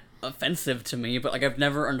not offensive to me, but like, I've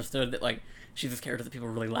never understood that like she's this character that people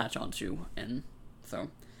really latch onto, and so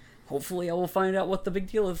hopefully I will find out what the big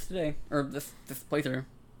deal is today, or this playthrough.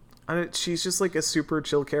 She's just like a super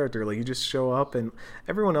chill character. Like, you just show up and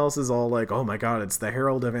everyone else is all like, oh my god, it's the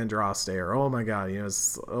Herald of Andraste, or oh my god,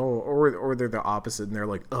 or they're the opposite and they're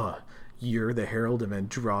like, you're the Herald of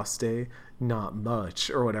Andraste, not much,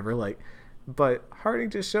 or whatever. Like, but Harding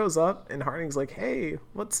just shows up and Harding's like, hey,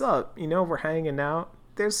 what's up? We're hanging out.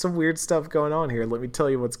 There's some weird stuff going on here. Let me tell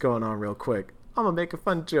you what's going on real quick. I'm gonna make a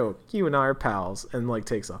fun joke. You and I are pals, and like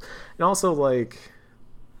takes off. And also, like,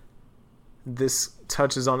 this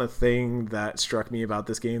touches on a thing that struck me about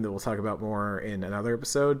this game that we'll talk about more in another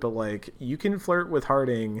episode, but like, you can flirt with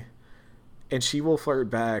Harding and she will flirt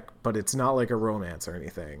back, but it's not like a romance or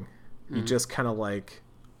anything. You just kind of like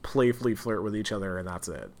playfully flirt with each other, and that's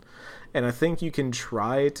it. And I think you can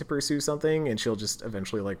try to pursue something and she'll just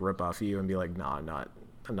eventually like rip off you and be like, nah, I'm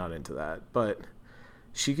not into that. But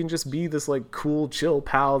she can just be this like cool, chill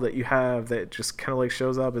pal that you have that just kind of like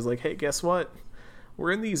shows up as like, hey, guess what?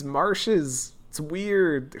 We're in these marshes. It's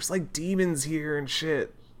weird. There's like demons here and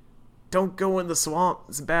shit. Don't go in the swamp.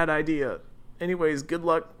 It's a bad idea. Anyways, good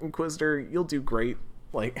luck, Inquisitor. You'll do great.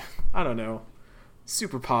 Like, I don't know.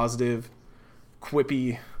 Super positive,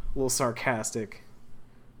 quippy, a little sarcastic.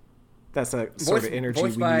 That's a sort of energy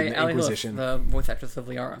voiced we by need in the Ali Inquisition. Hillis, the voice actress of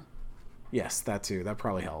Liara. Yes, that too. That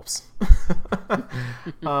probably helps.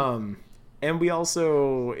 And we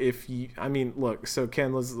also, look, so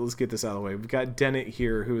Ken, let's get this out of the way. We've got Dennett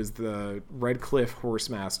here, who is the Redcliffe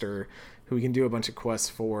Horsemaster, who we can do a bunch of quests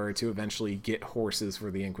for to eventually get horses for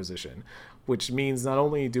the Inquisition. Which means not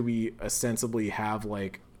only do we ostensibly have,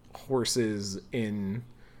 like, horses in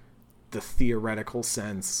the theoretical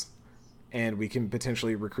sense, and we can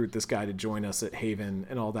potentially recruit this guy to join us at Haven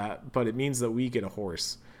and all that, but it means that we get a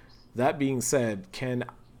horse. That being said, Ken,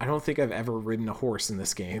 I don't think I've ever ridden a horse in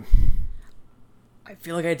this game. I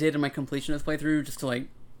feel like I did in my completionist playthrough just to, like,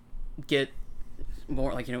 get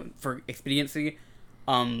more, like, for expediency.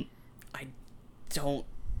 I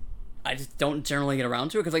just don't generally get around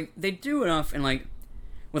to it, because, like, they do enough in, like,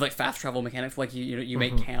 with, like, fast travel mechanics, like, you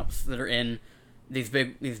make camps that are in these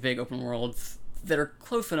big open worlds that are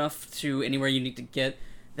close enough to anywhere you need to get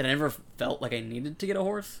that I never felt like I needed to get a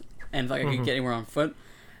horse, and, like, I could get anywhere on foot.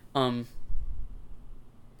 And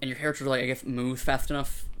your character, like, I guess, moves fast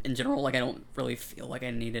enough in general. Like, I don't really feel like I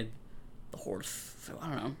needed the horse. So, I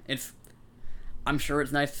don't know. I'm sure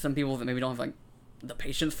it's nice to some people that maybe don't have, like, the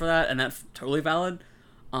patience for that, and that's totally valid.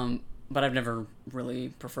 But I've never really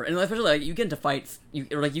preferred, and especially, like, you get into fights, you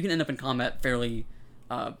can end up in combat fairly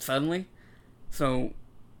suddenly. So,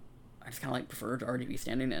 I just kind of, like, prefer to already be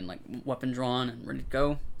standing and, like, weapon drawn and ready to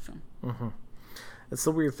go. So. It's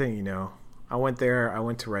the weird thing, I went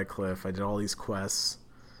to Redcliffe, I did all these quests,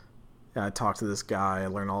 I talked to this guy, I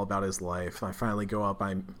learned all about his life, I finally go up,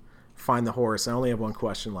 I find the horse, I only have one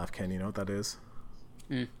question left, Ken, you know what that is?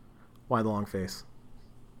 Why the long face?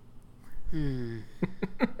 Anyway.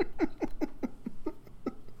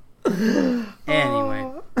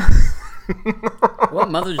 What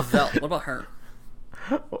Mother Giselle? What about her?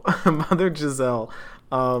 Mother Giselle,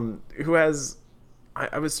 who has...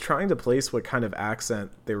 I was trying to place what kind of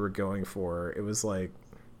accent they were going for. It was like...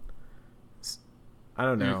 I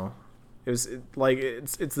don't know. It's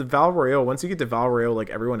the Val Royeaux. Once you get to Val Royeaux, like,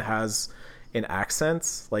 everyone has an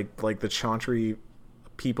accent. Like the Chantry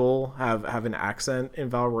people have an accent in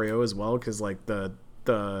Val Royeaux as well, because, like,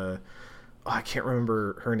 I can't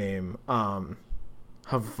remember her name.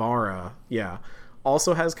 Havara, yeah,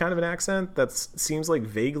 also has kind of an accent that seems like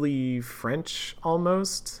vaguely French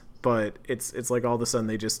almost, but it's like all of a sudden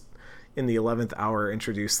they just in the 11th hour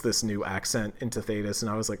introduced this new accent into Thedas,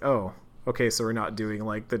 and I was like, oh, okay, so we're not doing,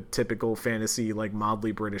 like, the typical fantasy, like,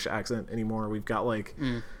 mildly British accent anymore. We've got, like,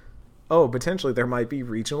 potentially there might be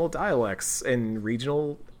regional dialects and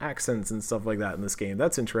regional accents and stuff like that in this game.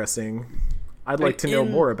 That's interesting. I'd like to know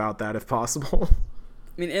more about that if possible.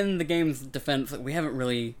 I mean, in the game's defense, we haven't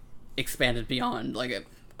really expanded beyond, like,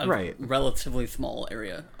 a relatively small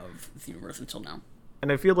area of the universe until now.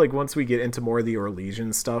 And I feel like once we get into more of the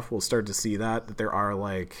Orlesian stuff, we'll start to see that there are,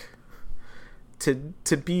 like...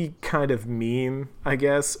 To be kind of mean, I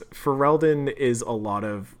guess, Ferelden is a lot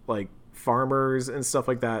of, like, farmers and stuff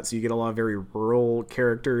like that, so you get a lot of very rural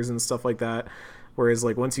characters and stuff like that. Whereas,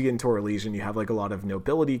 like, once you get into Orlesian, you have, like, a lot of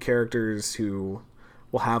nobility characters who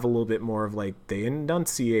will have a little bit more of, like, they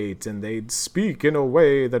enunciate and they speak in a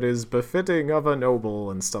way that is befitting of a noble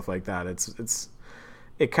and stuff like that.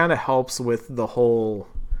 It kind of helps with the whole,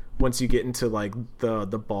 once you get into, like, the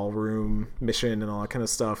ballroom mission and all that kind of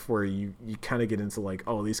stuff, where you kind of get into, like,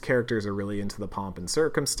 oh, these characters are really into the pomp and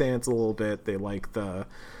circumstance a little bit. They like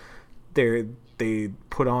they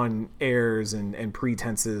put on airs and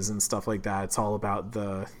pretenses and stuff like that. It's all about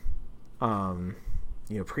the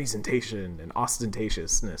presentation and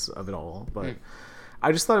ostentatiousness of it all. But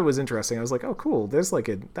I just thought it was interesting. I was like, oh, cool, there's like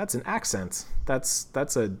that's an accent.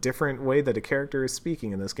 That's a different way that a character is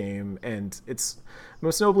speaking in this game, and it's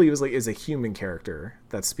most notably is a human character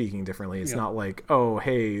that's speaking differently. It's not like, oh,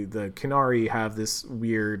 hey, the Qunari have this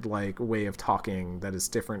weird, like, way of talking that is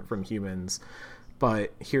different from humans,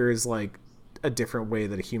 but here is, like, a different way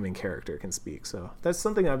that a human character can speak. So that's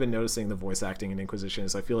something I've been noticing the voice acting in Inquisition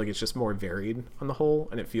is I feel like it's just more varied on the whole,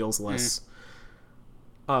 and it feels less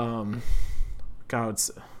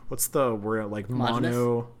what's the word, like,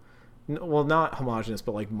 mono, well, not homogenous,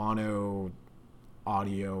 but like mono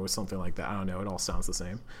audio or something like that. I don't know, it all sounds the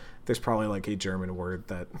same. There's probably like a German word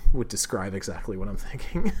that would describe exactly what I'm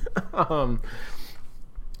thinking.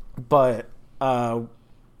 But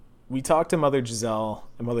we talked to Mother Giselle,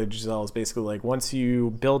 and Mother Giselle is basically like, once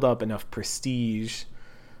you build up enough prestige,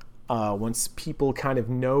 once people kind of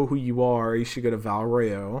know who you are, you should go to Val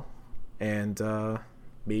Royeaux, and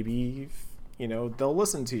maybe, they'll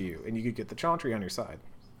listen to you, and you could get the Chantry on your side.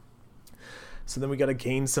 So then we got to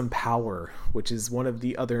gain some power, which is one of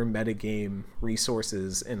the other metagame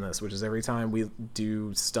resources in this, which is every time we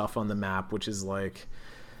do stuff on the map, which is like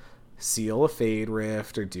seal a Fade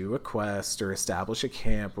Rift or do a quest or establish a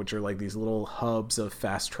camp, which are like these little hubs of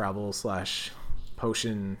fast travel /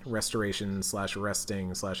 potion restoration /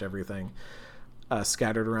 resting / everything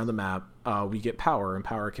scattered around the map. We get power, and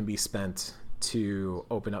power can be spent to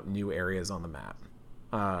open up new areas on the map.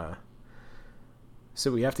 So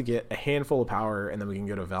we have to get a handful of power, and then we can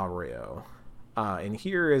go to Val Royeaux. And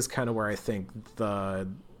here is kind of where I think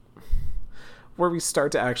where we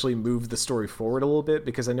start to actually move the story forward a little bit,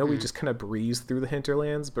 because I know we just kind of breeze through the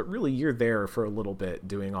hinterlands, but really you're there for a little bit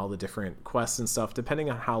doing all the different quests and stuff, depending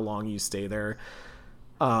on how long you stay there.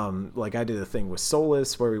 Like I did a thing with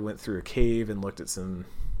Solus where we went through a cave and looked at some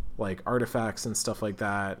like artifacts and stuff like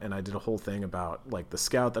that, and I did a whole thing about like the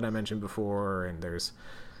scout that I mentioned before, and there's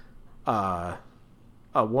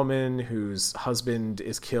a woman whose husband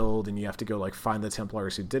is killed, and you have to go like find the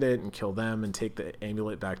Templars who did it and kill them and take the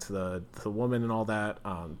amulet back to the woman and all that.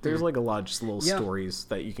 There's like a lot of just little stories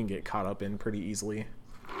that you can get caught up in pretty easily.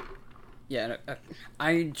 Yeah,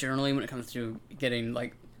 I generally, when it comes to getting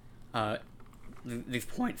like these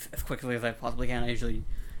points as quickly as I possibly can, I usually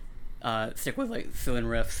stick with like filling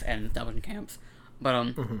rifts and establishing camps. But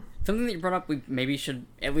something that you brought up we maybe should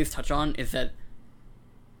at least touch on is that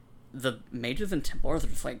the mages and Templars are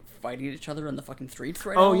just like fighting each other in the fucking streets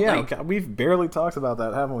right now. Oh yeah, like, we've barely talked about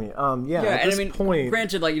that, haven't we? Yeah. At and this I mean, point,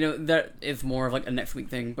 granted, like that is more of like a next week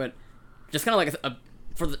thing, but just kind of like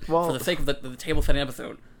for the sake of the table setting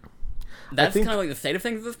episode, that's kind of like the state of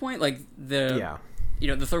things at this point. Like the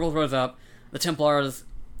circle rose up, the Templars.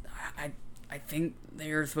 I think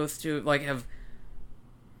they are supposed to like have.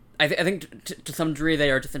 I think to some degree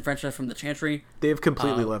they are disenfranchised from the Chantry. They have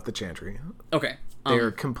completely left the Chantry. Okay. They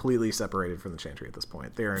are completely separated from the Chantry at this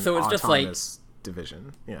point. They're an autonomous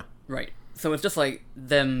division. Yeah. Right. So it's just like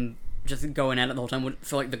them just going at it the whole time.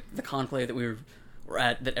 So like the conclave that we were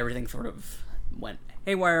at, that everything sort of went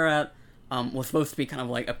haywire at, was supposed to be kind of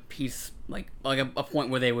like a piece, like a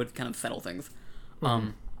point where they would kind of settle things.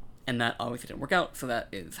 And that obviously didn't work out. So that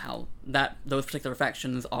is how those particular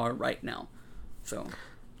factions are right now. So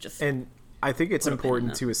and I think it's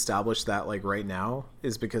important to establish that like right now,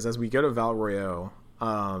 is because as we go to Val Royeaux,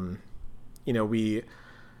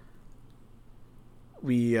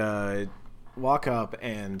 we walk up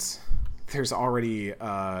and there's already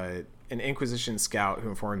an Inquisition scout who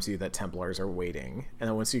informs you that Templars are waiting. And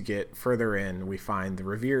then once you get further in, we find the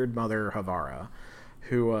revered Mother Havara,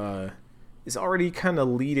 who is already kind of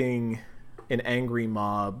leading an angry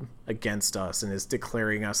mob against us and is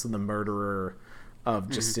declaring us the murderer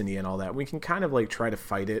of Justinian and all that. We can kind of like try to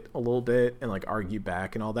fight it a little bit and like argue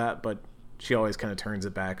back and all that, but she always kind of turns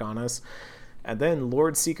it back on us. And then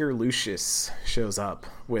Lord Seeker Lucius shows up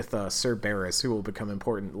with Sir Barris, who will become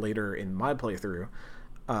important later in my playthrough.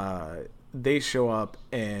 They show up,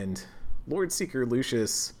 and Lord Seeker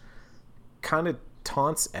Lucius kind of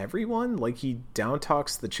taunts everyone. Like, he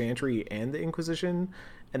down-talks the Chantry and the Inquisition,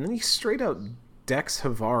 and then he straight up decks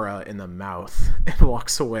Havara in the mouth and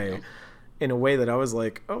walks away in a way that I was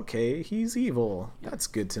like, okay, he's evil. That's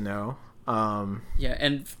good to know. Yeah,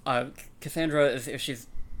 and Cassandra, if she's,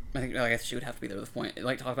 I guess she would have to be there at this point.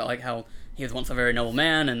 Like, talk about like how he was once a very noble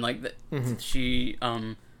man, and like that she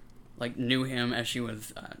like knew him as she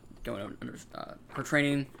was going under her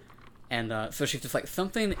training, and so she's just like,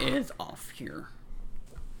 something is off here.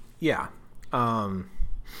 Yeah, and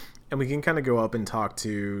we can kind of go up and talk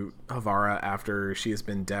to Havara after she has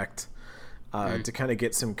been decked to kind of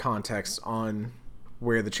get some context on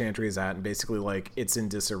where the Chantry is at, and basically like it's in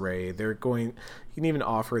disarray. You can even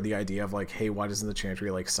offer the idea of like, hey, why doesn't the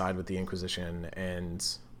Chantry like side with the Inquisition and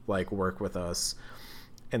like work with us?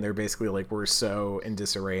 And they're basically like, we're so in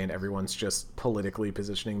disarray and everyone's just politically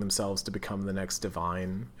positioning themselves to become the next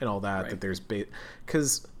divine and all that. Right. That there's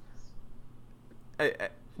because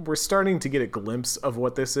we're starting to get a glimpse of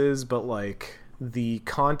what this is, but like the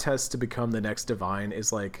contest to become the next divine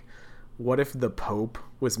is like, what if the Pope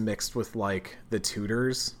was mixed with like the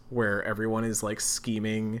Tudors, where everyone is like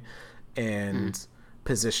scheming and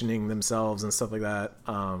positioning themselves and stuff like that?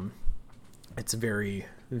 It's very,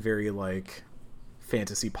 very like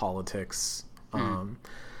fantasy politics.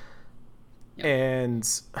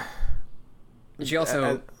 And she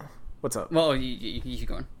also what's up? Well, you keep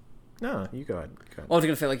going. No, you go ahead. Well, I was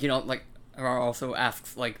gonna say, like, like Aurora also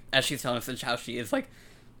asks, like, as she's telling us how she is, like,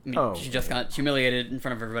 I mean, she just got humiliated in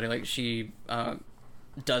front of everybody. Like, she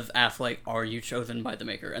does ask, like, are you chosen by the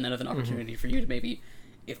Maker? And that is an opportunity for you to maybe,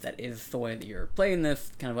 if that is the way that you're playing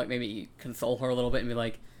this, kind of like maybe console her a little bit and be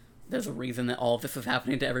like, there's a reason that all of this is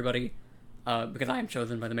happening to everybody. because I am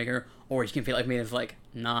chosen by the Maker, or you can feel like me as like,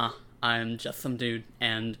 nah, I'm just some dude,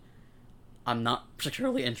 and I'm not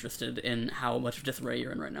particularly interested in how much of disarray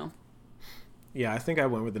you're in right now. Yeah, I think I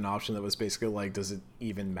went with an option that was basically like, does it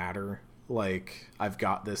even matter? Like, I've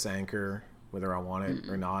got this anchor, whether I want it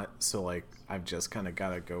or not, so like, I've just kind of got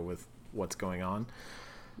to go with what's going on.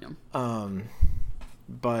 Yeah.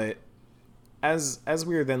 But as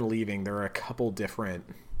we were then leaving, there are a couple different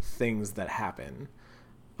things that happen.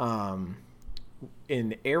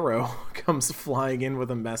 An arrow comes flying in with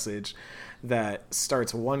a message that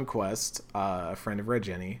starts one quest, a friend of Red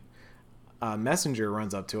Jenny. A messenger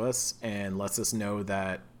runs up to us and lets us know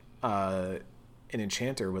that an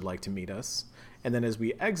enchanter would like to meet us. And then as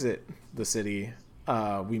we exit the city,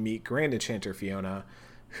 we meet Grand Enchanter Fiona,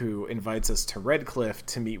 who invites us to Redcliffe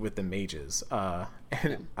to meet with the mages.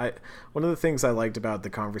 And one of the things I liked about the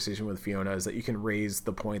conversation with Fiona is that you can raise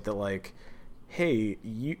the point that, like, hey,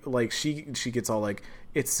 you, like, she gets all like,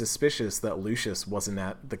 it's suspicious that Lucius wasn't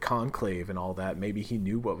at the conclave and all that. Maybe he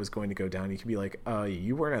knew what was going to go down. You can be like,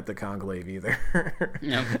 you weren't at the conclave either.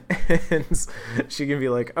 Yep. And she can be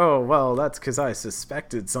like, oh, well, that's because I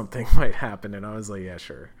suspected something might happen. And I was like, yeah,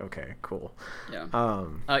 sure. Okay, cool. Yeah.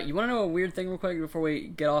 You want to know a weird thing real quick before we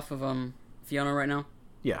get off of Fiona right now?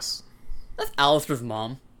 Yes. That's Alistair's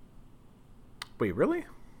mom. Wait, really?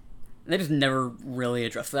 They just never really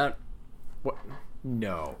addressed that. What?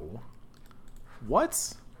 No.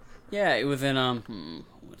 What? Yeah, it was in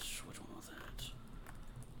which one was it?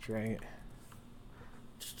 Dragon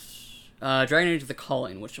Age: The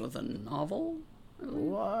Calling, which was a novel.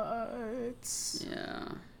 What?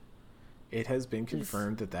 Yeah. It has been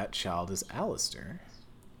confirmed that child is Alistair.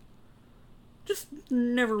 Just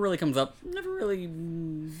never really comes up. Never really.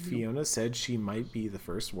 Fiona said she might be the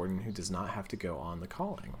first warden who does not have to go on the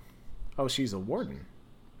calling. Oh, she's a warden.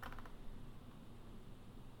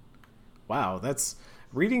 Wow, that's...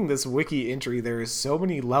 Reading this wiki entry, there is so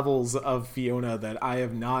many levels of Fiona that I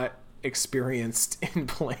have not experienced in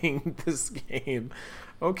playing this game.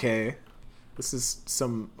 Okay. This is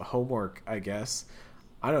some homework, I guess.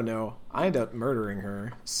 I don't know. I end up murdering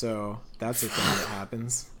her, so that's a thing that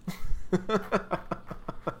happens.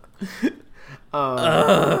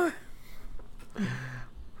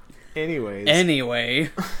 Anyways. Anyway.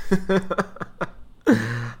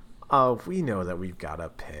 We know that we've got a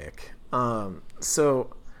pick.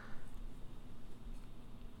 So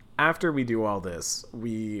after we do all this,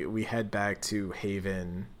 we head back to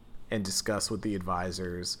Haven and discuss with the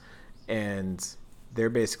advisors, and they're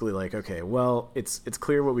basically like, okay, well, it's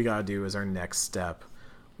clear what we gotta do is our next step.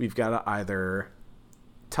 We've got to either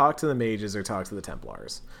talk to the mages or talk to the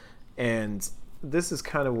Templars. And this is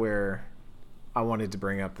kind of where I wanted to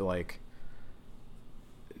bring up the, like,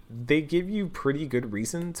 they give you pretty good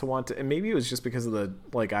reason to want to, and maybe it was just because of the,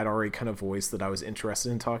 like, I'd already kind of voiced that I was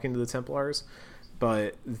interested in talking to the Templars,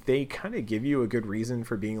 but they kind of give you a good reason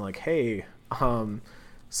for being like, hey,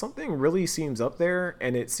 something really seems up there,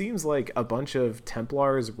 and it seems like a bunch of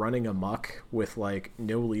Templars running amok with, like,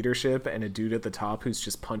 no leadership and a dude at the top who's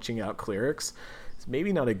just punching out clerics. It's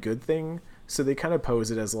maybe not a good thing. So they kind of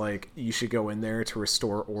pose it as like, you should go in there to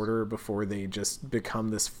restore order before they just become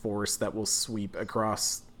this force that will sweep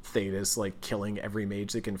across Thedas, like killing every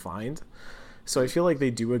mage they can find. So I feel like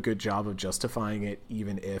they do a good job of justifying it,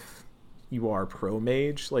 even if you are pro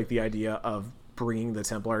mage. Like, the idea of bringing the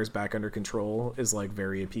Templars back under control is, like,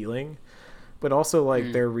 very appealing. But also,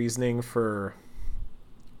 like, their reasoning for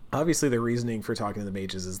talking to the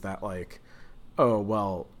mages is that, like, oh,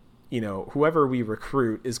 well, you know, whoever we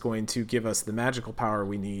recruit is going to give us the magical power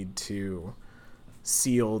we need to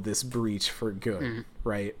seal this breach for good,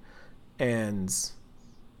 right? And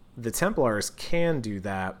the Templars can do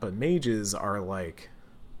that, but mages are, like,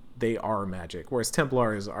 they are magic, whereas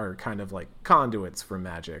Templars are kind of like conduits for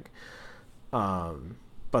magic.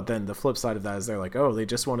 But then the flip side of that is they're like, oh, they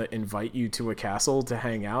just want to invite you to a castle to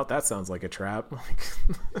hang out? That sounds like a trap.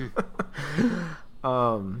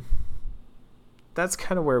 That's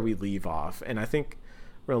kind of where we leave off. And I think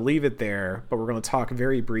we're going to leave it there, but we're going to talk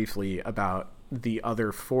very briefly about the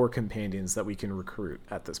other 4 companions that we can recruit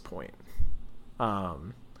at this point.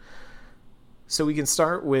 So we can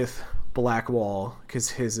start with Blackwall, because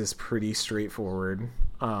his is pretty straightforward.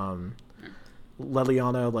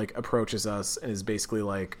 Leliana, like, approaches us and is basically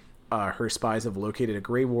like, her spies have located a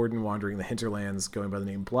Grey Warden wandering the hinterlands going by the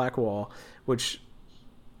name Blackwall, which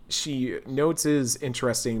she notes is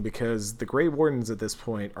interesting because the Grey Wardens at this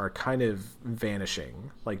point are kind of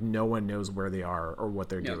vanishing. Like, no one knows where they are or what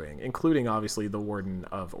they're doing, including, obviously, the Warden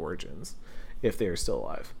of Origins, if they are still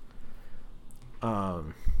alive.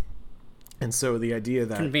 And so the idea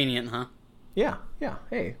that... Convenient, huh? Yeah.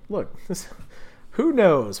 Hey, look, who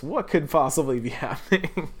knows what could possibly be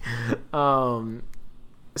happening?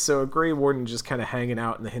 So a Grey Warden just kind of hanging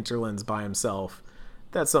out in the hinterlands by himself.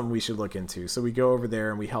 That's something we should look into. So we go over there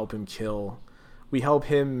and we help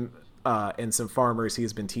him and some farmers he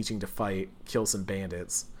has been teaching to fight, kill some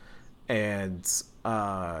bandits. And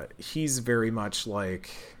he's very much like,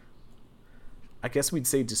 I guess we'd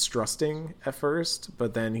say distrusting at first,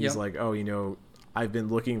 but then he's like, oh, I've been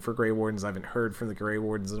looking for Grey Wardens. I haven't heard from the Grey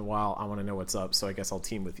Wardens in a while. I want to know what's up, so I guess I'll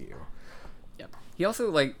team with you. Yep. He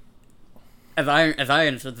also, like, as I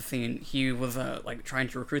understood the scene, he was like trying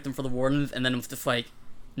to recruit them for the Wardens, and then it was just like,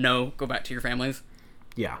 no, go back to your families.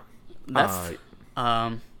 Yeah. That's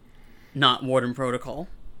not Warden protocol.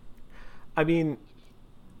 I mean,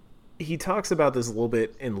 he talks about this a little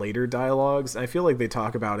bit in later dialogues. I feel like they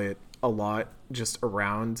talk about it a lot just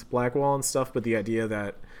around Blackwall and stuff, but the idea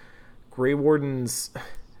that Grey Wardens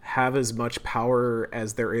have as much power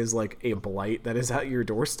as there is like a blight that is at your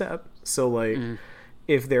doorstep. So like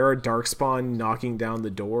if there are Darkspawn knocking down the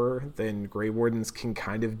door, then Grey Wardens can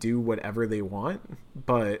kind of do whatever they want.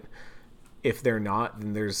 But if they're not,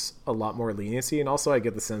 then there's a lot more leniency. And also I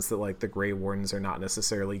get the sense that like the Grey Wardens are not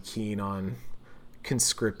necessarily keen on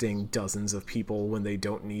conscripting dozens of people when they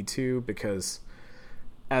don't need to, because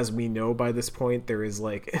as we know by this point, there is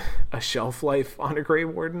like a shelf life on a Grey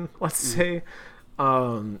Warden, let's say.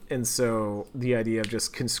 And so the idea of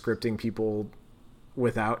just conscripting people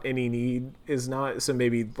without any need is not, so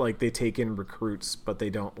maybe like they take in recruits, but they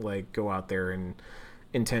don't like go out there and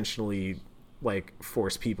intentionally like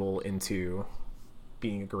force people into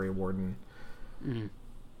being a Grey Warden.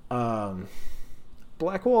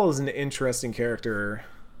 Blackwall is an interesting character.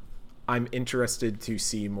 I'm interested to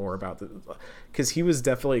see more about because he was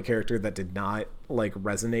definitely a character that did not like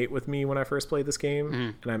resonate with me when I first played this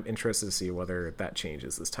game, and I'm interested to see whether that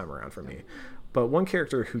changes this time around for me. But one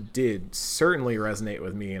character who did certainly resonate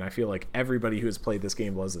with me, and I feel like everybody who has played this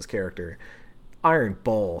game loves this character, Iron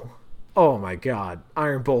Bull. Oh my god,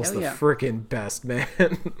 Iron Bull's the freaking best, man.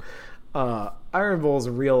 Iron Bull's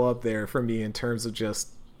real up there for me in terms of just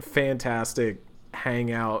fantastic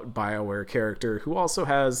hangout BioWare character who also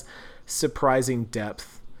has surprising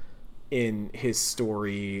depth in his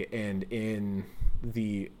story and in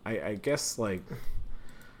the I guess like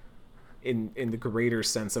in the greater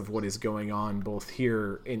sense of what is going on both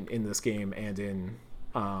here in this game and in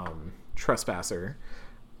Trespasser.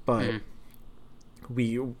 But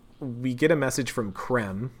we get a message from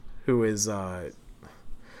Krem, who is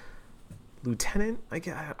lieutenant.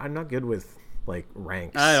 I'm not good with like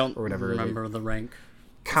ranks. I don't or whatever remember the rank.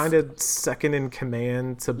 Kind of second in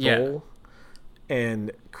command to Bull.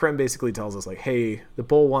 And Krem basically tells us like, hey, the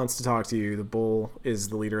Bull wants to talk to you. The Bull is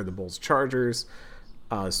the leader of the Bull's Chargers.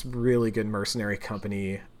 It's a really good mercenary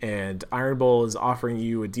company, and Iron Bull is offering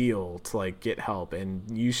you a deal to like get help, and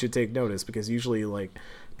you should take notice because usually like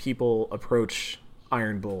people approach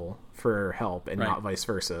Iron Bull for help and not vice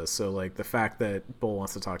versa. So like the fact that Bull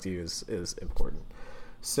wants to talk to you is important.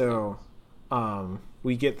 So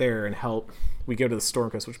we get there and help. We go to the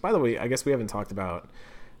Storm Coast, which by the way, I guess we haven't talked about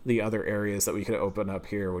the other areas that we could open up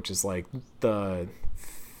here, which is like the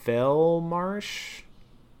Fell Marsh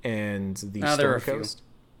and the Storm Coast.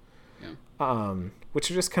 Which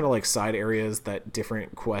are just kind of like side areas that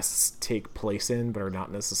different quests take place in, but are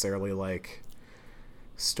not necessarily like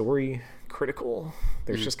story critical.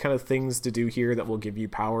 There's just kind of things to do here that will give you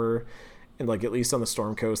power. And like at least on the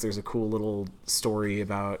Storm Coast, there's a cool little story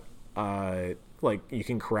about like you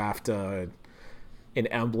can craft an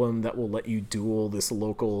emblem that will let you duel this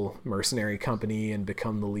local mercenary company and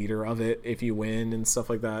become the leader of it if you win and stuff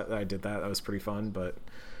like that. I did that. That was pretty fun, but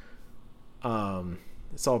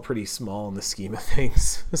it's all pretty small in the scheme of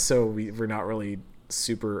things, so we're not really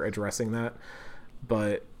super addressing that.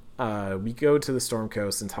 But we go to the Storm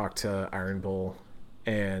Coast and talk to Iron Bull,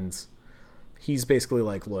 and he's basically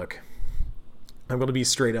like, look, I'm going to be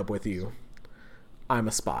straight up with you. I'm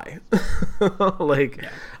a spy. Like,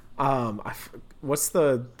 what's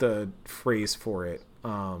the phrase for it?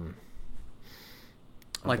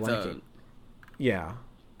 Like the... Yeah.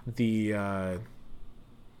 The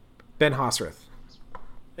Ben Hosrith.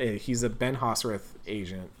 He's a Ben Hosrith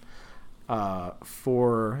agent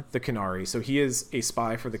for the Qunari. So he is a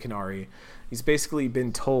spy for the Qunari. He's basically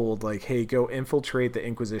been told, like, hey, go infiltrate the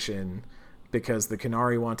Inquisition because the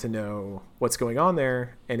Qunari want to know what's going on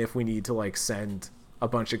there and if we need to, like, send a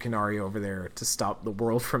bunch of Qunari over there to stop the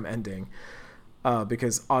world from ending.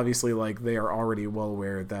 Because obviously, like, they are already well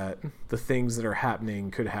aware that the things that are happening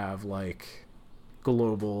could have, like,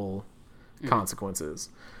 global consequences.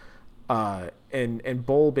 And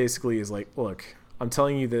Bull basically is like, look, I'm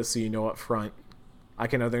telling you this so you know up front. I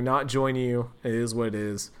can either not join you, it is what it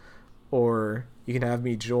is, or you can have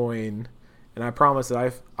me join, and I promise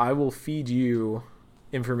that I will feed you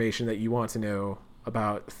information that you want to know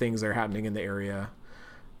about things that are happening in the area,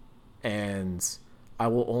 and I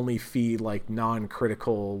will only feed like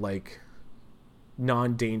non-critical, like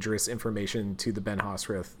non-dangerous information to the Ben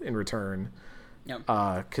Hosrith in return. Yep.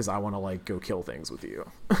 Because I want to like go kill things with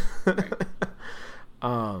you. Right.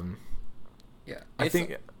 Yeah. I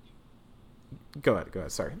think. Go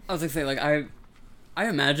ahead. Sorry. I was gonna say, like, I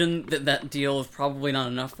imagine that deal is probably not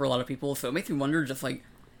enough for a lot of people, so it makes me wonder just like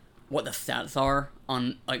what the stats are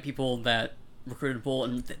on like people that recruited Bull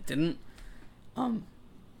and that didn't.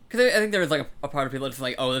 Because I think there was like a part of people that's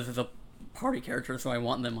like, oh, this is a party character, so I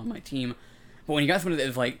want them on my team. But when you got someone that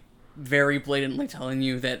is like very blatantly telling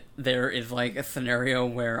you that there is like a scenario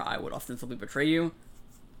where I would ostensibly betray you,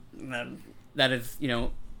 that is, you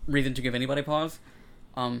know, reason to give anybody pause.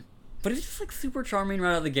 But it's just like super charming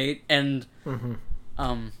right out of the gate, and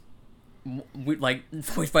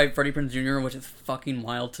voiced by Freddie Prinze Jr., which is fucking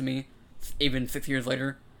wild to me, even 6 years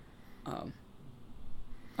later. I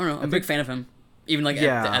don't know. I'm a big fan of him, even like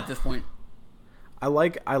at this point. I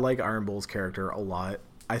like Iron Bull's character a lot.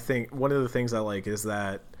 I think one of the things I like is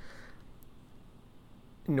that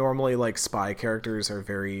normally like spy characters are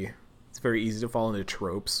it's very easy to fall into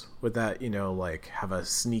tropes with that, you know, like have a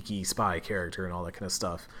sneaky spy character and all that kind of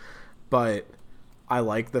stuff. But I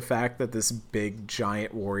like the fact that this big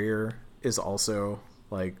giant warrior is also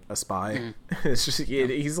like a spy. It's just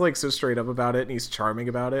he's like so straight up about it, and he's charming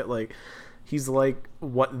about it. Like he's like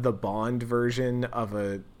what the Bond version of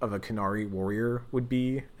a Qunari warrior would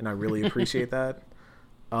be, and I really appreciate that.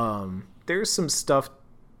 There's some stuff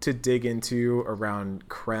to dig into around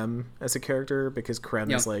Krem as a character, because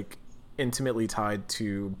Krem is like intimately tied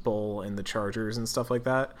to Bull and the Chargers and stuff like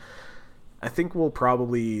that. I think we'll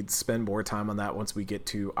probably spend more time on that once we get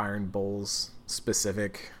to Iron Bull's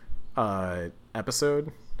specific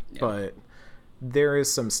episode, but there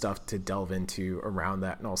is some stuff to delve into around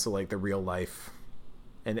that, and also like the real life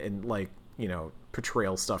and like, you know,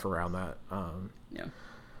 portrayal stuff around that.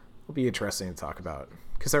 It'll be interesting to talk about,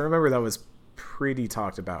 because I remember that was pretty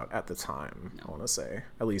talked about at the time. I want to say,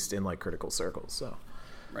 at least in like critical circles. So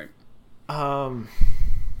right.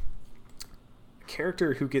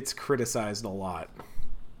 Character who gets criticized a lot.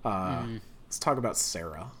 Let's talk about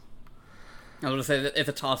Sarah. I was going to say that it's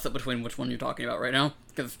a toss-up between which one you're talking about right now,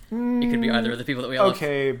 because it could be either of the people that we all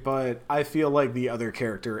Okay, but I feel like the other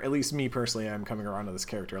character, at least me personally, I'm coming around to this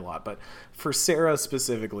character a lot, but for Sarah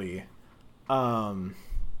specifically,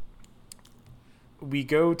 we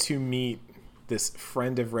go to meet this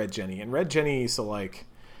friend of Red Jenny, and Red Jenny, so like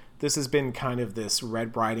this has been kind of this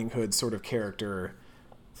Red Riding Hood sort of character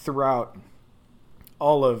throughout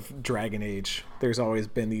all of Dragon Age. There's always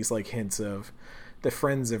been these like hints of the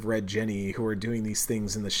friends of Red Jenny who are doing these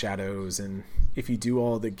things in the shadows, and if you do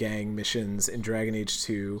all the gang missions in Dragon Age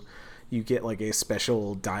 2, you get like a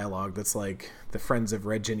special dialogue that's like, the friends of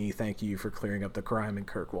Red Jenny thank you for clearing up the crime in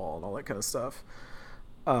Kirkwall and all that kind of stuff.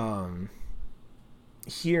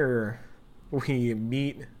 Here we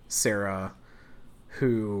meet Sarah,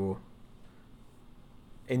 who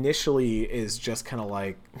initially is just kind of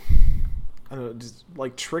like, I don't know, just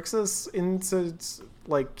like tricks us into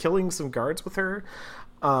like killing some guards with her.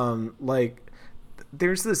 Like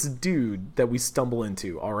there's this dude that we stumble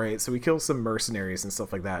into, all right? So we kill some mercenaries and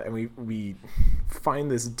stuff like that, and we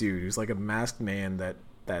find this dude who's like a masked man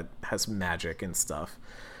that has magic and stuff.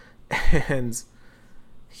 And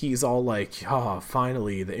he's all like, oh,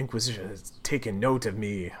 finally, the Inquisition has taken note of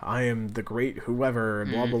me. I am the great whoever,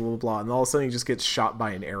 and blah, blah, blah, blah. And all of a sudden he just gets shot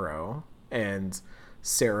by an arrow, and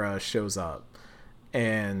Sarah shows up.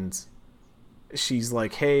 And she's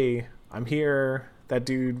like, hey, I'm here. That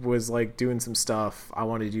dude was like doing some stuff. I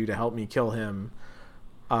wanted you to help me kill him.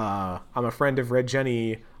 I'm a friend of Red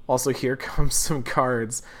Jenny. Also, here comes some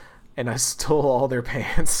cards, and I stole all their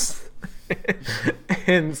pants.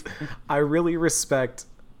 And I really respect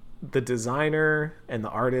the designer and the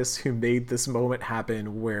artist who made this moment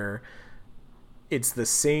happen, where it's the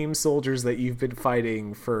same soldiers that you've been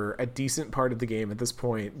fighting for a decent part of the game at this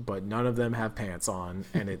point, but none of them have pants on.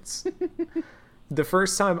 And it's the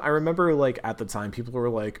first time I remember, like at the time people were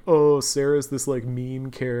like, oh, Sarah's this like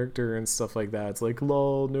mean character and stuff like that. It's like,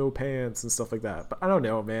 lol, no pants and stuff like that. But I don't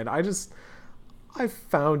know, man. I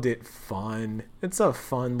found it fun. It's a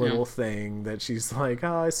fun little thing that she's like,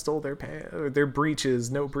 oh, I stole their pants, their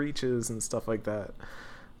breeches, no breeches and stuff like that.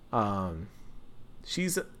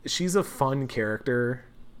 She's a fun character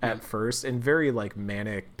at first, and very like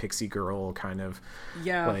manic pixie girl kind of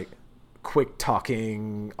like quick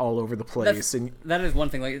talking all over the place. That is one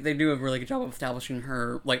thing. Like, they do a really good job of establishing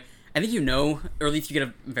her. Like, I think or at least you get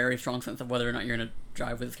a very strong sense of whether or not you're gonna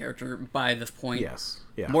drive with this character by this point. Yes,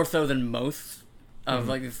 yeah, more so than most of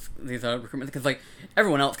like these recruitments, because like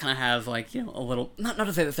everyone else kind of has like, you know, a little, not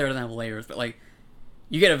to say that Sarah doesn't have layers, but like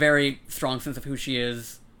you get a very strong sense of who she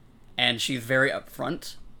is, and she's very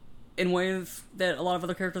upfront in ways that a lot of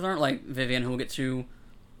other characters aren't. Like Vivian, who we'll get to,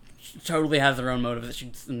 totally has their own motives that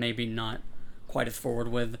she's maybe not quite as forward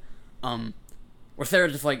with. Where Sarah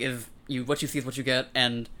just like is what you see is what you get,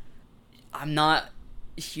 and I'm not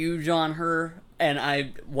huge on her, and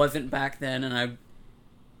I wasn't back then, and I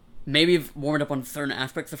maybe have warmed up on certain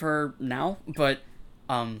aspects of her now, but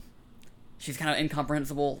she's kind of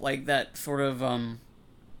incomprehensible, like that sort of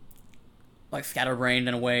like scatterbrained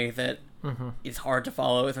in a way that is hard to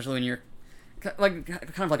follow, especially when you're like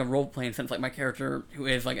kind of like a role-playing sense. Like my character, who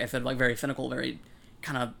is, like I said, like very cynical, very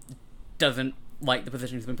kind of doesn't like the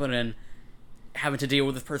position he's been put in, having to deal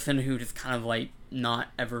with this person who just kind of like not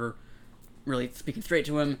ever really speaking straight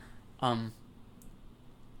to him.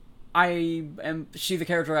 She's a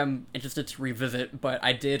character I'm interested to revisit, but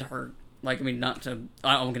I did her, like, I mean, I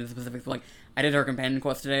won't get into specifics, but like, I did her companion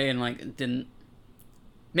quest today, and like, it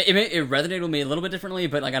resonated with me a little bit differently,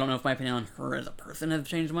 but like, I don't know if my opinion on her as a person has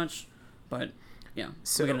changed much, but yeah,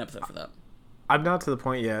 so we'll get an episode for that. I'm not to the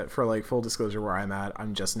point yet, for like full disclosure, where I'm at.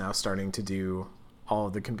 I'm just now starting to do all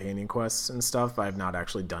of the companion quests and stuff. I've not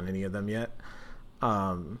actually done any of them yet.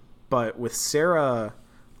 But with Sarah,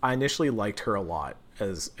 I initially liked her a lot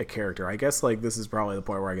as a character. I guess like this is probably the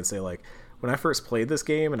point where I can say, like, when I first played this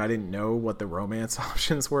game and I didn't know what the romance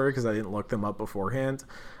options were because I didn't look them up beforehand,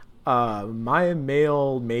 my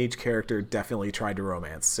male mage character definitely tried to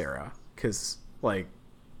romance Sarah because, like,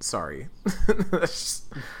 sorry,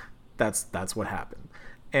 that's what happened.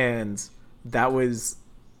 And that was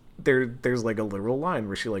there's like a literal line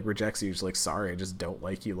where she like rejects you. She's like, sorry, I just don't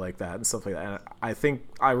like you like that, and stuff like that. And I think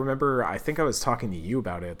I was talking to you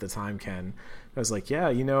about it at the time, Ken. I was like, yeah,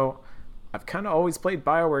 you know, I've kind of always played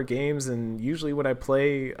BioWare games, and usually when I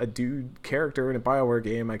play a dude character in a BioWare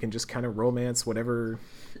game, I can just kind of romance whatever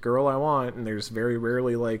girl I want, and there's very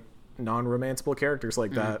rarely like non-romanceable characters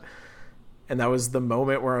like that. And that was the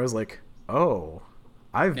moment where I was like, oh,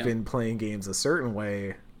 I've been playing games a certain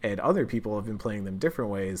way, and other people have been playing them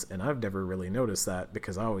different ways, and I've never really noticed that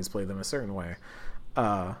because I always play them a certain way,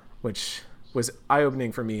 which was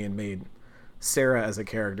eye-opening for me and made Sarah as a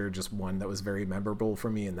character just one that was very memorable for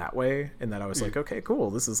me in that way. And that I was like, okay,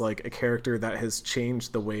 cool, this is like a character that has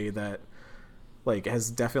changed the way that, like,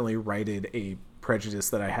 has definitely righted a prejudice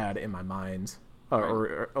that I had in my mind,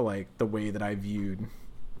 or like the way that I viewed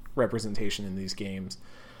representation in these games.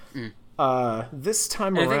 This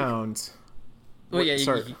time around... Well, yeah,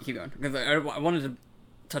 you keep going. Because I wanted to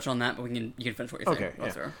touch on that, but you can finish what you're saying.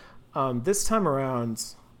 Okay, yeah. This time around,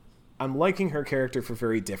 I'm liking her character for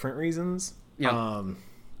very different reasons. Yeah.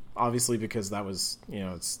 Obviously, because that was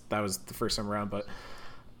the first time around, but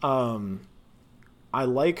I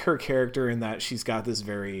like her character in that she's got this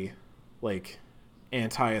very, like,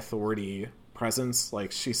 anti-authority presence.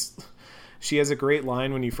 Like, she has a great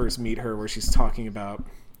line when you first meet her where she's talking about,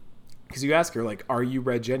 because you ask her, like, are you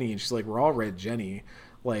Red Jenny? And she's like, we're all Red Jenny.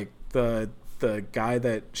 Like, the guy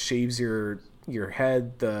that shaves your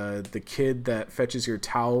head, the kid that fetches your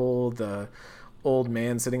towel, the old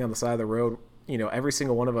man sitting on the side of the road, you know, every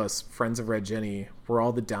single one of us, friends of Red Jenny, we're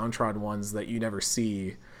all the downtrodden ones that you never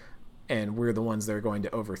see, and we're the ones that are going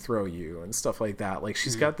to overthrow you and stuff like that. Like,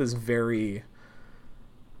 she's got this very...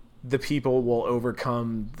 the people will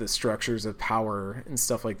overcome the structures of power and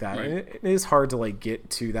stuff like that. Right. And it is hard to like get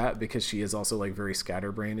to that because she is also like very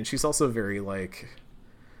scatterbrained, and she's also very, like,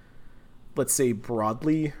 let's say,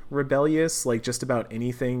 broadly rebellious, like just about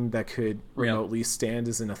anything that could remotely stand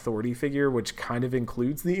as an authority figure, which kind of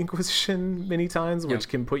includes the Inquisition many times, which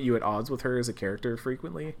can put you at odds with her as a character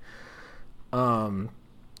frequently.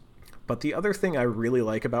 But the other thing I really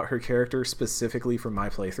like about her character, specifically from my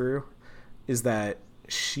playthrough, is that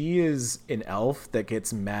she is an elf that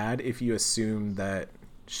gets mad if you assume that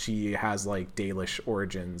she has like Dalish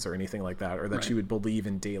origins or anything like that, or that she would believe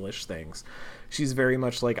in Dalish things. She's very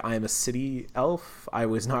much like, I am a city elf. I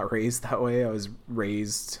was not raised that way. I was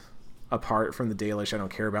raised apart from the Dalish. I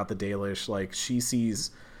don't care about the Dalish. Like, she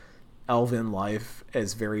sees elven life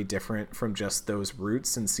as very different from just those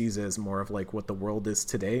roots, and sees it as more of like what the world is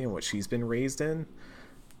today and what she's been raised in,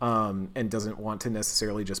 and doesn't want to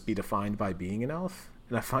necessarily just be defined by being an elf.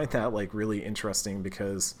 And I find that like really interesting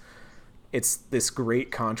because it's this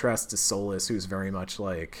great contrast to Solas, who's very much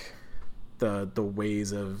like the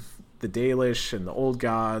ways of the Dalish and the old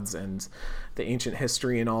gods and the ancient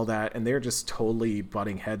history and all that, and they're just totally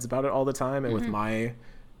butting heads about it all the time. And with my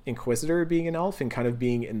Inquisitor being an elf and kind of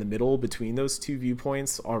being in the middle between those two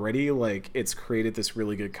viewpoints already, like, it's created this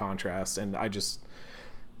really good contrast, and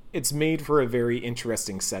it's made for a very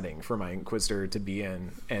interesting setting for my Inquisitor to be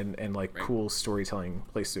in, and like cool storytelling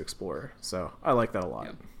place to explore. So I like that a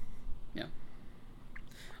lot. Yeah.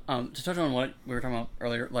 To touch on what we were talking about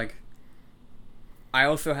earlier, like, I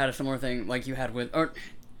also had a similar thing like you had with, or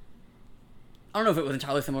I don't know if it was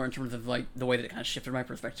entirely similar in terms of like the way that it kind of shifted my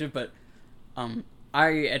perspective, but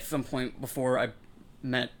I, at some point before I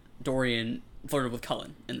met Dorian, flirted with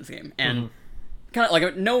Cullen in this game, and kind of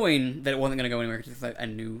like knowing that it wasn't going to go anywhere because I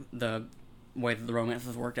knew the way that the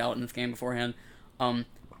romances worked out in this game beforehand.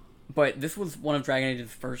 But this was one of Dragon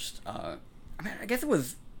Age's first. I guess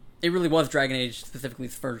it really was Dragon Age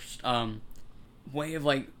specifically's first way of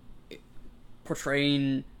like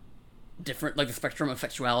portraying different, like, the spectrum of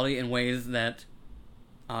sexuality in ways that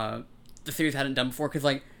the series hadn't done before. Because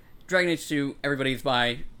like Dragon Age 2, everybody's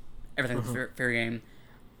bi, everything's fair game.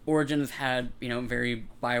 Origins had, very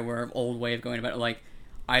BioWare of old way of going about it, like,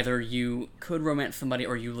 either you could romance somebody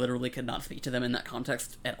or you literally could not speak to them in that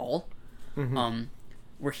context at all.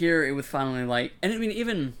 Where here, it was finally like, and I mean,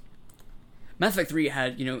 even Mass Effect 3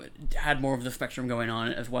 had more of the spectrum going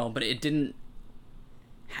on as well, but it didn't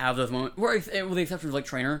have those moments, with the exception of, like,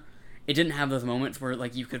 Trainer, it didn't have those moments where,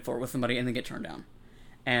 like, you could flirt with somebody and then get turned down.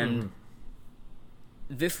 And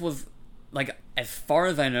this was, like, as far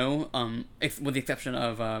as I know, with the exception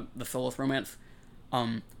of the Solas romance,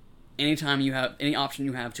 anytime you have any option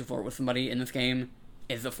you have to flirt with somebody in this game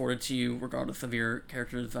is afforded to you regardless of your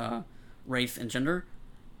character's race and gender.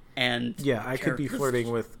 And yeah, I could be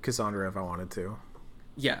flirting with Cassandra if I wanted to.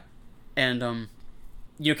 Yeah, and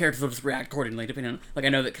characters will just react accordingly depending on, like, I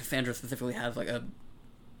know that Cassandra specifically has like a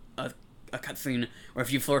cutscene where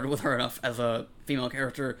if you flirted with her enough as a female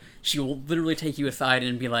character, she will literally take you aside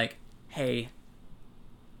and be like, "Hey,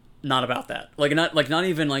 not about that." Not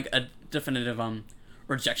even like a definitive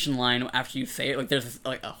rejection line after you say it. Like, there's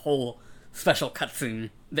like a whole special cutscene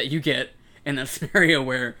that you get in that scenario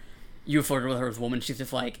where you flirted with her as a woman. She's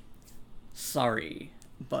just like, "Sorry,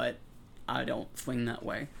 but I don't swing that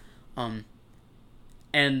way."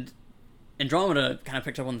 And Andromeda kind of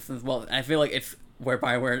picked up on this as well. And I feel like it's where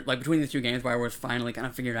BioWare, like, between these two games, BioWare's finally kind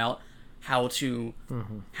of figured out how to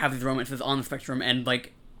have these romances on the spectrum and,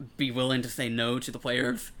 like, be willing to say no to the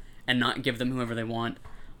players and not give them whoever they want.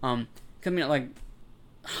 Cause, I mean, like,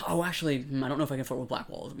 actually, I don't know if I can flirt with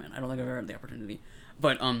Blackwall as a man. I don't think I've ever had the opportunity.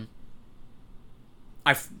 But,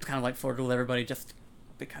 I've kind of, like, flirted with everybody just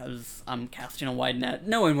because I'm casting a wide net,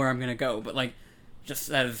 knowing where I'm gonna go, but, like,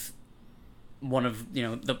 just as one of,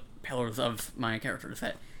 the pillars of my character is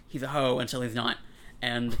that he's a hoe until he's not.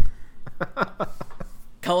 And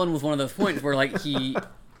Cullen was one of those points where, like, I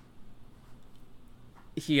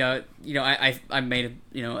made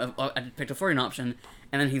I picked a flirting option,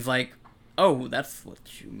 and then he's like, "Oh, that's what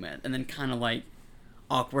you meant," and then kind of, like,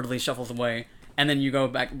 awkwardly shuffles away. And then you go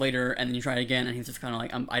back later, and then you try it again, and he's just kind of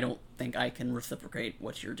like, I don't think I can reciprocate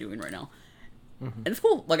what you're doing right now. And it's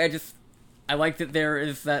cool. Like, I like that there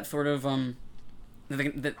is that sort of,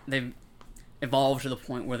 that they've evolved to the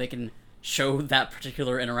point where they can show that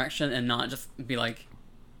particular interaction and not just be like,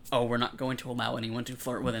 "Oh, we're not going to allow anyone to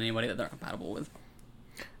flirt with anybody that they're compatible with."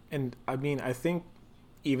 And, I mean, I think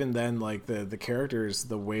even then, like, the characters,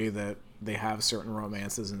 the way that they have certain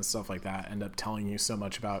romances and stuff like that end up telling you so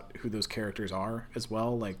much about who those characters are as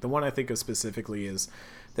well. Like, the one I think of specifically is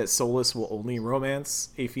that Solas will only romance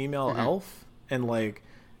a female elf, and, like,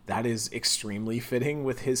 that is extremely fitting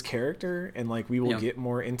with his character, and, like, we will get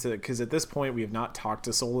more into, because at this point we have not talked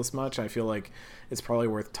to Solas much. I feel like it's probably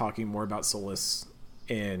worth talking more about Solas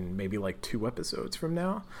in maybe like 2 episodes from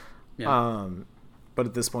now. But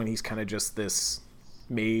at this point he's kind of just this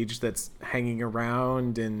mage that's hanging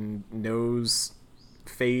around and knows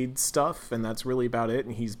Fade stuff, and that's really about it,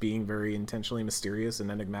 and he's being very intentionally mysterious and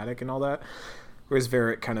enigmatic and all that, whereas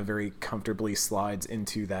Varric kind of very comfortably slides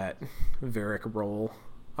into that Varric role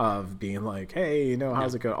of being like, "Hey,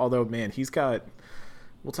 how's it go?" Although, man,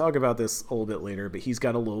 we'll talk about this a little bit later, but he's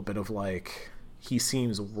got a little bit of, like, he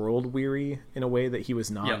seems world weary in a way that he was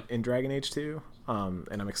not in Dragon Age 2, and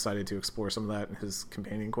I'm excited to explore some of that in his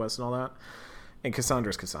companion quest and all that. And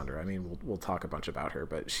Cassandra's Cassandra. I mean, we'll talk a bunch about her,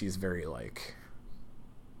 but she's very, like,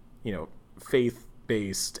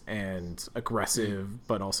 faith-based and aggressive,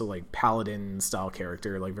 but also, like, paladin-style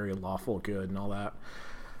character, like, very lawful good and all that.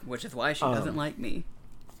 Which is why she doesn't like me.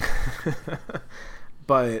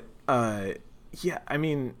 But, yeah, I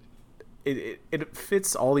mean, it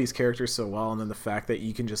fits all these characters so well, and then the fact that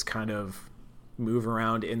you can just kind of move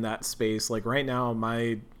around in that space. Like right now,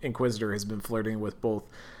 my Inquisitor has been flirting with both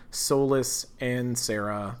Solas and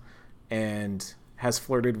Sarah, and has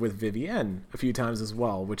flirted with Vivienne a few times as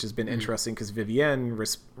well, which has been interesting because Vivienne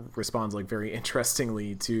responds like very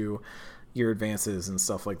interestingly to your advances and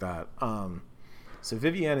stuff like that. So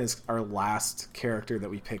Vivienne is our last character that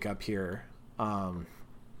we pick up here.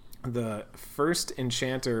 The first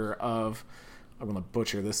enchanter of, I'm going to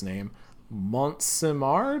butcher this name,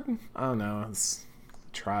 Montsemard? I don't know. It's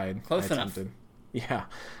tried. Close enough. Yeah.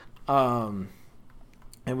 And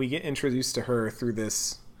we get introduced to her through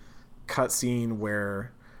this cutscene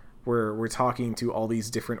where we're talking to all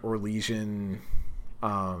these different Orlesian,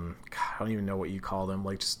 God, I don't even know what you call them.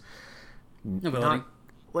 Like just nobility.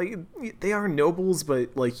 Like they are nobles,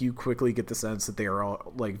 but like you quickly get the sense that they are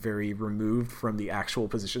all like very removed from the actual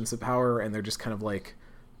positions of power, and they're just kind of like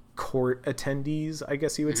court attendees, I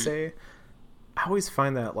guess you would say. I always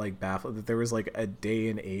find that like baffling that there was like a day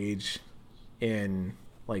and age in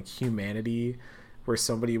like humanity where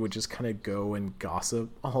somebody would just kind of go and gossip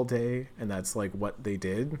all day, and that's like what they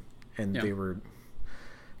did, and they were.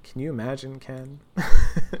 Can you imagine, Ken?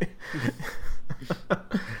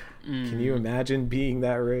 Can you imagine being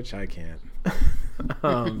that rich? I can't.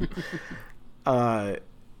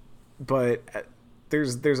 But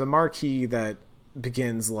there's a Marquis that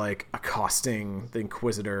begins like accosting the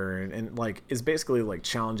Inquisitor and like is basically like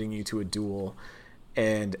challenging you to a duel,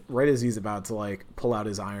 and right as he's about to like pull out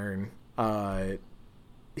his iron,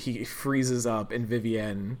 he freezes up, and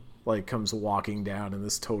Vivienne like comes walking down in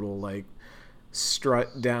this total like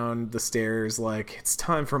strut down the stairs like it's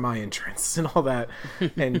time for my entrance and all that,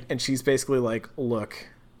 and she's basically like, look,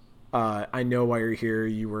 I know why you're here.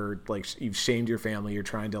 You were like, you've shamed your family, you're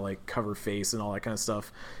trying to like cover face and all that kind of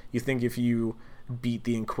stuff. You think if you beat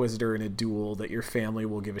the Inquisitor in a duel that your family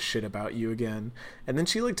will give a shit about you again? And then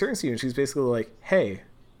she like turns to you and she's basically like, hey,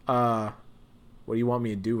 what do you want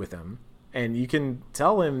me to do with him? And you can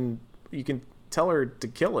tell her to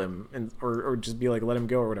kill him, and or just be like, let him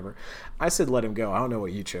go or whatever. I said let him go. I don't know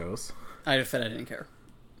what you chose. I just said I didn't care.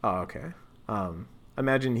 Oh, okay.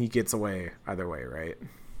 Imagine he gets away either way, right?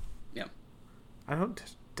 Yeah.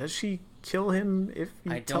 Does she kill him if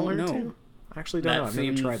you tell her to? I actually don't know. I've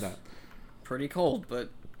never tried that. Pretty cold, but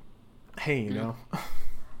hey, you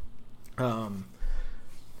know.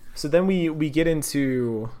 So then we get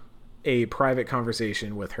into a private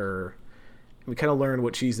conversation with her. We kind of learn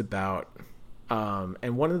what she's about.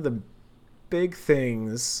 And one of the big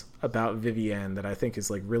things about Vivienne that I think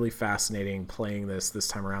is like really fascinating playing this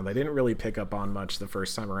time around, I didn't really pick up on much the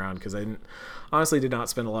first time around because I honestly did not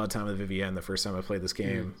spend a lot of time with Vivienne the first time I played this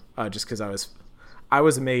game, just because I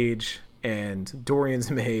was a mage and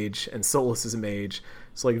Dorian's a mage and Solas is a mage,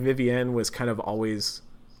 so like Vivienne was kind of always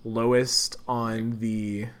lowest on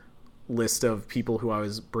the list of people who I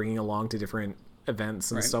was bringing along to different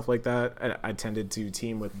events and stuff like that. I tended to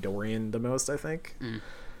team with Dorian the most, I think,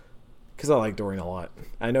 because I like Dorian a lot.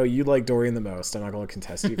 I know you like Dorian the most. I'm not going to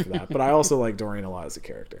contest you for that, but I also like Dorian a lot as a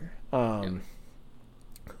character.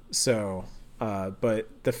 So but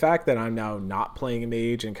the fact that I'm now not playing a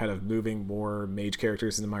mage and kind of moving more mage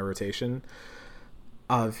characters into my rotation,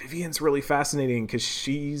 Vivienne's really fascinating because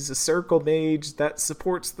she's a circle mage that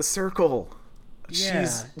supports the circle.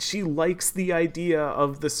 She likes the idea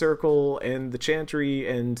of the circle and the chantry,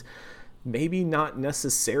 and maybe not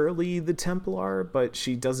necessarily the Templar, but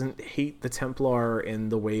she doesn't hate the Templar in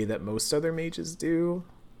the way that most other mages do.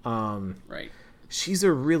 Right. She's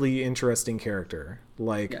a really interesting character.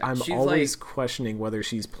 Like, I'm always questioning whether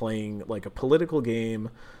she's playing like a political game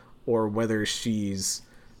or whether she's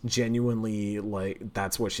genuinely like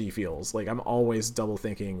that's what she feels. Like, I'm always double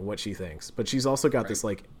thinking what she thinks, but she's also got this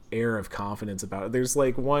like air of confidence about it. There's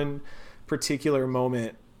like one particular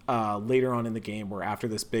moment later on in the game where after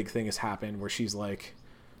this big thing has happened where she's like,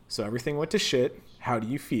 so everything went to shit, how do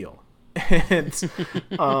you feel? And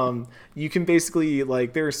you can basically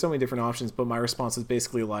like, there are so many different options, but my response is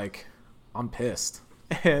basically like, I'm pissed.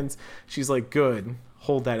 And she's like, good,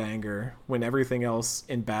 hold that anger. When everything else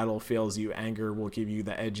in battle fails you, anger will give you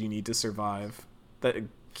the edge you need to survive. That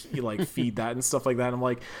you like feed that and stuff like that. I'm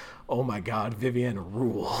like, oh my god, Vivienne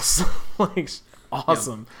rules. Like,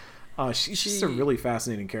 awesome. She's just a really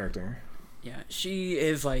fascinating character. Yeah, she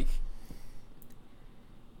is like,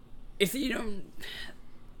 if you know,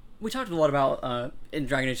 we talked a lot about in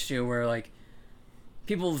Dragon Age 2 where like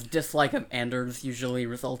people's dislike of Anders usually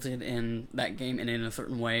resulted in that game and in a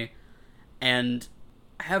certain way, and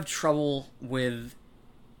I have trouble with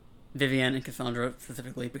Vivienne and Cassandra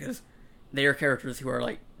specifically because they are characters who are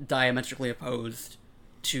like diametrically opposed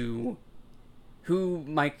to who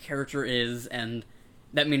my character is, and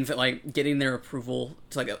that means that, like, getting their approval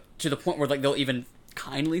to, like, to the point where, like, they'll even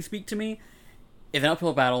kindly speak to me is an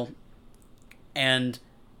uphill battle, and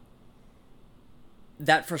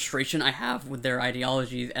that frustration I have with their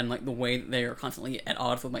ideologies and, like, the way they are constantly at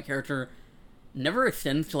odds with my character never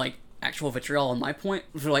extends to, like, actual vitriol on my point.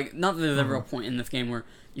 So, like, not that there's ever a point in this game where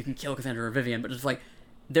you can kill Cassandra or Vivienne, but just, like,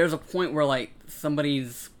 there's a point where, like,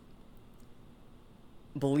 somebody's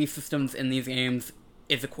belief systems in these games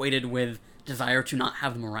is equated with desire to not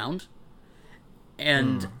have them around.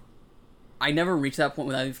 And I never reached that point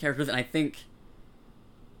with either of these characters, and I think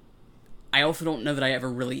I also don't know that I ever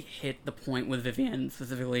really hit the point with Vivienne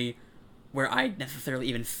specifically where I necessarily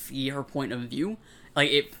even see her point of view. Like,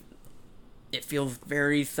 it feels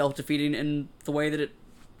very self-defeating in the way that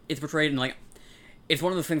it's portrayed, and, like, it's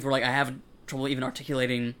one of those things where, like, I have trouble even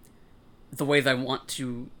articulating the ways I want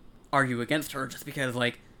to argue against her, just because,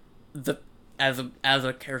 like, as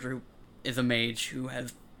a character who is a mage who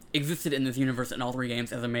has existed in this universe in all three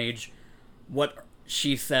games as a mage, what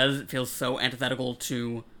she says feels so antithetical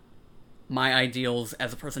to my ideals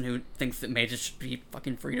as a person who thinks that mages should be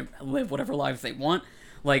fucking free to live whatever lives they want.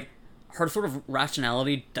 Like, her sort of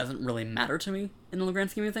rationality doesn't really matter to me in the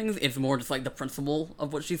grand scheme of things. It's more just, like, the principle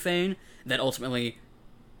of what she's saying that ultimately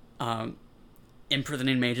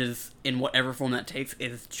imprisoning mages in whatever form that takes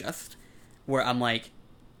is just, where I'm like,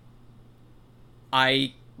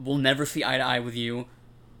 I will never see eye to eye with you.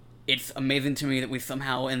 It's amazing to me that we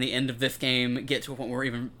somehow, in the end of this game, get to a point where we're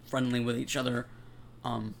even friendly with each other.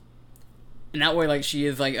 And that way, like, she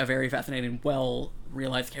is, like, a very fascinating,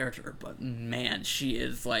 well-realized character, but man, she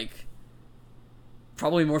is, like,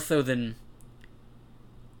 probably more so than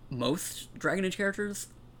most Dragon Age characters.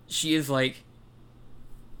 She is, like,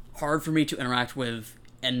 hard for me to interact with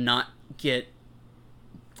and not get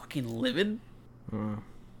fucking livid.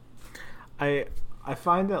 I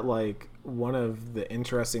find that, like, one of the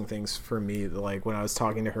interesting things for me, like, when I was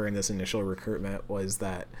talking to her in this initial recruitment, was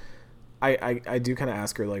that I do kind of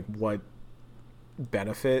ask her, like, what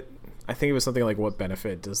benefit, I think it was something like, what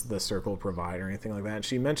benefit does the circle provide or anything like that, and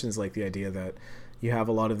she mentions, like, the idea that you have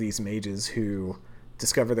a lot of these mages who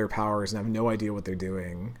discover their powers and have no idea what they're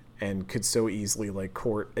doing and could so easily, like,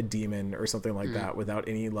 court a demon or something like that without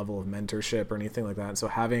any level of mentorship or anything like that. And so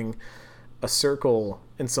having a circle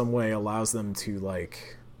in some way allows them to,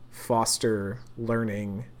 like, foster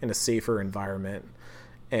learning in a safer environment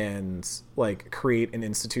and, like, create an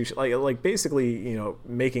institution, like basically, you know,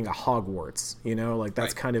 making a Hogwarts, you know, like,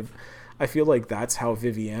 that's kind of, I feel like that's how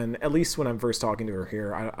Vivienne, at least when I'm first talking to her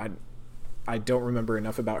here, I don't remember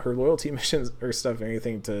enough about her loyalty missions or stuff or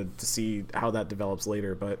anything to see how that develops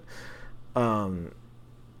later, but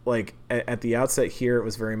like, at the outset here, it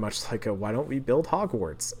was very much like a, why don't we build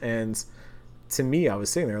Hogwarts? And to me, I was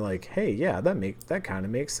sitting there like, hey, yeah, that kind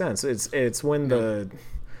of makes sense. It's when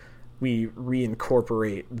we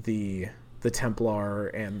reincorporate the Templar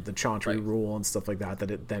and the Chantry rule and stuff like that, that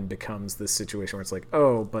it then becomes this situation where it's like,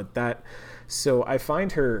 oh, but that, so I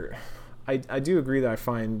find her, I do agree that I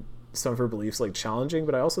find some of her beliefs, like, challenging,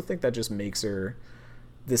 but I also think that just makes her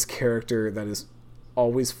this character that is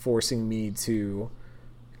always forcing me to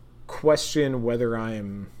question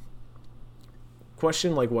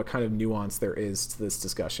like, what kind of nuance there is to this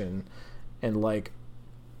discussion. And, like,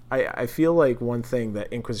 I feel like one thing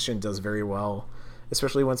that Inquisition does very well,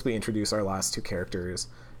 especially once we introduce our last two characters,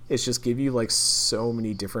 is just give you, like, so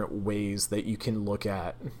many different ways that you can look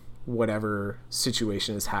at whatever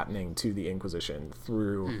situation is happening to the Inquisition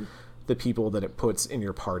through the people that it puts in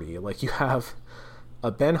your party. Like, you have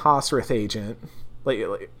a Ben Hosrith agent,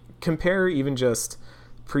 like compare even just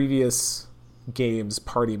previous games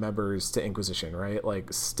party members to Inquisition, right?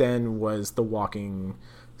 Like, Sten was the walking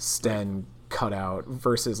Sten cutout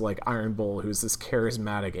versus, like, Iron Bull, who's this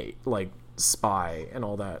charismatic, like, spy and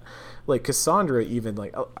all that. Like, Cassandra, even,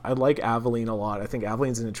 like, I like Aveline a lot. I think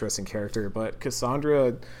Aveline's an interesting character, but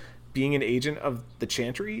Cassandra being an agent of the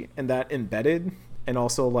Chantry and that embedded, and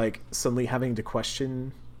also, like, suddenly having to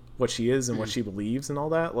question what she is and what she believes and all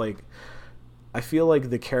that, like, I feel like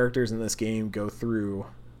the characters in this game go through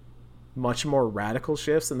much more radical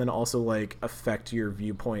shifts and then also, like, affect your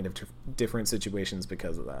viewpoint of different situations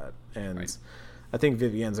because of that. And I think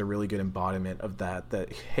Vivienne's a really good embodiment of that,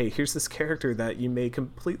 hey, here's this character that you may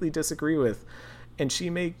completely disagree with, and she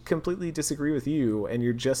may completely disagree with you, and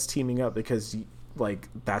you're just teaming up because, like,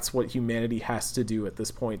 that's what humanity has to do at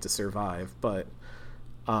this point to survive. But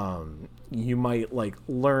you might, like,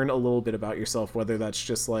 learn a little bit about yourself, whether that's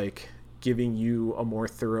just, like, giving you a more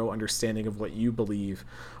thorough understanding of what you believe,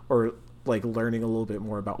 or, like, learning a little bit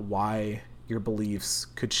more about why your beliefs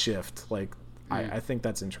could shift. Like, I think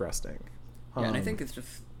that's interesting. Yeah, and I think it's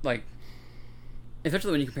just, like,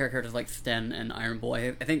 especially when you compare characters like Sten and Iron Bull,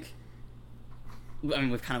 I think, I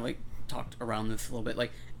mean, we've kind of, like, talked around this a little bit,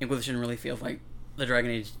 like, Inquisition really feels like the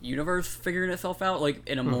Dragon Age universe figuring itself out, like,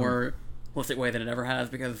 in a more holistic way than it ever has,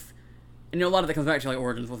 because, you know, a lot of that comes back to, like,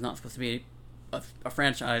 Origins was not supposed to be a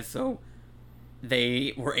franchise, so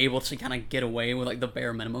they were able to kind of get away with, like, the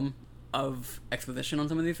bare minimum of exposition on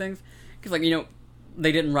some of these things, because, like, you know,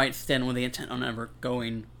 they didn't write Sten with the intent on ever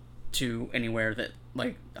going to anywhere that,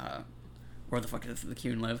 like, where the fuck does the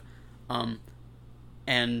Qun live?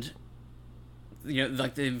 And, you know,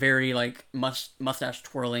 like, the very, like, mustache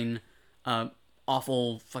twirling,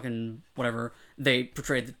 awful fucking whatever they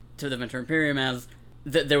portrayed to the Venture Imperium as,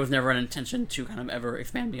 there was never an intention to kind of ever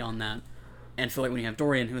expand beyond that. And so, like, when you have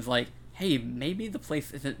Dorian, who's like, hey, maybe the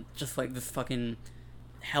place isn't just, like, this fucking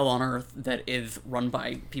hell on earth that is run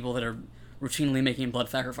by people that are routinely making blood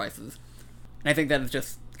sacrifices. And I think that is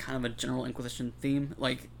just kind of a general Inquisition theme.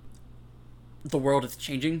 Like, the world is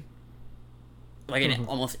changing, like, in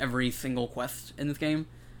almost every single quest in this game,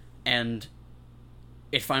 and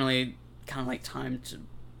it's finally kind of, like, time to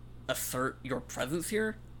assert your presence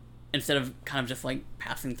here, instead of kind of just, like,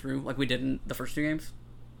 passing through, like we did in the first two games.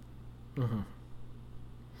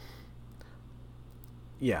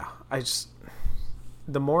 Yeah,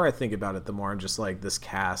 the more I think about it, the more I'm just like, this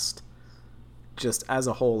cast, just as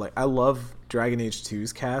a whole, like, I love Dragon Age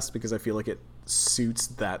 2's cast because I feel like it suits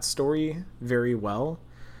that story very well,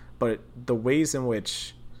 but the ways in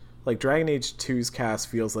which, like, Dragon Age 2's cast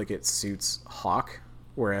feels like it suits Hawke,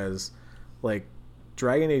 whereas, like,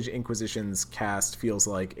 Dragon Age Inquisition's cast feels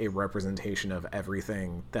like a representation of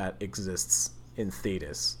everything that exists in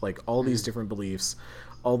Thedas. Like, all these different beliefs,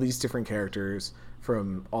 all these different characters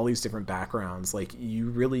from all these different backgrounds, like, you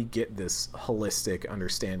really get this holistic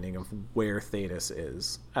understanding of where Thedas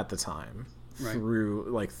is at the time, right,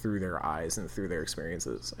 through their eyes and through their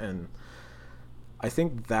experiences. And I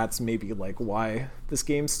think that's maybe, like, why this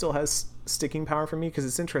game still has sticking power for me, because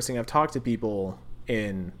it's interesting. I've talked to people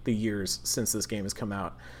in the years since this game has come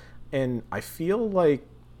out, and I feel like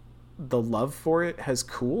the love for it has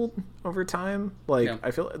cooled over time. Like, yeah. I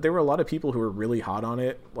feel there were a lot of people who were really hot on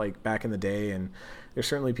it, like, back in the day, and there's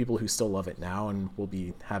certainly people who still love it now, and we'll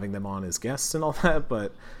be having them on as guests and all that,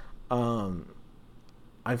 but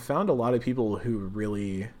I've found a lot of people who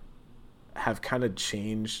really have kind of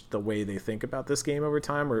changed the way they think about this game over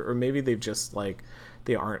time, or maybe they've just, like,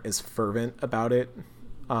 they aren't as fervent about it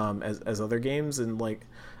as other games. And, like,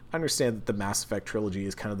 I understand that the Mass Effect trilogy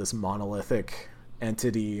is kind of this monolithic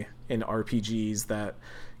entity in RPGs that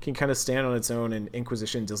can kind of stand on its own, and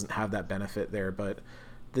Inquisition doesn't have that benefit there, but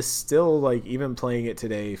this still, like, even playing it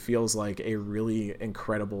today feels like a really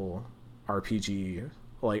incredible RPG,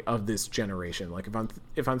 like, of this generation. Like,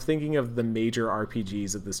 if I'm thinking of the major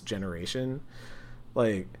RPGs of this generation,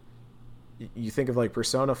 like, you think of, like,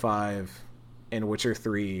 Persona 5 and Witcher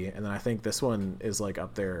 3, and then I think this one is, like,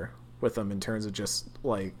 up there with them in terms of just,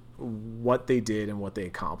 like, what they did and what they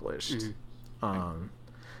accomplished. Yeah.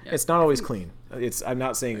 It's not always clean. I'm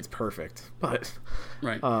not saying it's perfect, but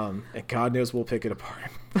right. And God knows we'll pick it apart.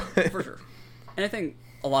 For sure. And I think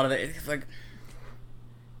a lot of it is, like,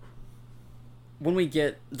 when we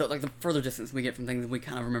get the further distance we get from things, we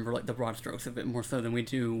kind of remember, like, the broad strokes a bit more so than we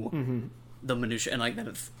do the minutia. And, like, that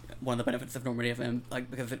is one of the benefits of Normandy FM, like,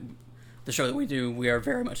 because the show that we do, we are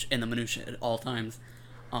very much in the minutia at all times.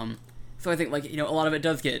 So I think, like, you know, a lot of it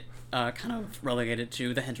does get kind of relegated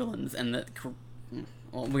to the hinterlands, and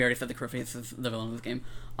well, we already said the Corypheus is the villain of this game.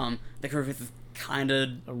 The Corypheus is kind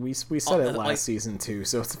of... We said it last season, too,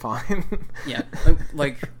 so it's fine. Yeah.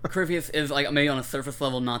 Like, Corypheus is, like, maybe on a surface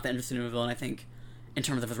level not that interesting of a villain. I think, in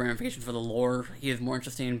terms of his ramifications for the lore, he is more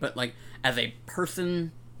interesting, but, like, as a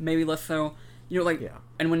person, maybe less so. You know, like, yeah.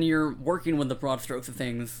 And when you're working with the broad strokes of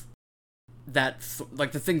things, that's,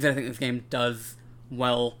 like, the things that I think this game does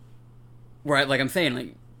well, where, like I'm saying,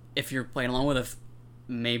 like, if you're playing along with us,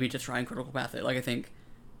 maybe just try and Critical Path it. Like, I think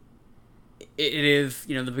it is,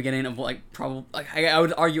 you know, the beginning of, like, probably, like, I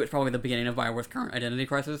would argue it's probably the beginning of BioWare's current identity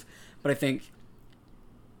crisis, but I think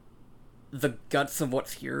the guts of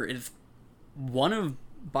what's here is one of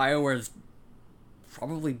BioWare's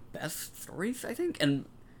probably best stories, I think, and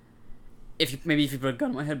if you put a gun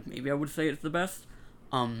in my head, maybe I would say it's the best,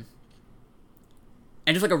 and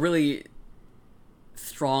just, like, a really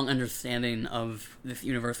strong understanding of this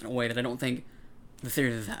universe in a way that I don't think the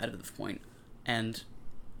series has had at this point. And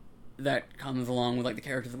that comes along with, like, the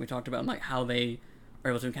characters that we talked about, and, like, how they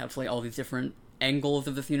are able to encapsulate all these different angles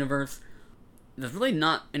of this universe. There's really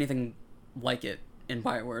not anything like it in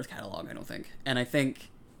BioWare's catalog, I don't think. And I think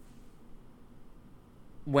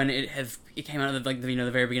when it came out of the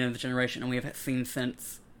very beginning of the generation, and we have seen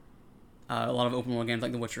since a lot of open world games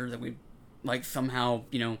like The Witcher that we like somehow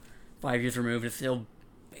 5 years removed is still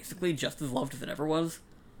basically just as loved as it ever was.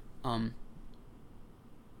 I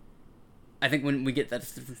think when we get that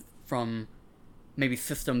from maybe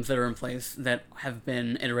systems that are in place that have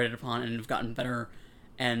been iterated upon and have gotten better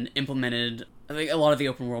and implemented, I think, a lot of the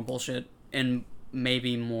open world bullshit in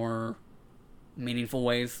maybe more meaningful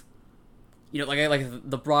ways. Like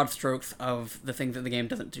the broad strokes of the things that the game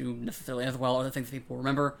doesn't do necessarily as well, or the things that people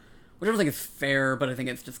remember, which I don't think is fair, but I think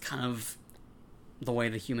it's just kind of the way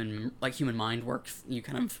the human mind works. You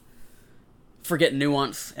kind of forget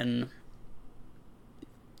nuance and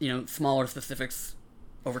smaller specifics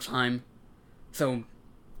over time. So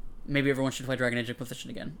maybe everyone should play Dragon Age Inquisition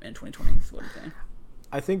again in 2020 is what I'm saying.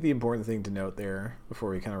 I think the important thing to note there before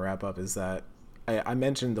we kind of wrap up is that I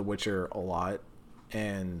mentioned The Witcher a lot,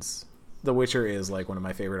 and The Witcher is like one of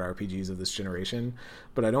my favorite RPGs of this generation,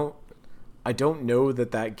 but I don't know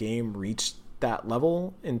that game reached that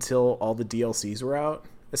level until all the DLCs were out,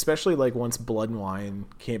 especially like once Blood and Wine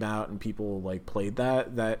came out and people like played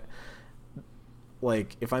that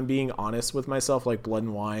like, if I'm being honest with myself, like Blood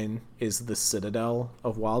and Wine is the citadel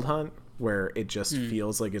of Wild Hunt, where it just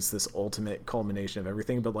feels like it's this ultimate culmination of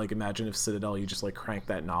everything. But like, imagine if Citadel, you just like crank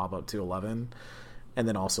that knob up to 11 and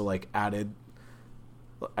then also like added,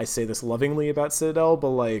 I say this lovingly about Citadel, but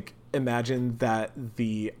like imagine that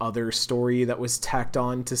the other story that was tacked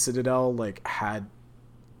on to Citadel like had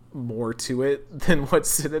more to it than what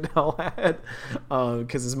Citadel had,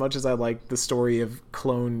 because as much as I like the story of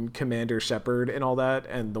clone Commander Shepard and all that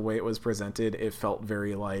and the way it was presented, it felt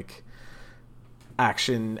very like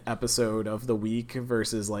action episode of the week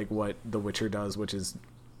versus like what The Witcher does, which is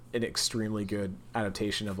an extremely good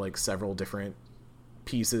adaptation of like several different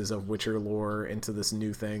pieces of Witcher lore into this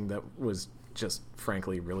new thing that was just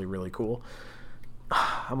frankly really, really cool.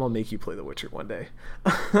 I'm gonna make you play The Witcher one day.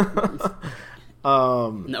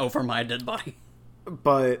 No, for my dead body.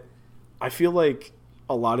 But I feel like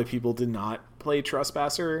a lot of people did not play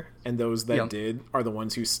Trespasser, and those that did are the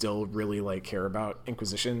ones who still really like care about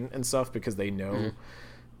Inquisition and stuff, because they know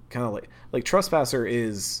kind of like Trespasser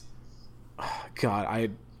is God,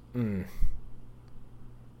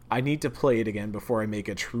 I need to play it again before I make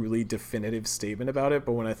a truly definitive statement about it.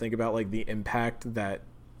 But when I think about like the impact that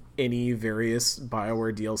any various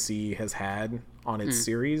BioWare DLC has had on its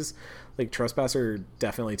series, like Trespasser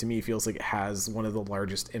definitely to me feels like it has one of the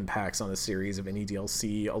largest impacts on a series of any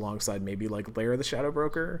DLC, alongside maybe like Lair of the Shadow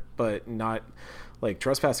Broker, but not like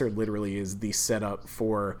Trespasser literally is the setup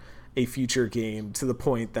for a future game, to the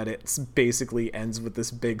point that it basically ends with this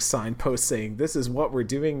big signpost saying this is what we're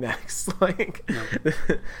doing next. Like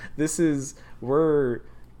this is we're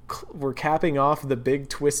capping off the big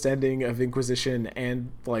twist ending of Inquisition,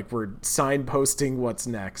 and like we're signposting what's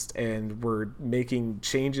next, and we're making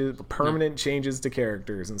changes, permanent changes to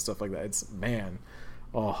characters and stuff like that. It's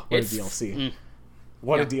what a DLC.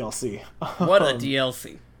 What a DLC. What a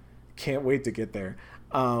DLC. Can't wait to get there.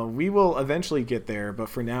 We will eventually get there, but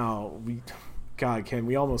for now, Ken,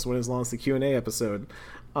 we almost went as long as the Q&A episode.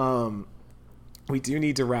 We do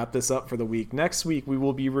need to wrap this up for the week. Next week, we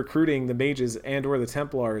will be recruiting the mages and or the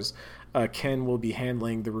Templars. Ken will be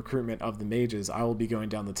handling the recruitment of the mages. I will be going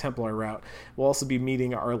down the Templar route. We'll also be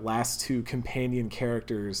meeting our last two companion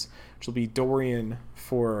characters, which will be Dorian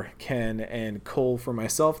for Ken and Cole for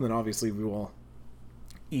myself. And then obviously we will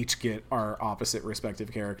each get our opposite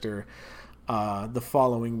respective character the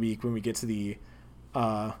following week when we get to the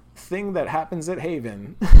thing that happens at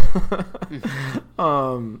Haven.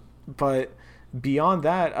 But beyond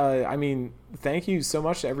that, I mean, thank you so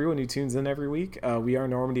much to everyone who tunes in every week. We are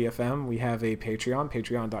Normandy FM. We have a Patreon,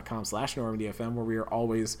 patreon.com/NormandyFM, where we are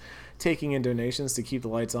always taking in donations to keep the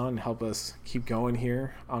lights on and help us keep going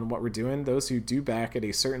here on what we're doing. Those who do back at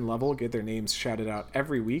a certain level get their names shouted out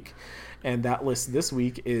every week. And that list this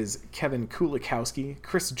week is Kevin Kulikowski,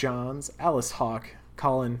 Chris Johns, Alice Hawk,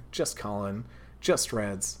 Colin, Just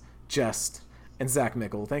Reds, and Zach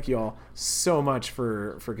Mickle. Thank you all so much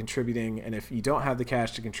for contributing. And if you don't have the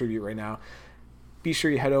cash to contribute right now, be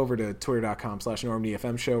sure you head over to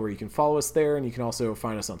twitter.com/NormandyFM show, where you can follow us there. And you can also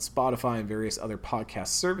find us on Spotify and various other podcast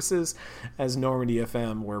services as Normandy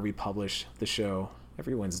FM, where we publish the show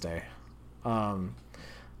every Wednesday.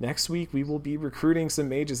 Next week, we will be recruiting some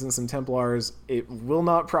mages and some Templars. It will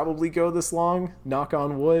not probably go this long. Knock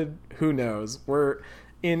on wood. Who knows? We're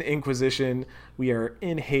in Inquisition. We are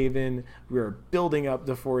in Haven. We are building up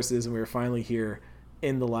the forces, and we are finally here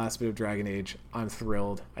in the last bit of Dragon Age. I'm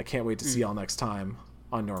thrilled. I can't wait to see y'all next time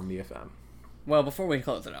on Normandy FM. Well, before we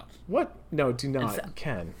close it out. What? No, do not.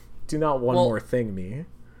 Ken. Do not one more thing me.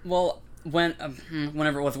 Well,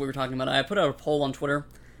 whenever it was we were talking about it, I put out a poll on Twitter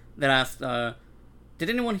that asked, did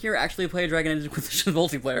anyone here actually play Dragon Age Inquisition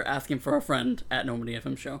multiplayer? Asking for a friend at Normandy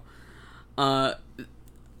FM show. And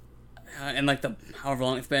like however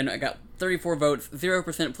long it's been, I got 34 votes,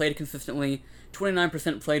 0% played consistently,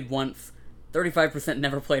 29% played once, 35%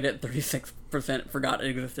 never played it, 36% forgot it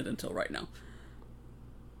existed until right now.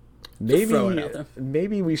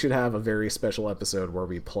 Maybe we should have a very special episode where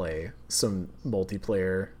we play some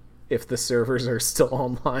multiplayer if the servers are still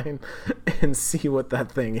online and see what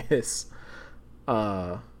that thing is.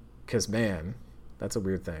 'Cause man, that's a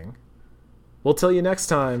weird thing. We'll tell you next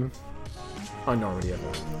time on Normandy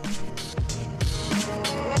FM.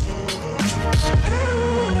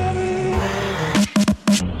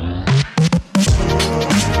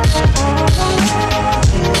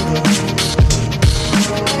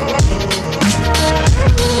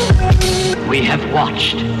 We have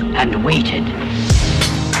watched and waited.